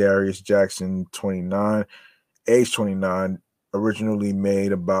comments Darius Jackson 29 age 29, originally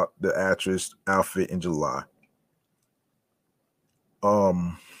made about the actress outfit in July.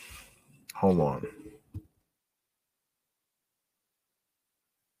 Um, Hold on.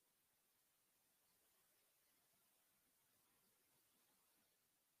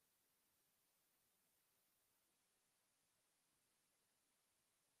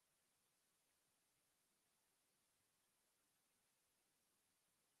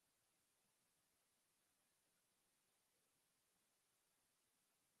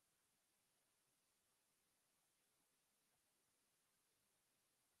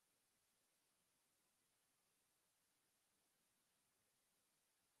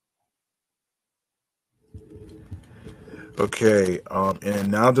 Okay,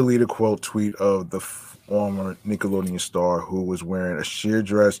 and now deleted quote tweet of the former Nickelodeon star who was wearing a sheer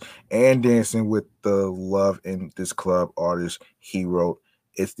dress and dancing with the Love in This Club artist. He wrote,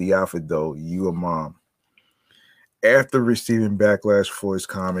 "It's the outfit though, you a mom." After receiving backlash for his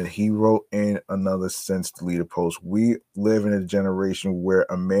comment, he wrote in another since deleted post, "We live in a generation where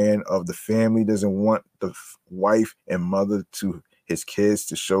a man of the family doesn't want the wife and mother to his kids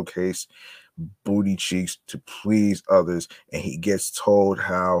to showcase booty cheeks to please others, and he gets told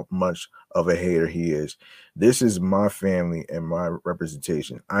how much of a hater he is. This is my family and my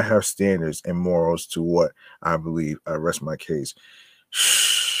representation. I have standards and morals to what I believe. I rest my case."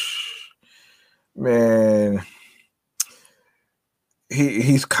 Man,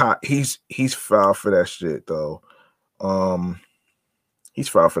 he's caught. He's foul for that shit though. Um, he's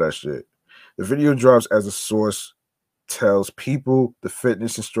foul for that shit. The video drops as a source tells people the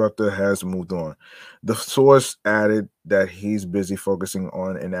fitness instructor has moved on. The source added that he's busy focusing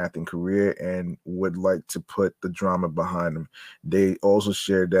on an acting career and would like to put the drama behind him. They also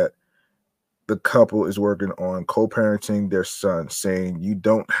shared that the couple is working on co-parenting their son, saying you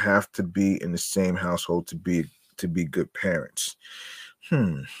don't have to be in the same household to be good parents.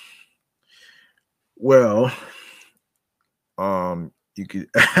 Hmm. Well, you could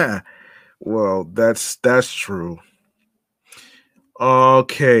well, that's true.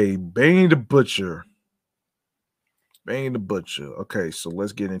 Okay, Bane the Butcher. Bane the Butcher. Okay, so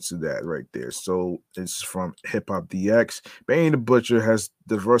let's get into that right there. So it's from Hip Hop DX. Bane the Butcher has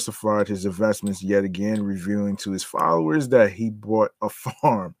diversified his investments yet again, revealing to his followers that he bought a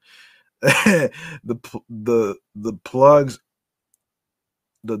farm. The plugs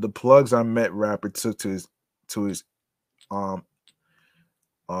the plugs I met rapper took to his um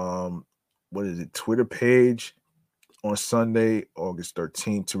um what is it, Twitter page on Sunday, August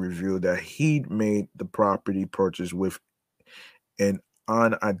 13th, to reveal that he'd made the property purchase with an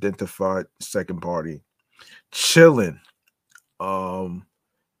unidentified second party. Chillin', um,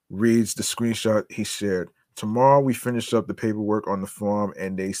 reads the screenshot he shared. "Tomorrow we finish up the paperwork on the farm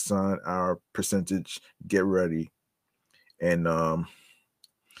and they sign our percentage. Get ready." And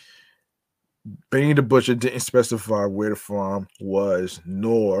Benny the Butcher didn't specify where the farm was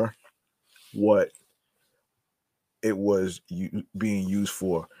nor what it was being used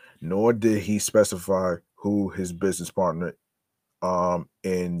for, nor did he specify who his business partner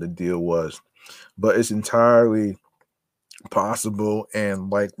in the deal was. But it's entirely possible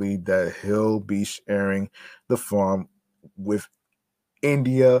and likely that he'll be sharing the farm with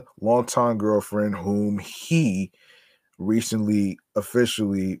India, longtime girlfriend, whom he recently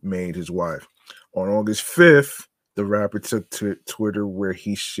officially made his wife. On August 5th, the rapper took to Twitter where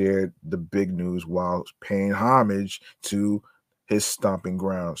he shared the big news while paying homage to his stomping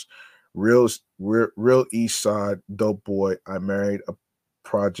grounds. Real East Side dope boy. I married a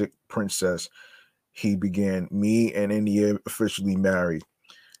project princess. He began. Me and India officially married.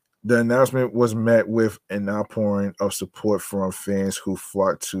 The announcement was met with an outpouring of support from fans who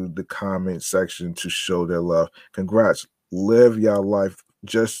flocked to the comment section to show their love. Congrats. Live your life.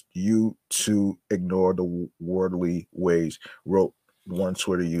 Just you to ignore the worldly ways, wrote one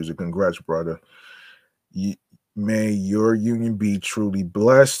Twitter user. Congrats, brother. You, may your union be truly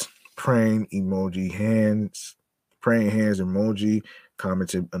blessed. Praying emoji hands. Praying hands emoji.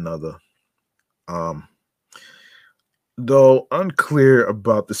 Commented another. Um, though unclear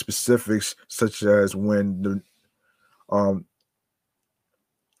about the specifics, such as um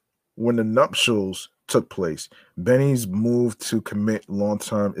when the nuptials took place. Benny's move to commit long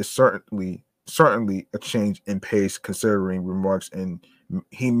term is certainly a change in pace, considering remarks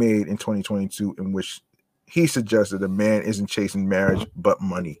he made in 2022 in which he suggested a man isn't chasing marriage but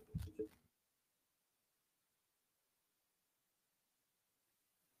money.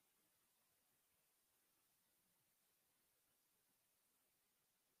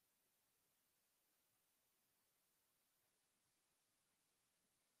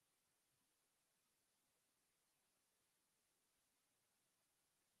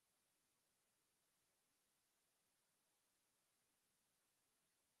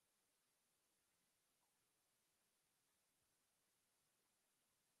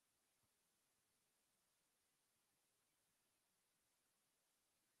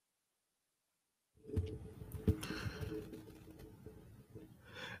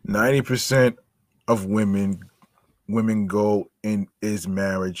 90% of women go in is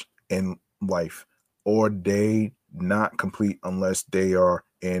marriage and life, or they not complete unless they are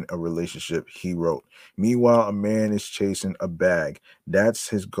in a relationship, he wrote. Meanwhile, a man is chasing a bag. That's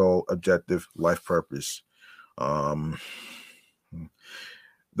his goal, objective, life purpose. Um,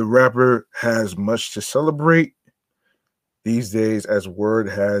 the rapper has much to celebrate. these days, as word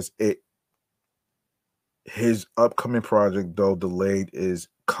has it. His upcoming project, though delayed, is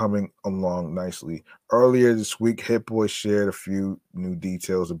coming along nicely. Earlier this week, Hit Boy shared a few new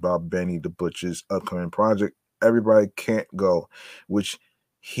details about Benny the Butcher's upcoming project, Everybody Can't Go, which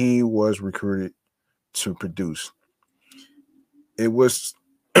he was recruited to produce. It was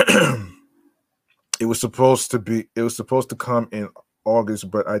it was supposed to come in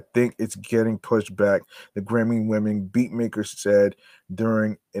August, but I think it's getting pushed back. The Grammy winning beatmaker said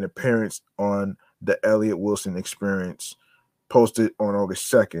during an appearance on the Elliott Wilson Experience posted on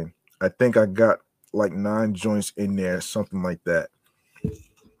August 2nd. I think I got like 9 joints in there, something like that.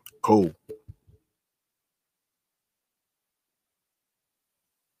 Cool.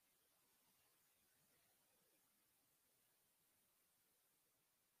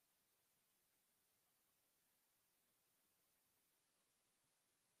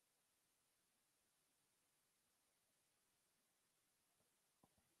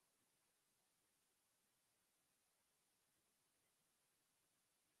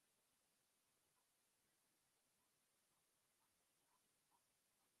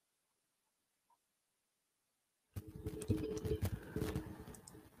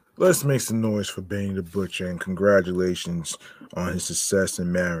 Let's make some noise for Benny the Butcher and congratulations on his success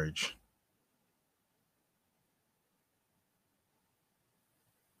in marriage.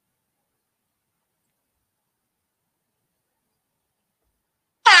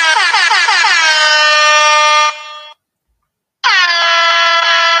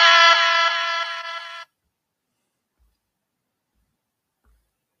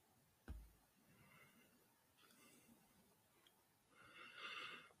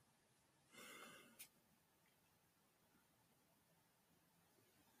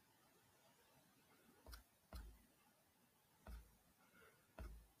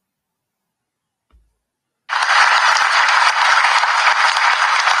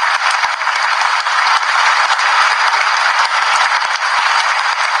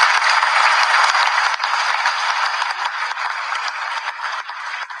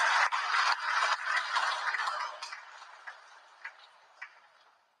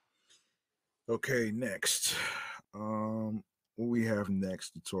 Okay, next. What we have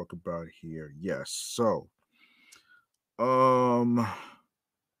next to talk about here? Yes. So, um,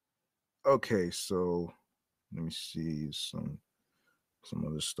 okay. So let me see some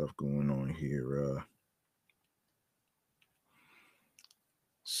other stuff going on here.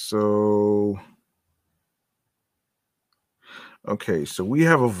 So okay, so we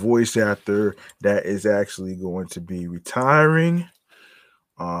have a voice actor that is actually going to be retiring.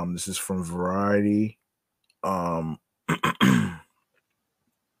 This is from Variety. Um,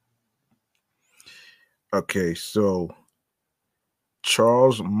 okay, so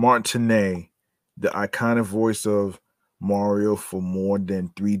Charles Martinet, the iconic voice of Mario for more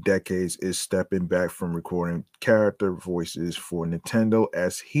than 3 decades, is stepping back from recording character voices for Nintendo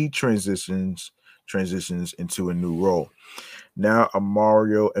as he transitions into a new role. Now a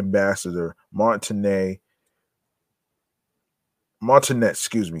Mario ambassador, Martinet,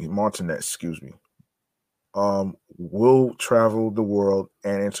 excuse me, will travel the world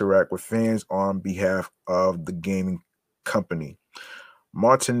and interact with fans on behalf of the gaming company.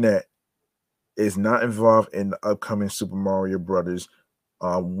 Martinet is not involved in the upcoming Super Mario Brothers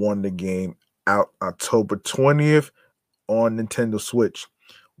Wonder game out October 20th on Nintendo Switch.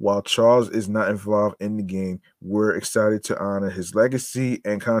 While Charles is not involved in the game, we're excited to honor his legacy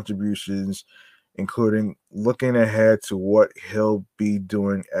and contributions, including looking ahead to what he'll be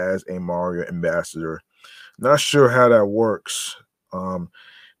doing as a Mario ambassador. Not sure how that works. Um,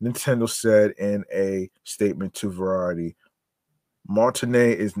 Nintendo said in a statement to Variety,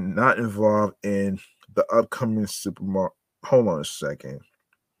 Martinet is not involved in the upcoming Super Mario. Hold on a second.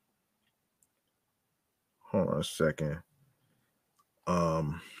 Hold on a second.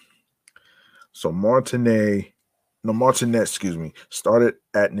 Um, so Martinet, excuse me, started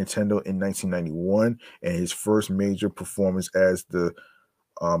at Nintendo in 1991, and his first major performance as the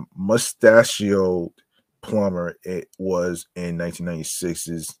mustachioed plumber it was in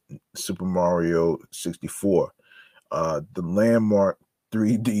 1996's Super Mario 64, the landmark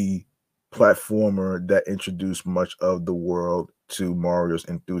 3D platformer that introduced much of the world to Mario's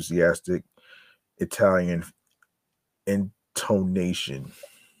enthusiastic Italian intonation.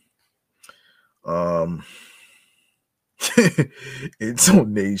 Um,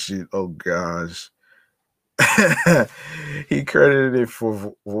 intonation. Oh gosh. He credited it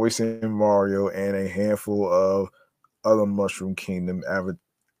for voicing Mario and a handful of other Mushroom Kingdom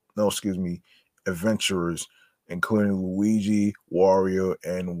no, excuse me, adventurers, including Luigi, Wario,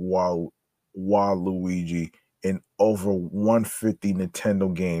 and Waluigi in over 150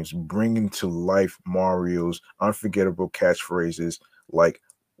 Nintendo games, bringing to life Mario's unforgettable catchphrases like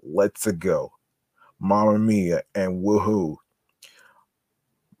 "Let's a go," "Mamma Mia," and "Woohoo."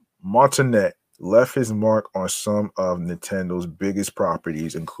 Martinet left his mark on some of Nintendo's biggest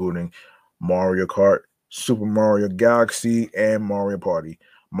properties, including Mario Kart, Super Mario Galaxy, and Mario Party.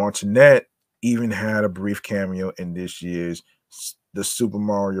 Martinet even had a brief cameo in this year's the Super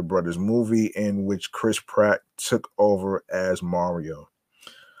Mario Brothers movie, in which Chris Pratt took over as Mario.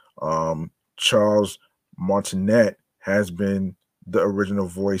 Charles Martinet has been the original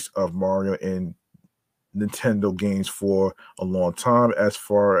voice of Mario in Nintendo games for a long time, as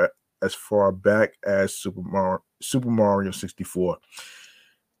far back as Super Mario 64.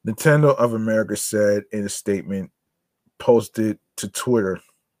 Nintendo of America said in a statement posted to Twitter,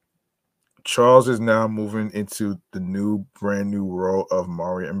 Charles is now moving into the brand new role of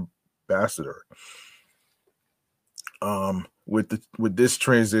Mario ambassador. With this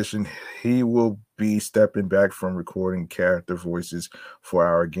transition, he will be stepping back from recording character voices for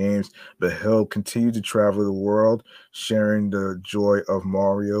our games, but he'll continue to travel the world, sharing the joy of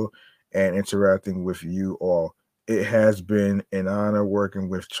Mario and interacting with you all. It has been an honor working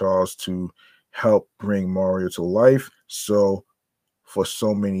with Charles to help bring Mario to life for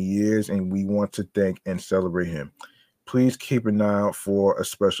so many years, and we want to thank and celebrate him. Please keep an eye out for a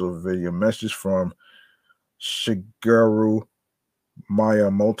special video message from Shigeru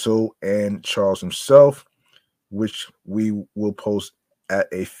Miyamoto and Charles himself, which we will post at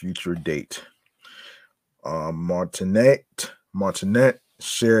a future date. Martinet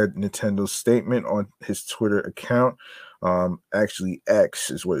shared Nintendo's statement on his Twitter account. Actually,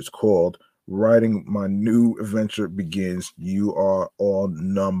 X is what it's called. Writing my new adventure begins. You are all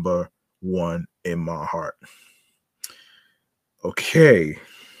number one in my heart. Okay.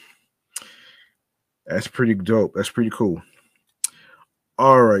 That's pretty dope. That's pretty cool.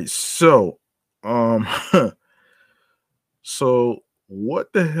 All right. Um, so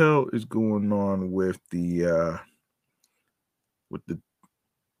what the hell is going on with with the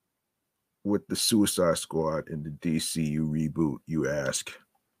the Suicide Squad in the DCU reboot, you ask?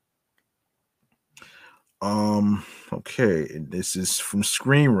 Okay, and this is from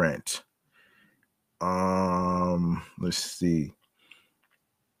Screen Rant. Let's see.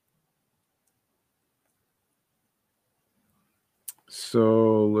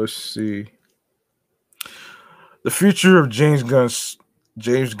 So let's see. The future of James Gunn's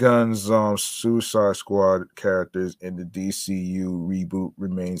Suicide Squad characters in the DCU reboot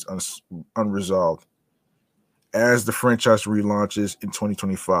remains unresolved as the franchise relaunches in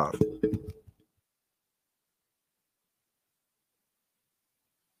 2025.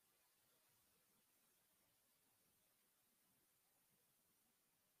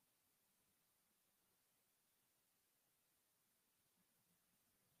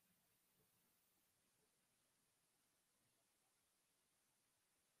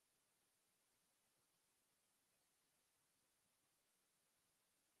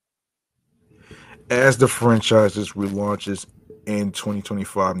 As the franchises relaunches in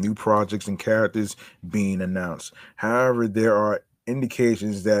 2025, new projects and characters being announced. However, there are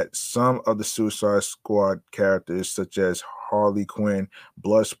indications that some of the Suicide Squad characters, such as Harley Quinn,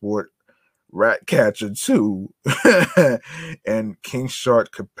 Bloodsport, Ratcatcher 2, and King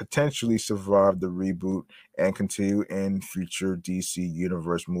Shark, could potentially survive the reboot and continue in future DC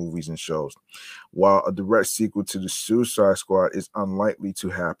Universe movies and shows. While a direct sequel to the Suicide Squad is unlikely to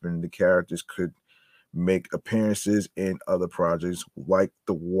happen, the characters could make appearances in other projects like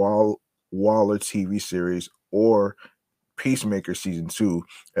the Waller TV series or Peacemaker season 2,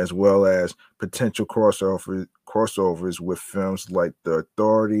 as well as potential crossovers with films like The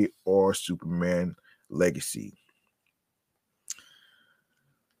Authority or Superman Legacy.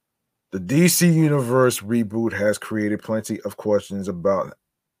 The DC Universe reboot has created plenty of questions about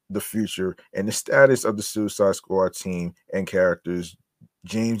the future and the status of the Suicide Squad team and characters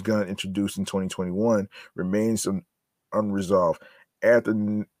James Gunn introduced in 2021 remains unresolved.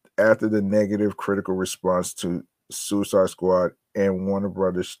 After after the negative critical response to Suicide Squad and Warner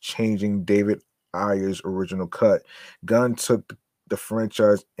Brothers changing David Ayer's original cut, Gunn took the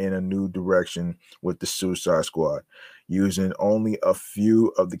franchise in a new direction with the Suicide Squad, using only a few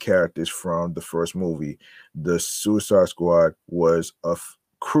of the characters from the first movie. The Suicide Squad was a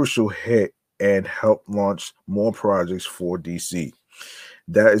crucial hit and helped launch more projects for DC.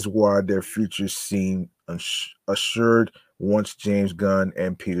 That is why their futures seem assured once James Gunn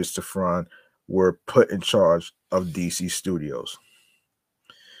and Peter Safran were put in charge of DC Studios.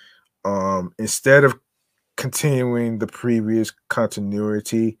 Instead of continuing the previous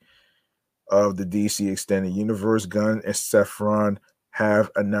continuity, of the DC Extended Universe, Gunn and Safran have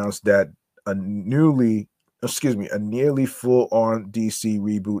announced that a a nearly full-on DC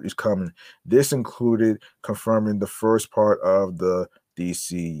reboot is coming. This included confirming the first part of the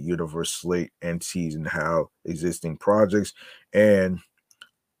DC Universe slate and teasing how existing projects and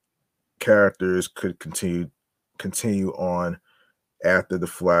characters could continue on after the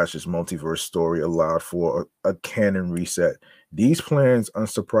Flash's multiverse story allowed for a canon reset. These plans,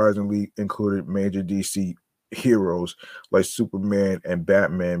 unsurprisingly, included major DC heroes like Superman and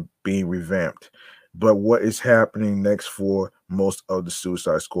Batman being revamped. But what is happening next for most of the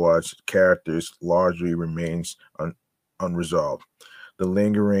Suicide Squad's characters largely remains unresolved. The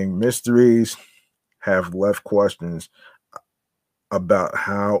lingering mysteries have left questions about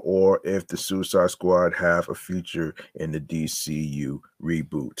how or if the Suicide Squad have a future in the DCU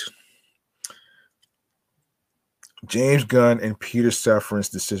reboot. James Gunn and Peter Safran's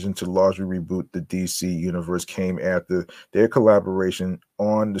decision to largely reboot the DC universe came after their collaboration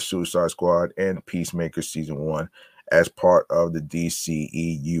on the Suicide Squad and Peacemaker Season 1 as part of the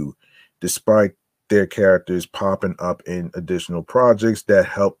DCEU, despite their characters popping up in additional projects that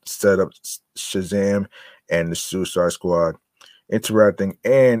helped set up Shazam and the Suicide Squad interacting,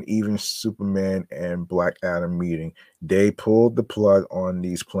 and even Superman and Black Adam meeting. They pulled the plug on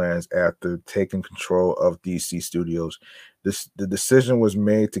these plans after taking control of DC Studios. The decision was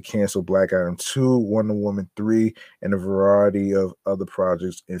made to cancel Black Adam 2, Wonder Woman 3, and a variety of other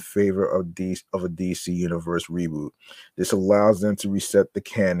projects in favor of a DC Universe reboot. This allows them to reset the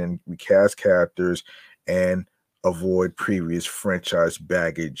canon, recast characters, and avoid previous franchise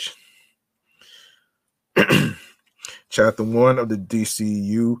baggage. Chapter 1 of the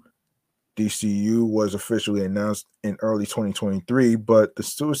DCU was officially announced in early 2023, but the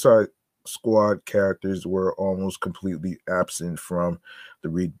Suicide Squad characters were almost completely absent from the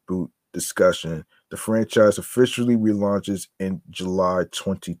reboot discussion. The franchise officially relaunches in July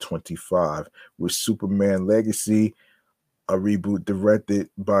 2025 with Superman Legacy, a reboot directed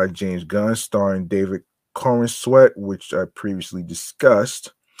by James Gunn, starring David Corenswet, which I previously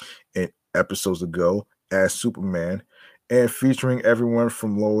discussed in episodes ago, as Superman, and featuring everyone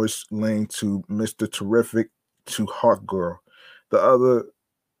from Lois Lane to Mr. Terrific to Hawkgirl. The other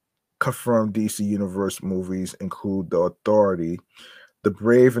confirmed DC Universe movies include The Authority, The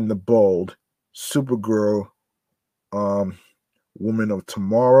Brave and the Bold, Supergirl, Woman of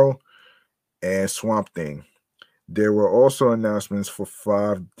Tomorrow, and Swamp Thing. There were also announcements for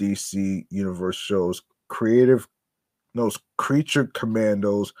 5 DC Universe shows: Creature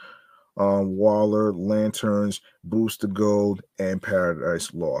Commandos, Waller, Lanterns, Booster Gold, and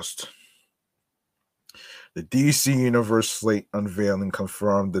Paradise Lost. The DC Universe slate unveiling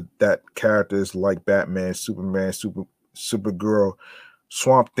confirmed that characters like Batman, Superman, Supergirl,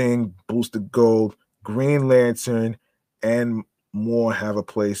 Swamp Thing, Booster Gold, Green Lantern, and more have a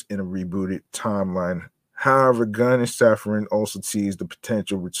place in a rebooted timeline. However, Gunn and Safran also teased the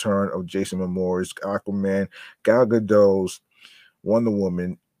potential return of Jason Momoa's Aquaman, Gal Gadot's Wonder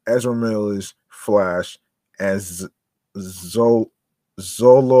Woman, Ezra Miller's Flash, and Zolo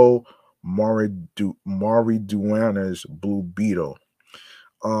Mariduena's Blue Beetle.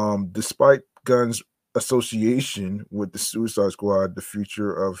 Despite Gunn's association with the Suicide Squad, the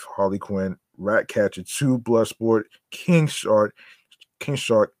future of Harley Quinn, Ratcatcher 2, Bloodsport, King Shark,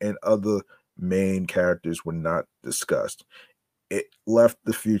 and other main characters were not discussed. It left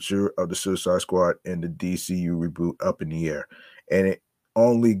the future of the Suicide Squad and the DCU reboot up in the air, and it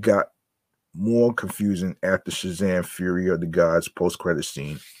only got more confusing after Shazam: Fury of the Gods post-credit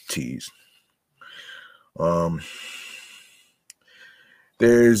scene tease.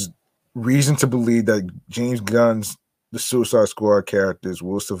 There's reason to believe that James Gunn's The Suicide Squad characters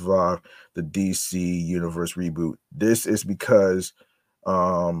will survive the DC Universe reboot. This is because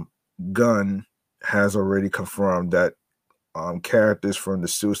Gunn has already confirmed that characters from the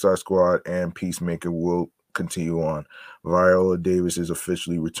Suicide Squad and Peacemaker will continue on. Viola Davis is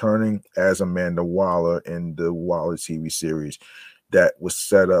officially returning as Amanda Waller in the Waller TV series that was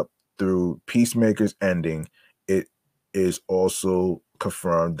set up through Peacemaker's ending. It is also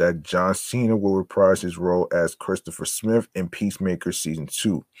confirmed that John Cena will reprise his role as Christopher Smith in Peacemaker Season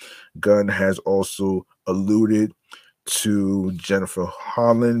 2. Gunn has also alluded to Jennifer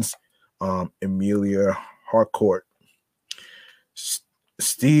Holland's Emilia Harcourt,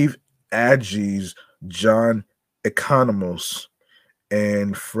 Steve Agee's John Economos,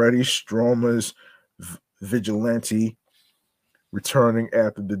 and Freddie Stromer's Vigilante returning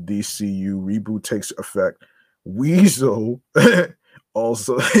after the DCU reboot takes effect. Weasel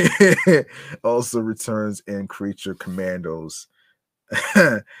also returns in Creature Commandos.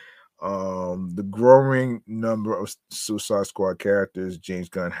 The growing number of Suicide Squad characters James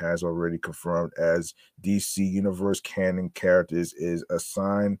Gunn has already confirmed as DC Universe canon characters is a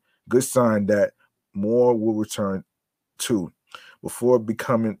good sign that more will return too. Before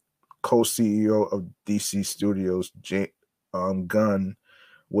becoming co-CEO of DC Studios, Gunn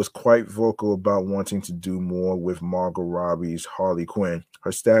was quite vocal about wanting to do more with Margot Robbie's Harley Quinn.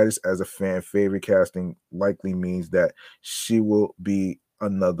 Her status as a fan favorite casting likely means that she will be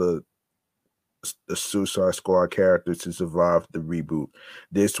another the Suicide Squad character to survive the reboot.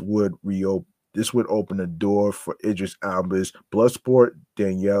 This would open the door for Idris Elba's Bloodsport,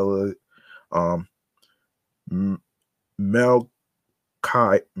 Daniela um, Mel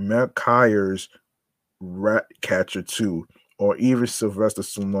Kier's Ratcatcher 2, or even Sylvester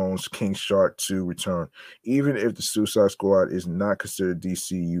Stallone's King Shark 2 return. Even if the Suicide Squad is not considered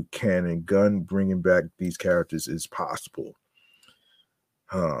DCU canon, Gunn bringing back these characters is possible.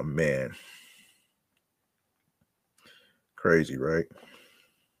 Oh, man. Crazy, right?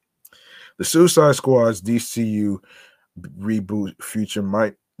 The Suicide Squad's DCU reboot future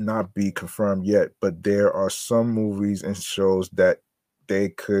might not be confirmed yet, but there are some movies and shows that they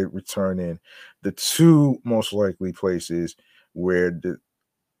could return in. The two most likely places where the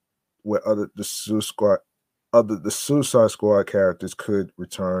Suicide Squad characters could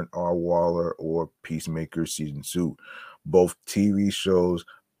return are Waller or Peacemaker season 2. Both TV shows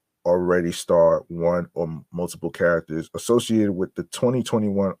already star one or multiple characters associated with the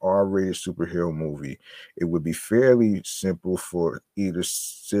 2021 R-rated superhero movie. It would be fairly simple for either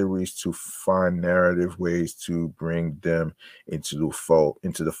series to find narrative ways to bring them into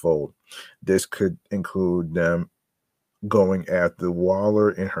the fold. This could include them going after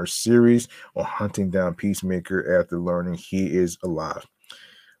Waller in her series or hunting down Peacemaker after learning he is alive.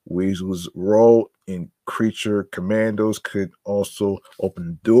 Weasel's role in Creature Commandos could also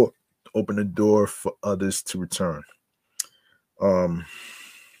open the door for others to return.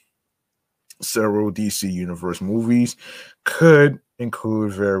 Several DC Universe movies could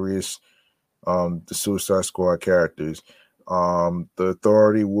include various the Suicide Squad characters. The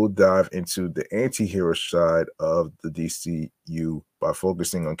Authority will dive into the anti-hero side of the DCU by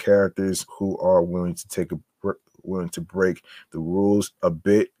focusing on characters who are willing to break the rules a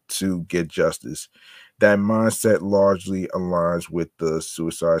bit to get justice. That mindset largely aligns with the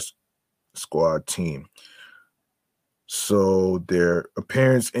Suicide Squad team. So their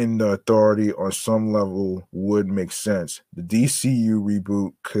appearance in the Authority on some level would make sense. The DCU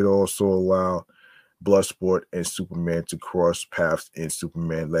reboot could also allow Bloodsport and Superman to cross paths in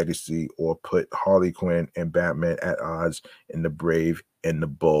Superman Legacy, or put Harley Quinn and Batman at odds in The Brave and the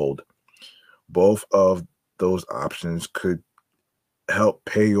Bold. Both of those options could help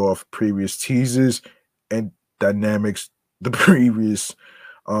pay off previous teasers and dynamics the previous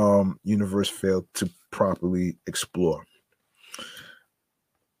universe failed to properly explore.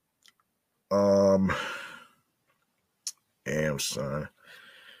 Damn, son.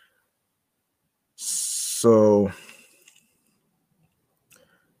 So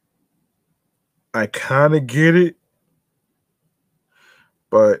I kind of get it,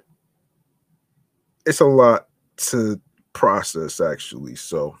 but it's a lot to process actually.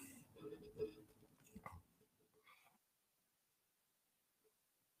 So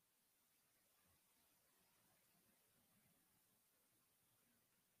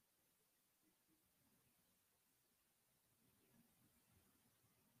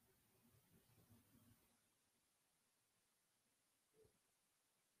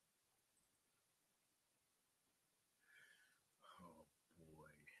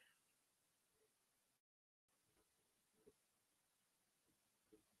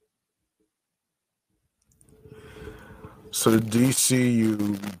So the DCU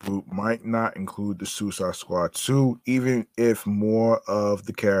reboot might not include the Suicide Squad 2, even if more of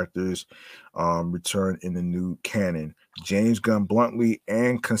the characters return in the new canon. James Gunn bluntly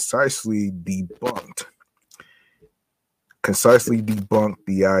and concisely debunked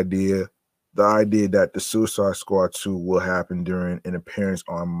the idea that the Suicide Squad 2 will happen during an appearance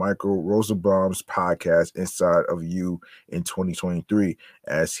on Michael Rosenbaum's podcast Inside of You in 2023,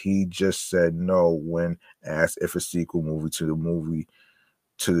 as he just said no when asked if a sequel movie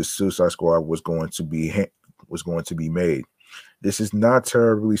to the Suicide Squad was going to be made. This is not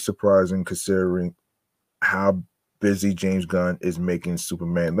terribly surprising considering how busy James Gunn is making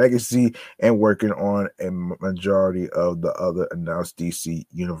Superman Legacy and working on a majority of the other announced DC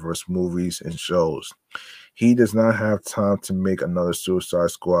Universe movies and shows. He does not have time to make another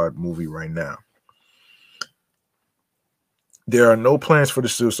Suicide Squad movie right now. There are no plans for the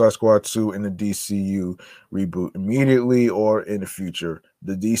Suicide Squad 2 in the DCU reboot immediately or in the future.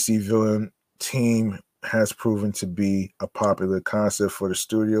 The DC villain team has proven to be a popular concept for the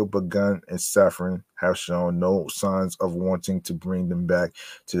studio, but Gunn and Safran have shown no signs of wanting to bring them back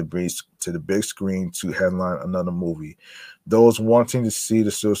to the big screen to headline another movie. Those wanting to see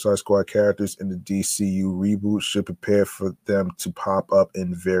the Suicide Squad characters in the DCU reboot should prepare for them to pop up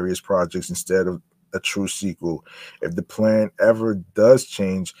in various projects instead of a true sequel. If the plan ever does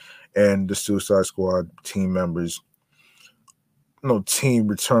change and the Suicide Squad team members, no team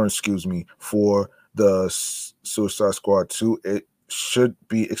returns, excuse me, for the Suicide Squad 2, it should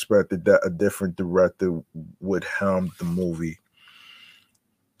be expected that a different director would helm the movie.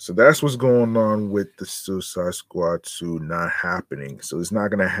 So that's what's going on with the Suicide Squad 2 not happening. So it's not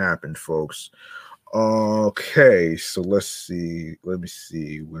going to happen, folks. Okay, so let's see. Let me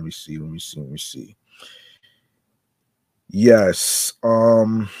see. Yes.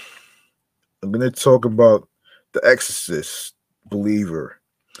 I'm gonna talk about The Exorcist, Believer,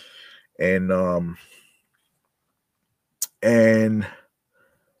 and and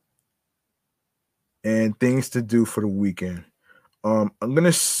and things to do for the weekend. I'm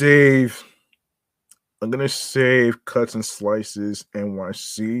gonna save cuts and slices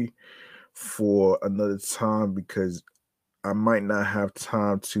NYC for another time because I might not have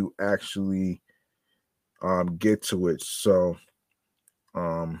time to actually get to it. So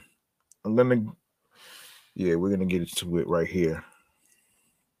um I'm gonna yeah, we're gonna get into it right here.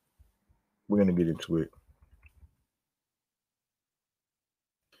 We're gonna get into it.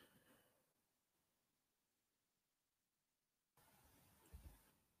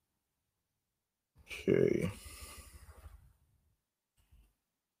 Okay.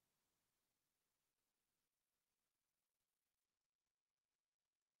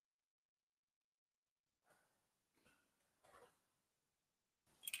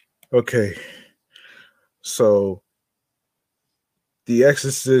 Okay. So The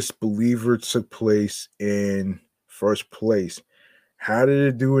Exorcist Believer took place in first place. How did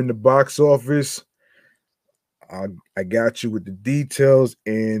it do in the box office? I, I got you with the details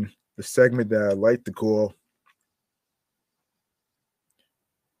in the segment that I like to call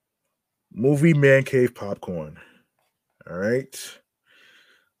Movie Man Cave Popcorn. All right.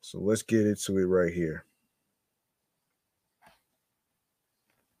 So let's get into it right here.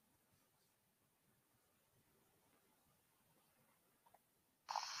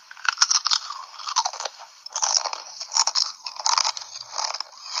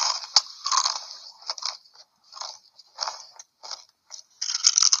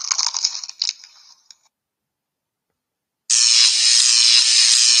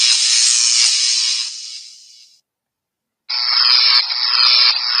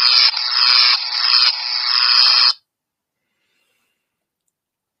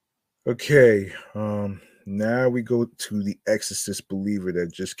 Okay. Now we go to The Exorcist Believer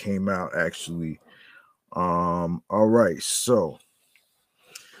that just came out actually. All right.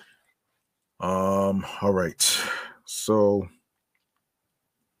 All right. So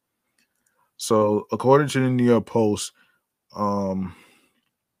according to the New York Post, um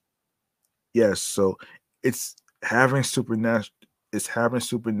yes, so it's having supernatural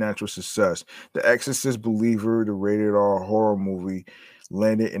success. The Exorcist Believer, the rated R horror movie,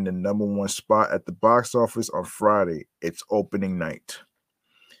 landed in the number one spot at the box office on Friday, its opening night.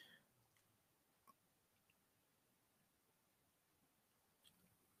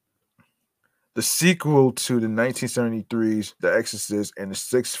 The sequel to the 1973's The Exorcist and the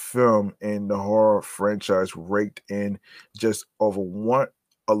sixth film in the horror franchise raked in just over one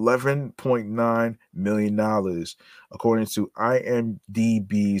 11.9 million dollars, according to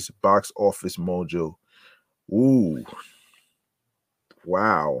IMDb's Box Office Mojo. Ooh,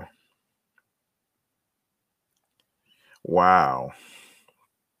 wow, wow.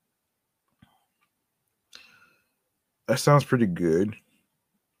 That sounds pretty good.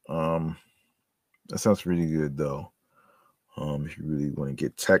 Um, that sounds pretty good though. If you really want to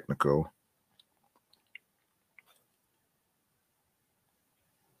get technical.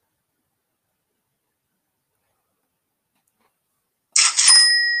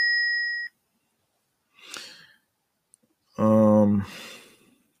 Um,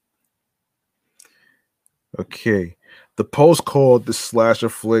 okay. The Post called the slasher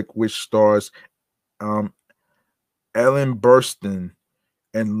flick, which stars um Ellen Burstyn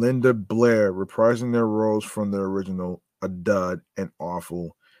and Linda Blair reprising their roles from the original, a dud and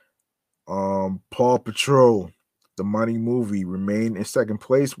awful. Paw Patrol, the Mighty Movie, remained in second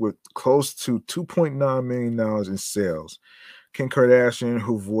place with close to $2.9 million in sales. Kim Kardashian,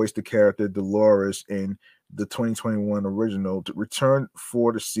 who voiced the character Dolores in the 2021 original, returned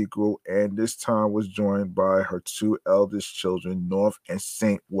for the sequel, and this time was joined by her two eldest children, North and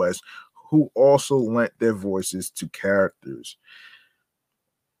Saint West, who also lent their voices to characters.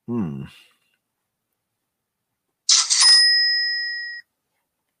 Hmm.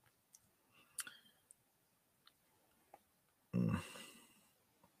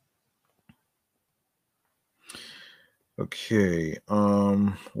 Okay.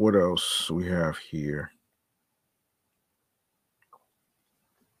 What else we have here?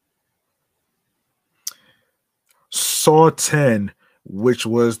 Saw 10, which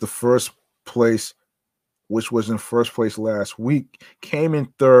was in first place last week, came in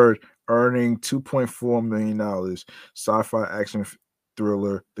third, earning $2.4 million. Sci-fi action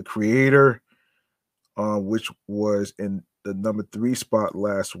thriller. The Creator, which was in the number 3 spot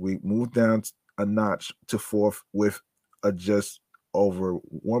last week, moved down a notch to fourth with a just over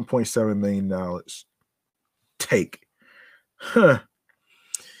 $1.7 million take. Huh.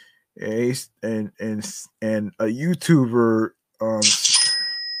 And a YouTuber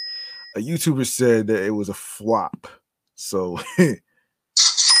said that it was a flop. So yeah,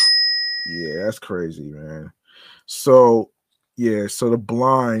 that's crazy, man. So yeah, so The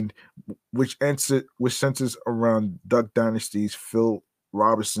Blind, which centers around Duck Dynasty's Phil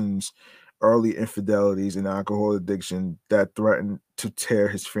Robinson's early infidelities and alcohol addiction that threatened to tear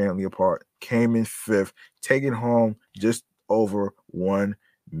his family apart, came in fifth, taking home just over $1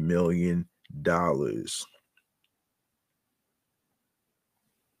 million.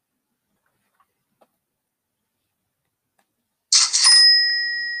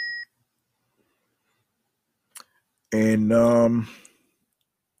 And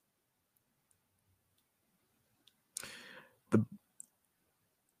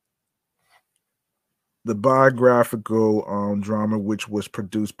the biographical drama, which was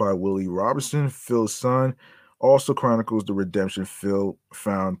produced by Willie Robinson, Phil's son, also chronicles the redemption Phil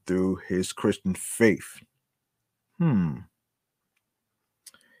found through his Christian faith.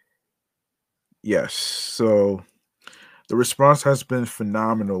 Yes. So the response has been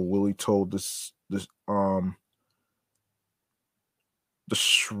phenomenal. Willie told the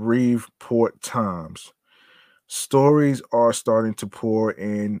Shreveport Times. Stories are starting to pour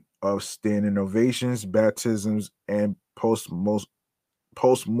in of standing ovations, baptisms, and post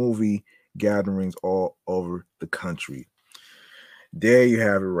movie gatherings all over the country. There you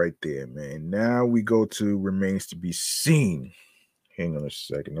have it right there, man. Now we go to Remains to Be Seen. Hang on a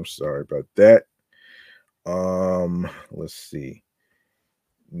second. I'm sorry about that. Let's see.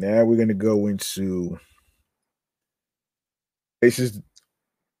 Now we're gonna go into places,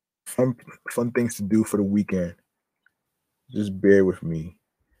 fun things to do for the weekend. Just bear with me.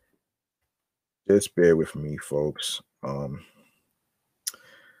 Just bear with me, folks. Give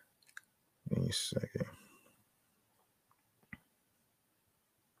me a second.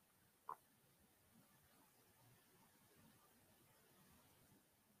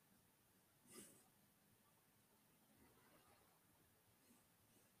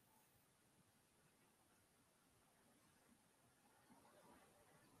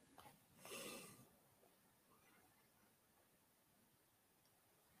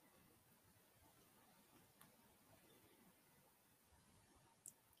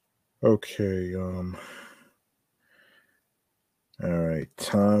 Okay, all right,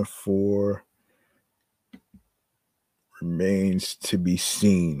 time for Remains to Be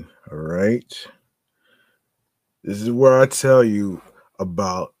Seen. All right. This is where I tell you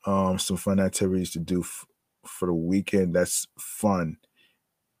about some fun activities to do for the weekend. That's fun.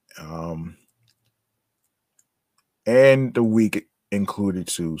 And the week included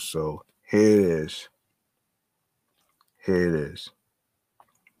too. So here it is. Here it is.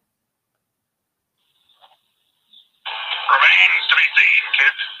 Remains to be seen,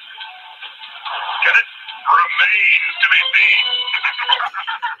 kids. Get it? Remains to be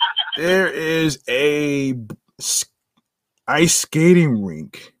seen. There is a ice skating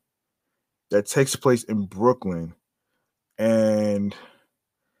rink that takes place in Brooklyn, and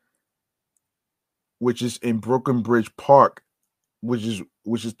which is in Brooklyn Bridge Park, which is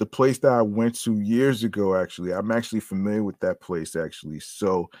the place that I went to years ago. Actually, I'm actually familiar with that place. Actually,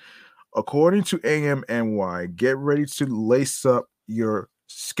 so according to AMNY, get ready to lace up your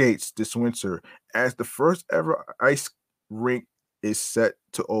skates this winter as the first ever ice rink is set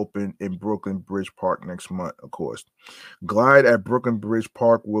to open in Brooklyn Bridge Park next month, of course. Glide at Brooklyn Bridge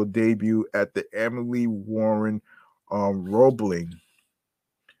Park will debut at the Emily Warren Roebling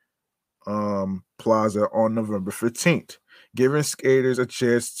Plaza on November 15th, giving skaters a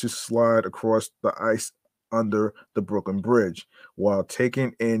chance to slide across the ice under the Brooklyn Bridge while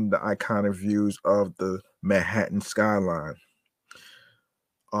taking in the iconic views of the Manhattan skyline.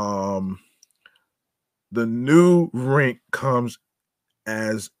 The new rink comes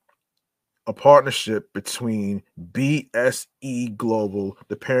as a partnership between BSE Global,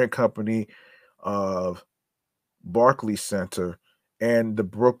 the parent company of Barclays Center, and the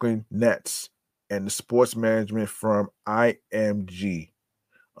Brooklyn Nets, and the sports management firm IMG.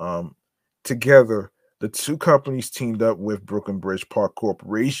 Together, the two companies teamed up with Brooklyn Bridge Park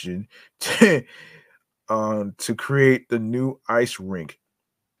Corporation to create the new ice rink.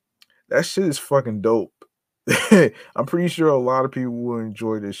 That shit is fucking dope. I'm pretty sure a lot of people will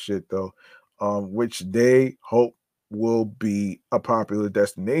enjoy this shit though, which they hope will be a popular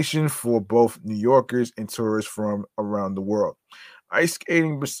destination for both New Yorkers and tourists from around the world. Ice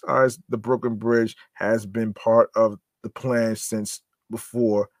skating, besides the Brooklyn Bridge, has been part of the plan since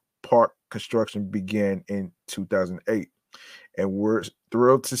before park construction began in 2008. And we're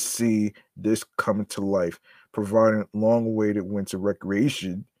thrilled to see this coming to life, providing long awaited winter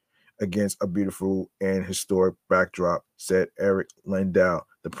recreation against a beautiful and historic backdrop, said Eric Landau,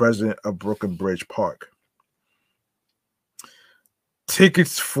 the president of Brooklyn Bridge Park.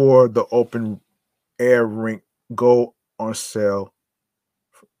 Tickets for the open air rink go on sale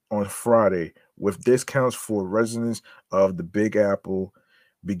on Friday, with discounts for residents of the Big Apple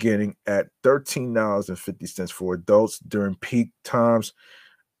beginning at $13.50 for adults during peak times,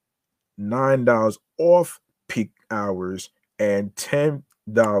 $9 off peak hours, and $10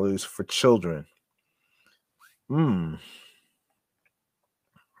 for children. That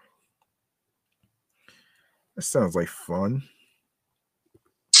sounds like fun.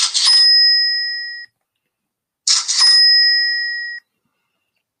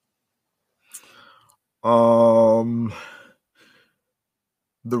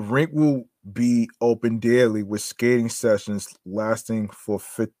 The rink will be open daily with skating sessions lasting for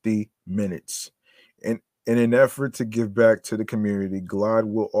 50 minutes. In an effort to give back to the community, Glide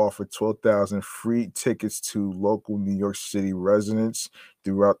will offer 12,000 free tickets to local New York City residents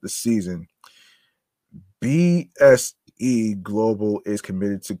throughout the season. BSE Global is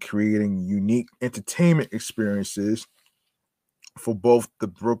committed to creating unique entertainment experiences for both the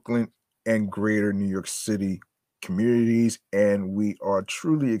Brooklyn and greater New York City communities, and we are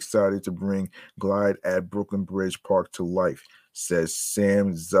truly excited to bring Glide at Brooklyn Bridge Park to life, says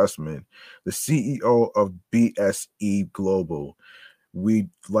Sam Zussman, the CEO of BSE Global. We'd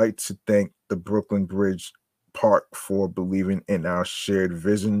like to thank the Brooklyn Bridge Park for believing in our shared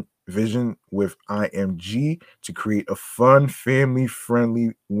vision with IMG to create a fun,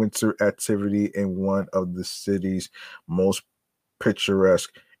 family-friendly winter activity in one of the city's most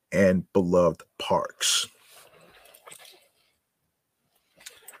picturesque and beloved parks.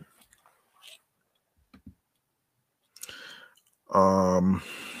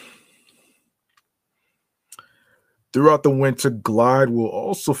 Throughout the winter, Glide will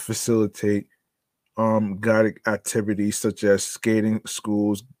also facilitate guided activities such as skating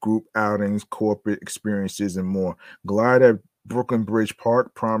schools, group outings, corporate experiences, and more. Glide at Brooklyn Bridge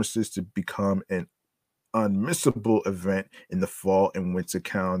Park promises to become an unmissable event in the fall and winter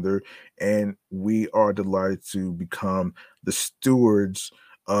calendar, and we are delighted to become the stewards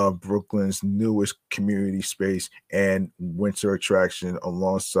of Brooklyn's newest community space and winter attraction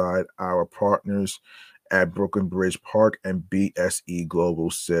alongside our partners at Brooklyn Bridge Park and BSE Global,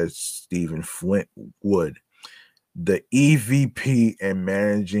 says Stephen Flintwood, the EVP and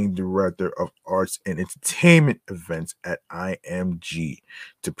Managing Director of Arts and Entertainment Events at IMG.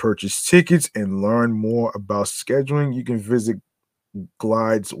 To purchase tickets and learn more about scheduling, you can visit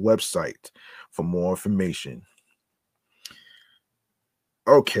Glide's website for more information.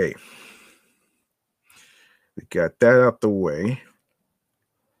 Okay. We got that out the way.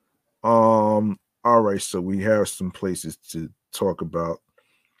 All right, so we have some places to talk about.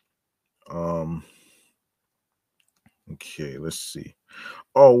 Okay, let's see.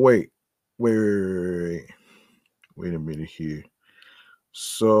 Oh, wait a minute here.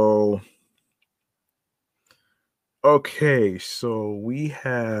 So, okay, so we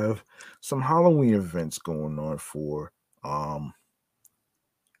have some Halloween events going on for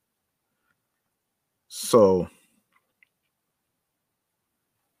so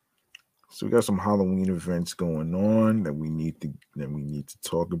we got some Halloween events going on that we need to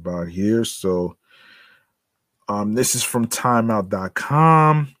talk about here. So this is from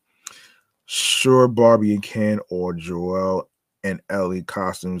timeout.com. Sure, Barbie and Ken or Joel and Ellie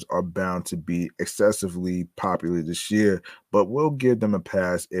costumes are bound to be excessively popular this year, but we'll give them a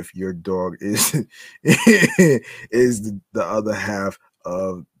pass if your dog is is the other half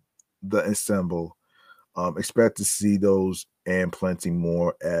of the ensemble. Expect to see those and plenty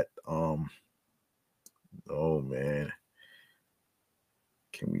more at Oh man.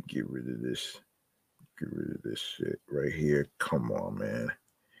 Can we get rid of this? Get rid of this shit right here. Come on, man.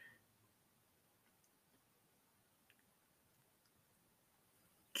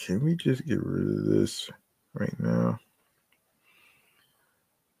 Can we just get rid of this right now?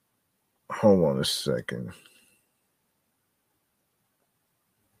 Hold on a second.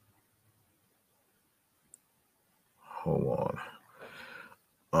 Hold on.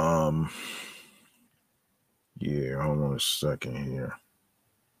 Yeah, hold on a second here.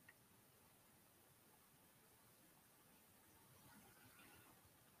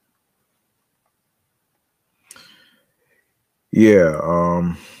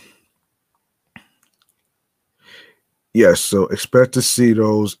 Yeah, yes, so expect to see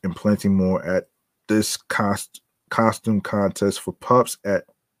those and plenty more at this costume contest for pups at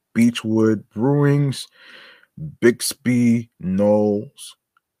Beechwood Brewing's Bixby Knowles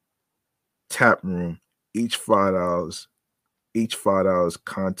Tap Room. Each $5. Each $5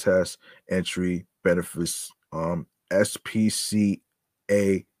 contest entry benefits SPCALA,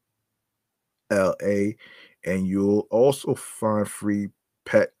 and you'll also find free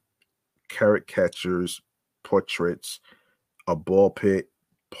pet carrot catchers, portraits, a ball pit,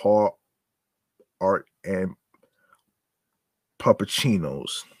 paw art, and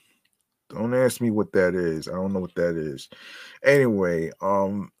puppuccinos. Don't ask me what that is. I don't know what that is. Anyway,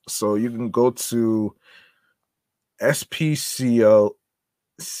 so you can go to spcala.com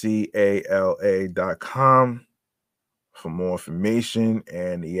for more information,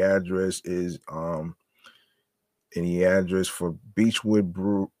 and the address for Beechwood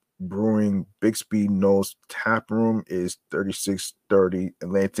Brewing Bixby Knowles Tap Room is 3630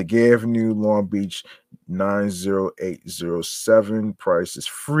 Atlantic Avenue, Long Beach 90807. Price is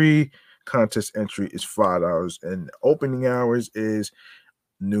free. Contest entry is $5, and opening hours is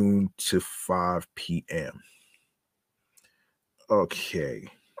noon to 5 p.m. Okay,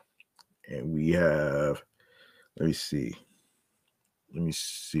 and we have. Let me see. I'm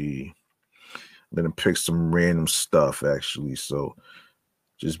gonna pick some random stuff actually, so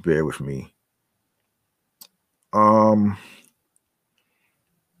just bear with me. Um,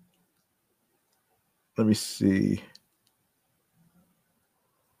 let me see.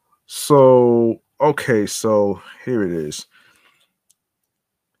 So, okay, so here it is.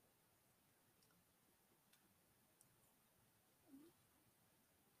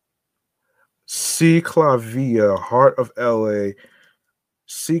 C. Clavia, Heart of LA.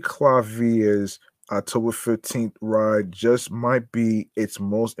 C. Clavia's October 15th ride just might be its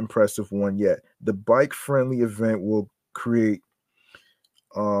most impressive one yet. The bike friendly event will create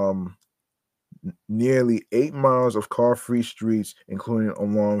um nearly 8 miles of car free streets, including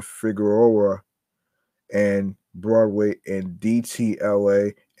along Figueroa and Broadway in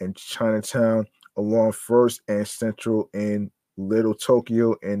DTLA and Chinatown, along First and Central in Little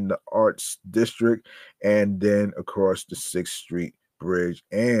Tokyo in the Arts District, and then across the 6th Street Bridge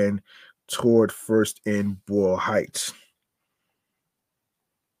and toward First in Boyle Heights.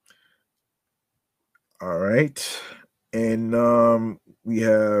 All right. And we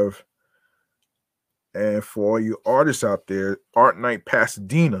have, and for all you artists out there, Art Night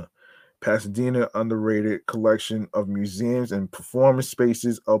Pasadena. Pasadena underrated collection of museums and performance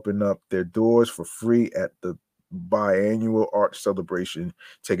spaces open up their doors for free at the biannual art celebration.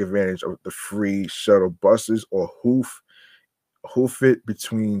 Take advantage of the free shuttle buses or hoof it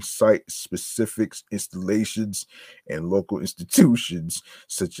between site specific installations and local institutions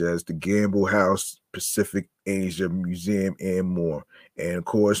such as the Gamble House, Pacific Asia Museum, and more. And of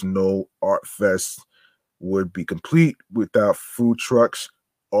course, no art fest would be complete without food trucks,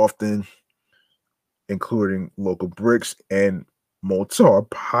 often including local bricks and Motar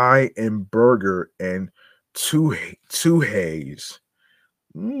pie and burger and two haze.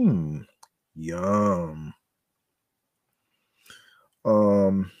 Mmm, yum.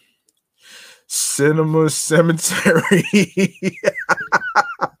 Um, Cinema Cemetery.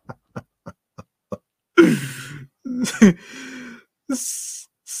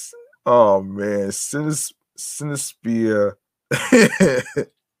 Oh man, Cinesphere.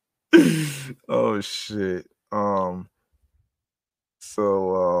 Oh shit.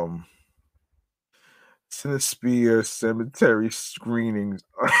 So Cinesphere cemetery screenings.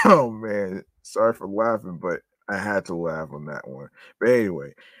 Oh man, sorry for laughing, but I had to laugh on that one. But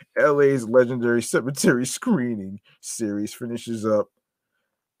anyway, LA's legendary cemetery screening series finishes up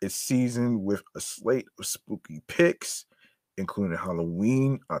its season with a slate of spooky picks, including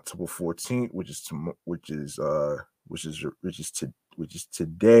Halloween, October 14th, which is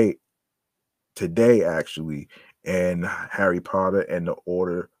today actually, and Harry Potter and the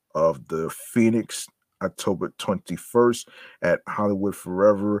Order of the Phoenix, October 21st at Hollywood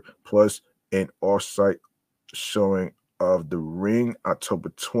Forever, plus an off-site showing of The Ring October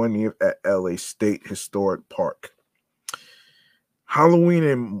 20th at LA State Historic Park. Halloween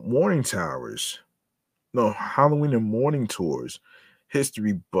and Morning Towers. No, Halloween and Morning Tours.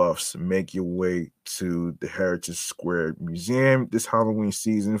 History buffs make your way to the Heritage Square Museum this Halloween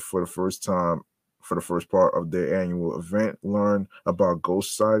season for the first time. For the first part of their annual event, learn about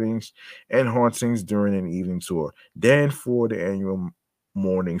ghost sightings and hauntings during an evening tour. Then, for the annual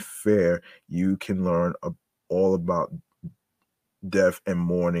morning fair, you can learn all about death and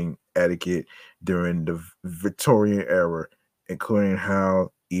mourning etiquette during the Victorian era, including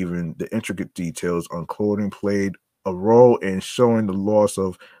how even the intricate details on clothing played a role in showing the loss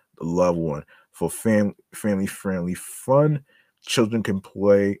of the loved one. For family friendly fun, children can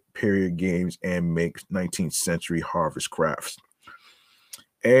play period games and make 19th century harvest crafts.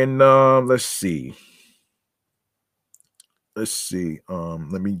 And let's see.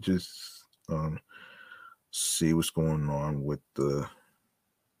 Let me just see what's going on with the.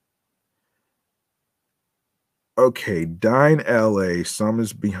 Okay, Dine LA,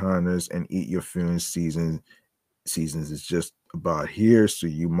 summer's behind us, and Eat Your Feelings seasons is just about here, so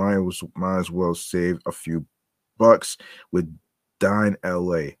you might as well save a few bucks with Dine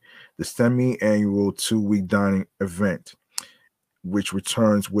LA, the semi-annual 2-week dining event, which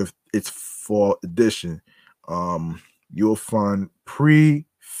returns with its fall edition. You'll find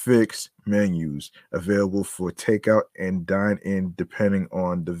pre-fixed menus available for takeout and dine in depending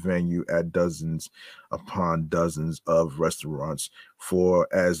on the venue at dozens upon dozens of restaurants for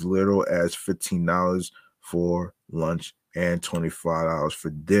as little as $15 for lunch and $25 for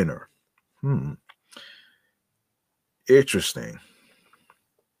dinner. Interesting.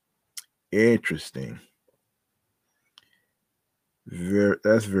 That's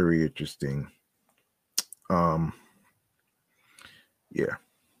very interesting. Yeah.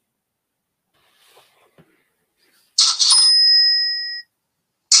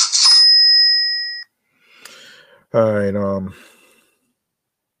 All right.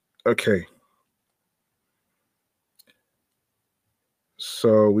 Okay.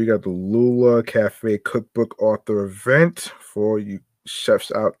 So we got the Lula Cafe Cookbook Author event for you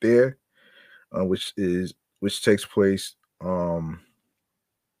chefs out there, which takes place. Yeah.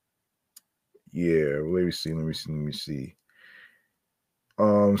 Let me see.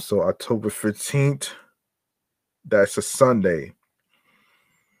 So October 15th. That's a Sunday.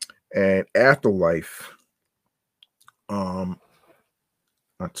 And Afterlife. October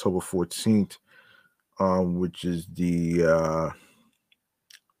 14th. Which is the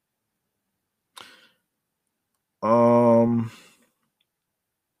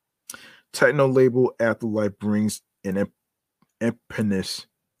techno label Afterlife brings an eponymous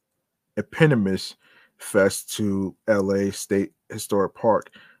fest to LA State Historic Park.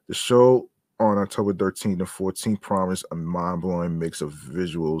 The show on October 13th and 14th promised a mind-blowing mix of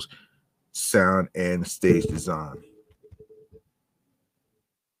visuals, sound, and stage design.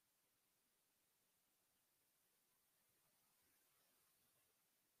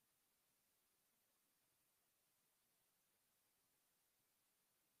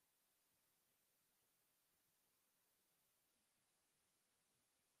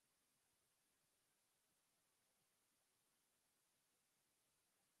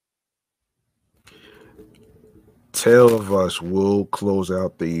 Tale of Us will close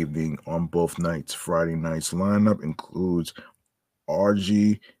out the evening on both nights. Friday night's lineup includes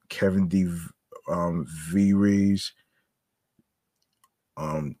RG, Kevin D. V-Rays,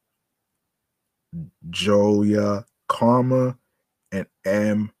 Joya Karma, and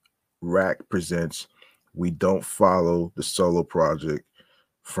M. Rack presents We Don't Follow the Solo Project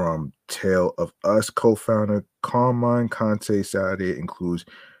from Tale of Us co-founder Carmine Conte. Saturday includes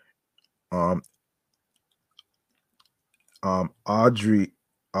Adriatique,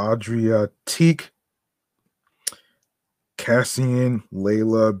 Cassian,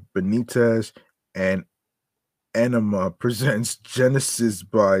 Layla Benitez, and Enema presents Genesis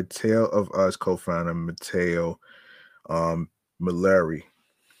by Tale of Us co-founder Matteo Malari.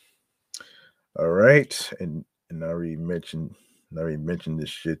 All right, and I already mentioned this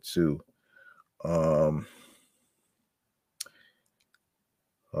shit too. All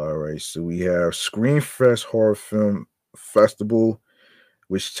right, so we have Screenfest Horror Film Festival,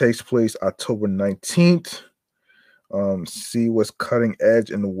 which takes place October 19th. See what's cutting edge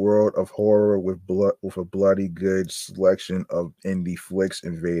in the world of horror with a bloody good selection of indie flicks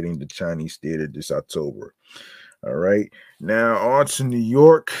invading the Chinese theater this October. All right, now on to New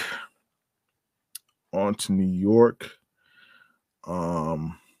York.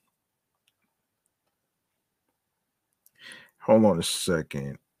 Hold on a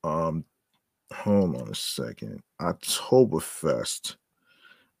second. Hold on a second. Oktoberfest.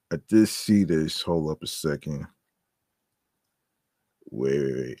 I did see this. Hold up a second.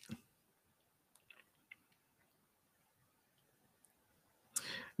 Wait.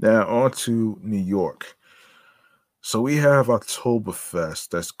 Now on to New York. So we have Oktoberfest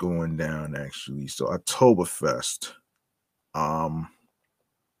that's going down actually. So Oktoberfest.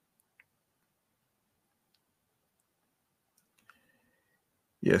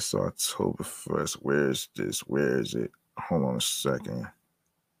 Yes, Oktoberfest. Where is this? Where is it? Hold on a second.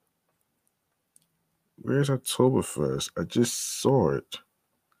 Where's Oktoberfest? I just saw it.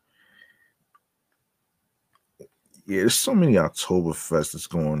 Yeah, there's so many Oktoberfest that's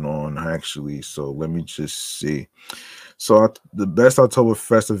going on actually. So let me just see. So the best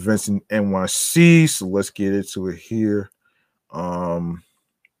Oktoberfest events in NYC. So let's get into it here.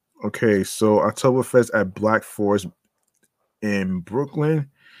 Okay, so Oktoberfest at Black Forest in Brooklyn,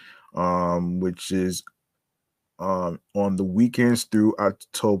 which is on the weekends through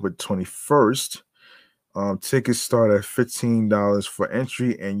October 21st. Tickets start at $15 for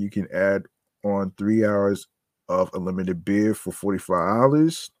entry, and you can add on 3 hours of unlimited beer for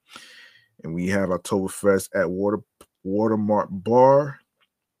 $45. And we have Oktoberfest at Watermark Bar,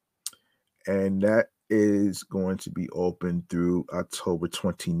 and that is going to be open through October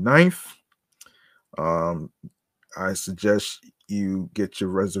 29th. I suggest you get your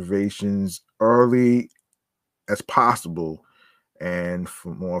reservations early as possible. And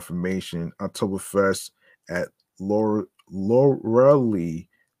for more information, Oktoberfest at Loreley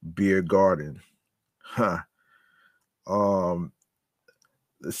Beer Garden. Huh.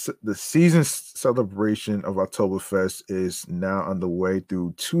 The season celebration of Oktoberfest is now underway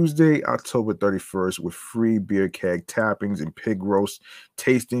through Tuesday, October 31st, with free beer keg tappings and pig roast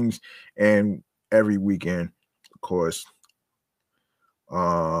tastings, and every weekend, of course.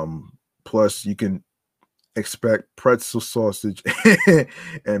 Plus, you can expect pretzel sausage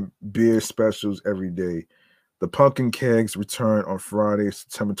and beer specials every day. The pumpkin kegs return on Friday,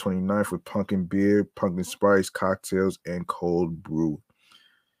 September 29th with pumpkin beer, pumpkin spice cocktails, and cold brew.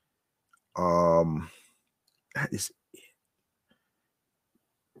 That is it.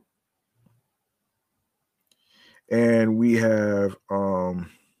 And we have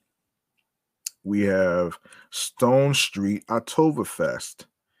Stone Street Oktoberfest.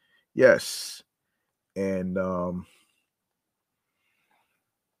 Yes. And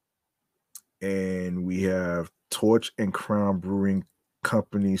we have Torch and Crown Brewing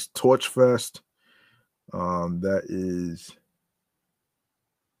Company's Torch Fest. That is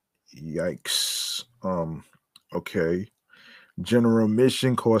yikes. Okay. General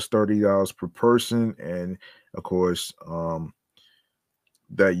admission costs $30 per person, and of course,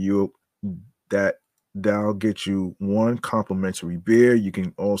 that'll get you one complimentary beer. You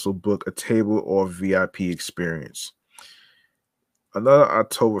can also book a table or VIP experience. Another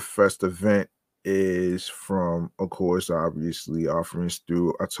Oktoberfest event is from, of course, obviously offerings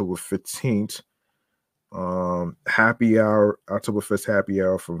through October 15th. Happy hour, Oktoberfest happy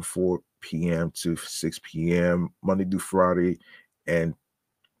hour from 4 p.m. to 6 p.m. Monday through Friday, and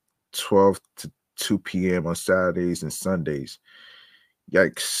 12 to 2 p.m. on Saturdays and Sundays.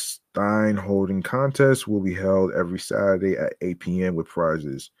 Yikes. Stein holding contest will be held every Saturday at 8 p.m. with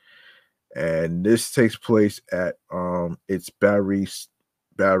prizes. And this takes place at its Battery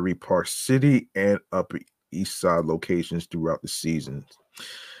Park City and Upper East Side locations throughout the season.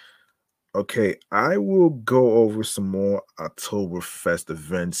 Okay, I will go over some more Oktoberfest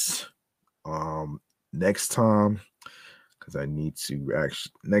events next time, because I need to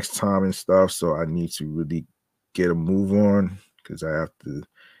actually next time and stuff. So I need to really get a move on, because I have to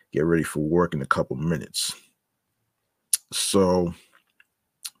get ready for work in a couple minutes. So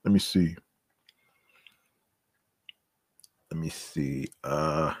let me see. Let me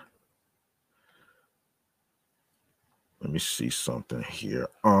see something here.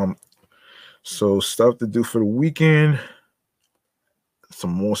 So stuff to do for the weekend.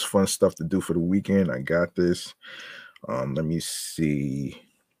 Some more fun stuff to do for the weekend. I got this. Let me see.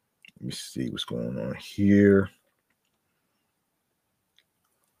 Let me see what's going on here.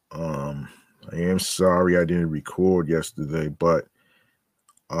 I am sorry I didn't record yesterday, but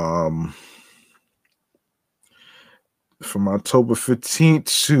from October 15th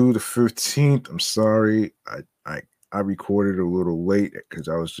to the 15th, I'm sorry. I recorded a little late because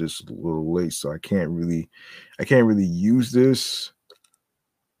I was just a little late, so I can't really use this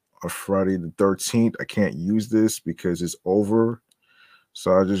on Friday the 13th. I can't use this because it's over.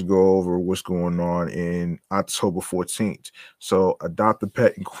 So I'll just go over what's going on in October 14th. So Adopt a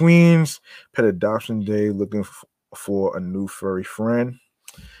Pet in Queens, Pet Adoption Day, looking for a new furry friend.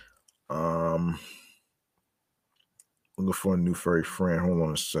 Looking for a new furry friend. Hold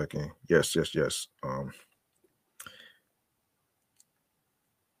on a second. Yes.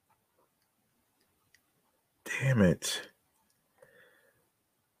 Damn it.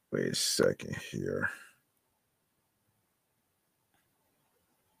 Wait a second here.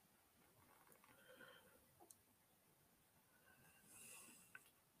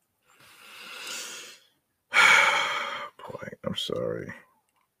 Boy, I'm sorry.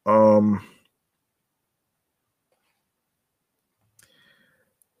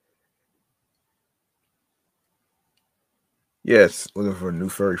 Yes, looking for a new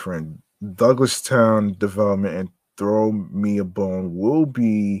furry friend. Douglastown Development and Throw Me a Bone will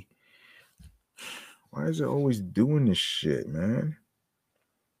be. Why is it always doing this shit, man?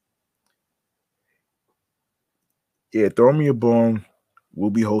 Yeah, Throw Me a Bone will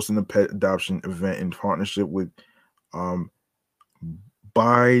be hosting a pet adoption event in partnership with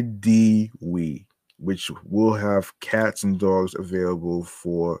By We, which will have cats and dogs available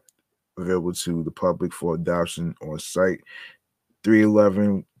to the public for adoption on site.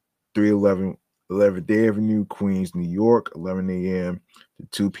 311 11th Avenue, Queens, New York, 11 a.m. to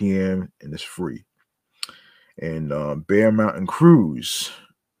 2 p.m. and it's free. And Bear Mountain Cruise,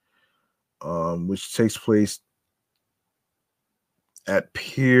 which takes place at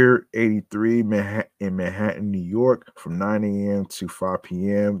Pier 83 in Manhattan, New York, from 9 a.m. to 5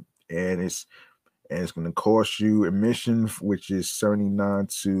 p.m. And it's going to cost you admission, which is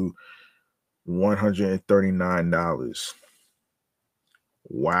 $79 to $139.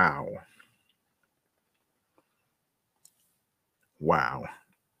 Wow.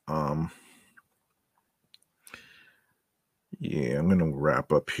 Yeah, I'm gonna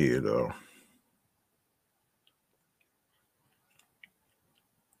wrap up here though.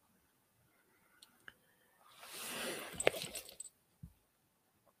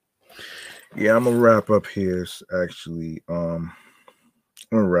 Yeah, I'm gonna wrap up here. Actually, I'm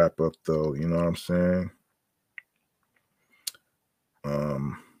gonna wrap up though. You know what I'm saying?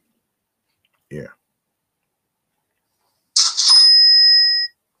 Yeah.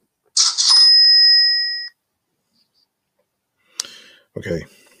 Okay.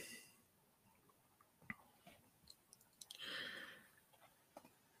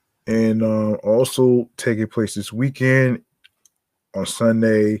 And also taking place this weekend on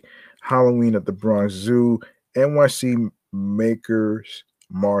Sunday, Halloween at the Bronx Zoo, NYC Makers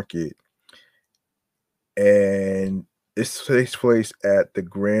Market. And this takes place at the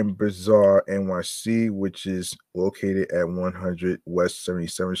Grand Bazaar NYC, which is located at 100 West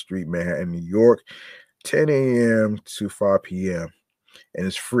 77th Street, Manhattan, New York, 10 a.m. to 5 p.m. And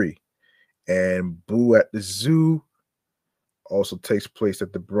it's free. And Boo at the Zoo also takes place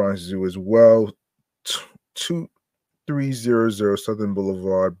at the Bronx Zoo as well, 2300 Southern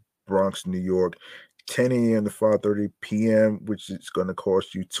Boulevard, Bronx, New York, 10 a.m. to 5:30 p.m., which is going to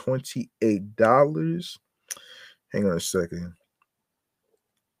cost you $28. Hang on a second.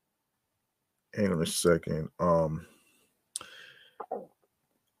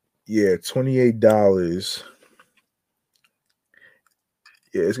 Yeah, $28.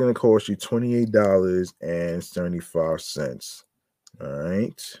 Yeah, it's gonna cost you $28.75. All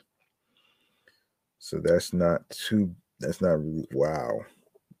right. So that's not really wow.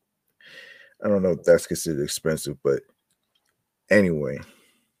 I don't know if that's considered expensive, but anyway.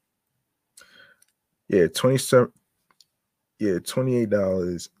 Yeah,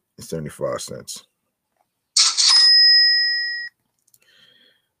 $28.75.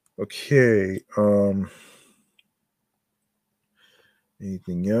 Okay.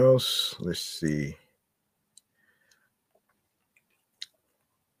 Anything else? Let's see.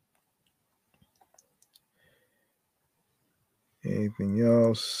 Anything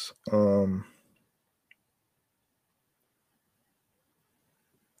else? All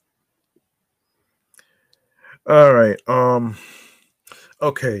right.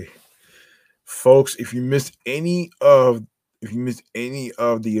 Okay. Folks, if you missed any of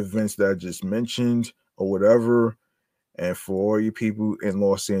the events that I just mentioned or whatever, and for all you people in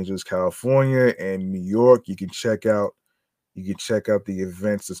Los Angeles, California and New York, you can check out the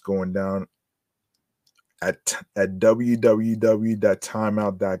events that's going down at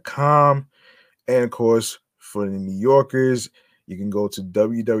www.timeout.com. And of course, for the New Yorkers, you can go to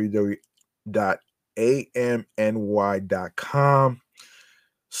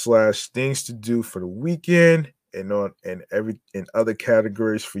www.amny.com/things to do for the weekend, and other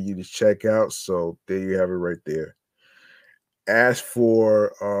categories for you to check out. So there you have it right there. As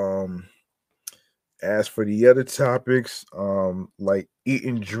for the other topics, like eat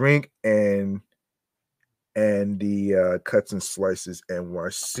and drink and and the Cuts and Slices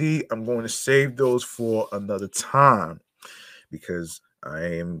NYC. I'm going to save those for another time because I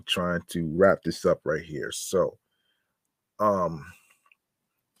am trying to wrap this up right here. So,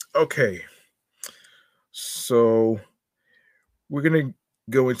 okay. So we're gonna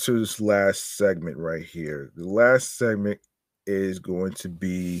go into this last segment right here. The last segment is going to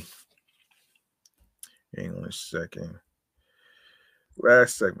be, hang on a second.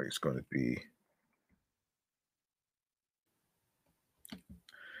 Last segment is going to be,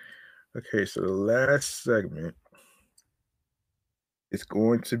 okay, so the last segment is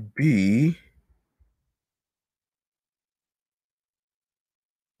going to be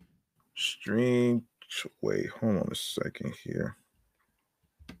stream. Wait, hold on a second here.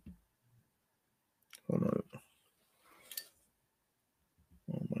 Hold on.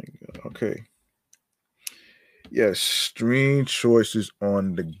 Oh my God. Okay. Yes, stream choices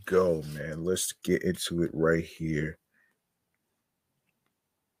on the go, man. Let's get into it right here.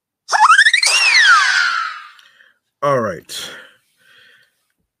 All right.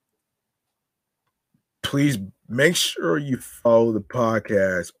 Please make sure you follow the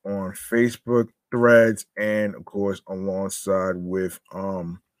podcast on Facebook, Threads, and of course alongside with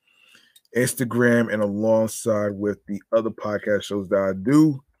Instagram and alongside with the other podcast shows that I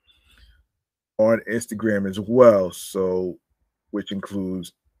do on Instagram as well. So, which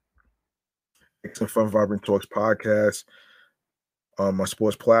includes Excellent Fun Vibrant Talks podcast, my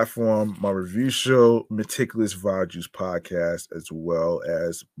sports platform, my review show, Meticulous Vibe Juice podcast, as well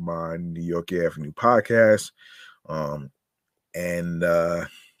as my New York Avenue podcast. Um, and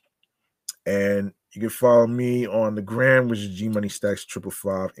you can follow me on the gram, which is G Money Stacks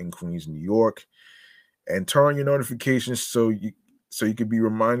 555 in Queens, New York, and turn on your notifications so you can be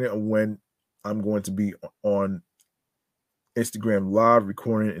reminded of when I'm going to be on Instagram live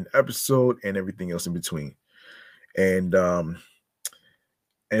recording an episode and everything else in between. And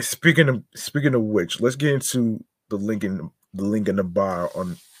speaking of which, let's get into the link in the bio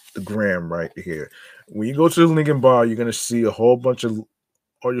on the gram right here. When you go to the link in bio, you're gonna see a whole bunch of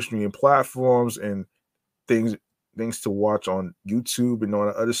audio streaming platforms and things to watch on YouTube and all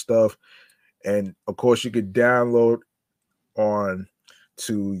that other stuff. And of course, you could download on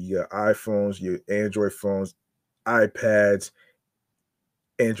to your iPhones, your Android phones, iPads,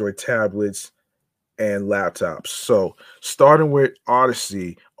 Android tablets, and laptops. So, starting with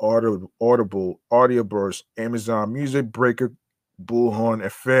Odyssey, Audible, Audioburst, Amazon Music, Breaker, Bullhorn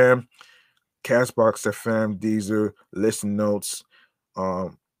FM, Castbox FM, Deezer, Listen Notes.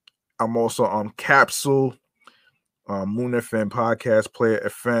 I'm also on Capsule, Moon FM, Podcast Player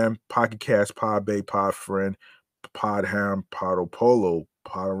FM, Pocket Cast, Podbay, Podfriend, Podhound, Podopolo,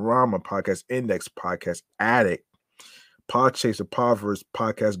 Podorama, Podcast Index, Podcast Addict, Podchaser, Podverse,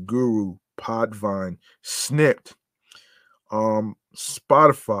 Podcast Guru, Podvine, Snipped,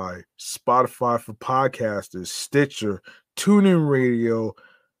 Spotify for podcasters, Stitcher, TuneIn Radio,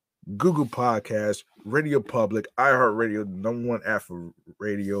 Google Podcasts, Radio Public, iHeartRadio, the number one app for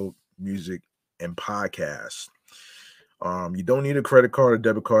radio, music, and podcasts. You don't need a credit card or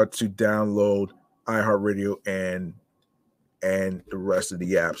debit card to download iHeartRadio and the rest of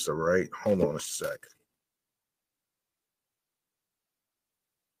the apps. All right, hold on a sec.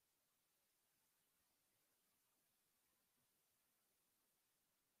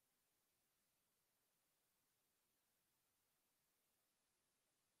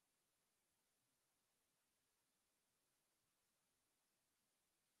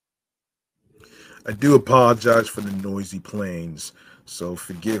 I do apologize for the noisy planes, so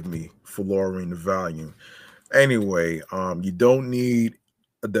forgive me for lowering the volume. Anyway, you don't need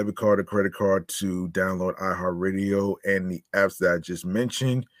a debit card or credit card to download iHeartRadio and the apps that I just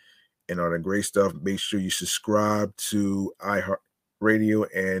mentioned and all the great stuff. Make sure you subscribe to iHeartRadio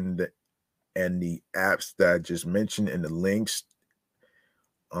and the apps that I just mentioned and the links.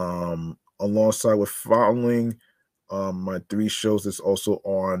 Alongside with following my 3 shows that's also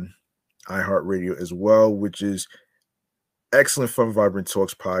on iHeartRadio as well, which is Excellent Fun Vibrant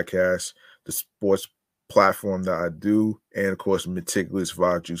Talks podcast, the sports platform that I do, and of course Meticulous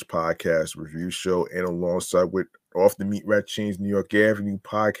Vibe Juice podcast review show, and alongside with Off the Meat Rat Chains New York Avenue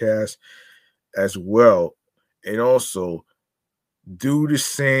podcast as well. And also do the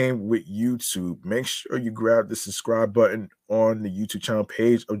same with YouTube. Make sure you grab the subscribe button on the YouTube channel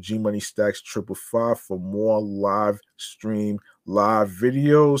page of G Money Stacks 555 for more live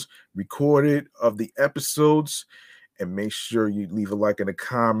videos recorded of the episodes. And make sure you leave a like and a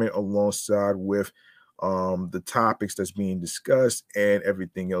comment alongside with the topics that's being discussed and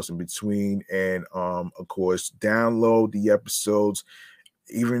everything else in between. And of course, download the episodes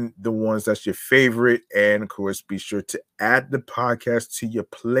even the ones that's your favorite. And of course, be sure to add the podcast to your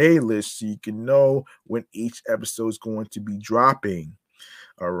playlist so you can know when each episode is going to be dropping.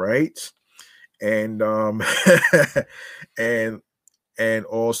 All right. And and and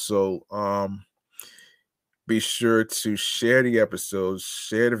also be sure to share the episodes,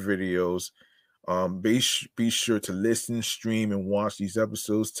 share the videos. Be sure to listen, stream, and watch these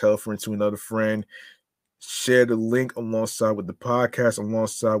episodes. Tell a friend to another friend. Share the link alongside with the podcast,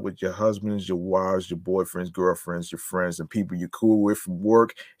 alongside with your husbands, your wives, your boyfriends, girlfriends, your friends, and people you're cool with from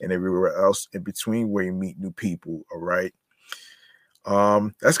work and everywhere else in between where you meet new people. All right.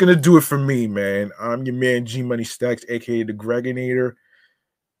 That's gonna do it for me, man. I'm your man G Money Stacks, aka the Gregonator.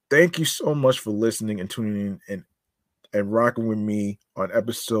 Thank you so much for listening and tuning in and rocking with me on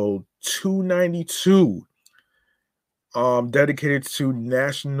episode 292. Dedicated to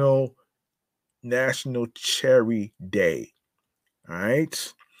National Cherry Day. All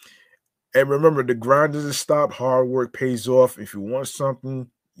right. And remember, the grind doesn't stop. Hard work pays off. If you want something,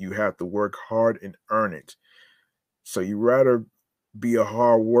 you have to work hard and earn it. So you rather be a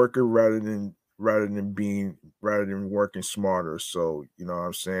hard worker rather than working smarter. So you know what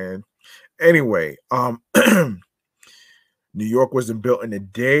I'm saying. Anyway, New York wasn't built in a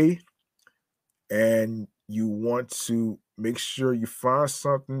day, and you want to make sure you find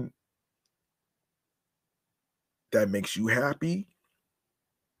something that makes you happy,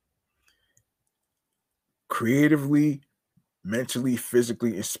 creatively, mentally,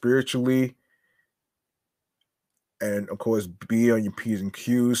 physically, and spiritually. And of course, be on your P's and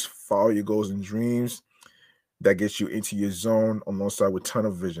Q's, follow your goals and dreams. That gets you into your zone alongside with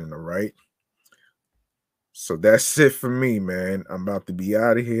tunnel vision. All right. So that's it for me, man. I'm about to be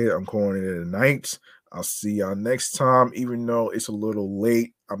out of here. I'm calling it a night. I'll see y'all next time. Even though it's a little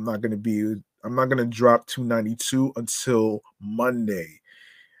late, I'm not gonna drop 292 until Monday.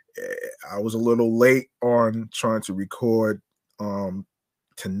 I was a little late on trying to record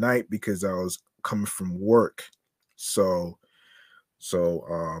tonight because I was coming from work. So so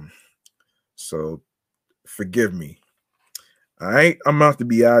um so forgive me. All right, I'm about to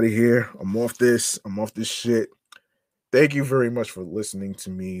be out of here. I'm off this shit. Thank you very much for listening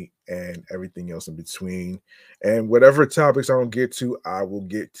to me and everything else in between. And whatever topics I don't get to, I will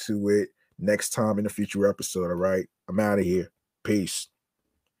get to it next time in a future episode. All right. I'm out of here. Peace.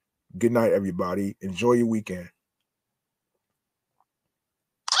 Good night, everybody. Enjoy your weekend.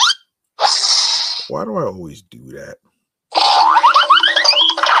 Why do I always do that?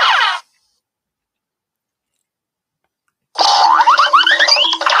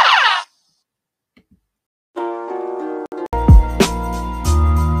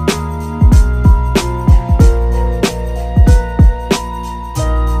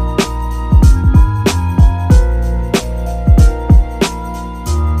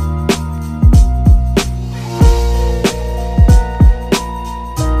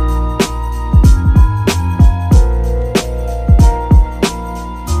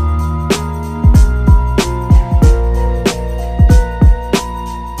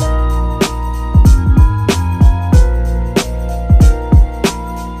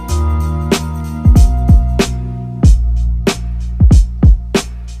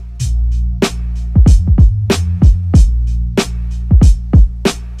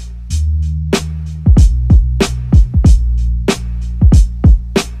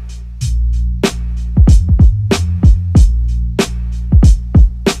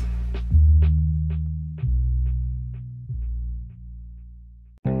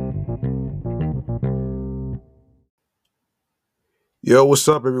 Yo, what's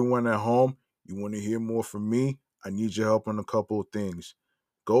up, everyone at home? You want to hear more from me? I need your help on a couple of things.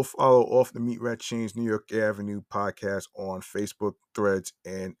 Go follow Off the Meat Rat Chains New York Avenue podcast on Facebook, Threads,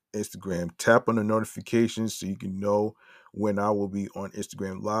 and Instagram. Tap on the notifications so you can know when I will be on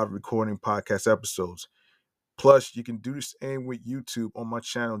Instagram live recording podcast episodes. Plus, you can do the same with YouTube on my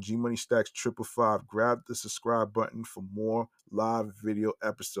channel, G Money Stacks 555. Grab the subscribe button for more live video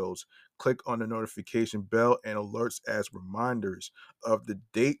episodes. Click on the notification bell and alerts as reminders of the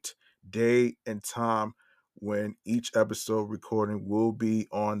date, day, and time when each episode recording will be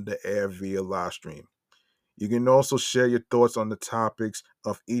on the air via live stream. You can also share your thoughts on the topics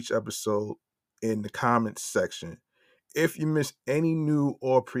of each episode in the comments section. If you miss any new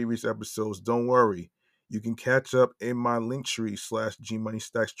or previous episodes, don't worry. You can catch up in my linktree / G Money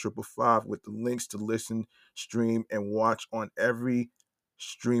Stacks 555 with the links to listen, stream, and watch on every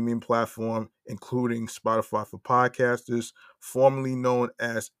streaming platform, including Spotify for podcasters, formerly known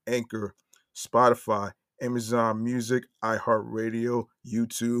as Anchor, Spotify, Amazon Music, iHeartRadio,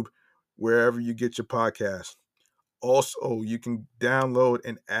 YouTube, wherever you get your podcast. Also, you can download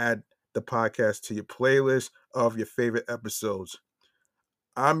and add the podcast to your playlist of your favorite episodes.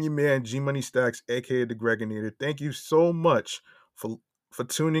 I'm your man, G Money Stacks, aka the Gregonator. Thank you so much for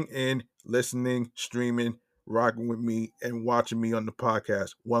tuning in, listening, streaming, rocking with me, and watching me on the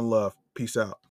podcast. One love. Peace out.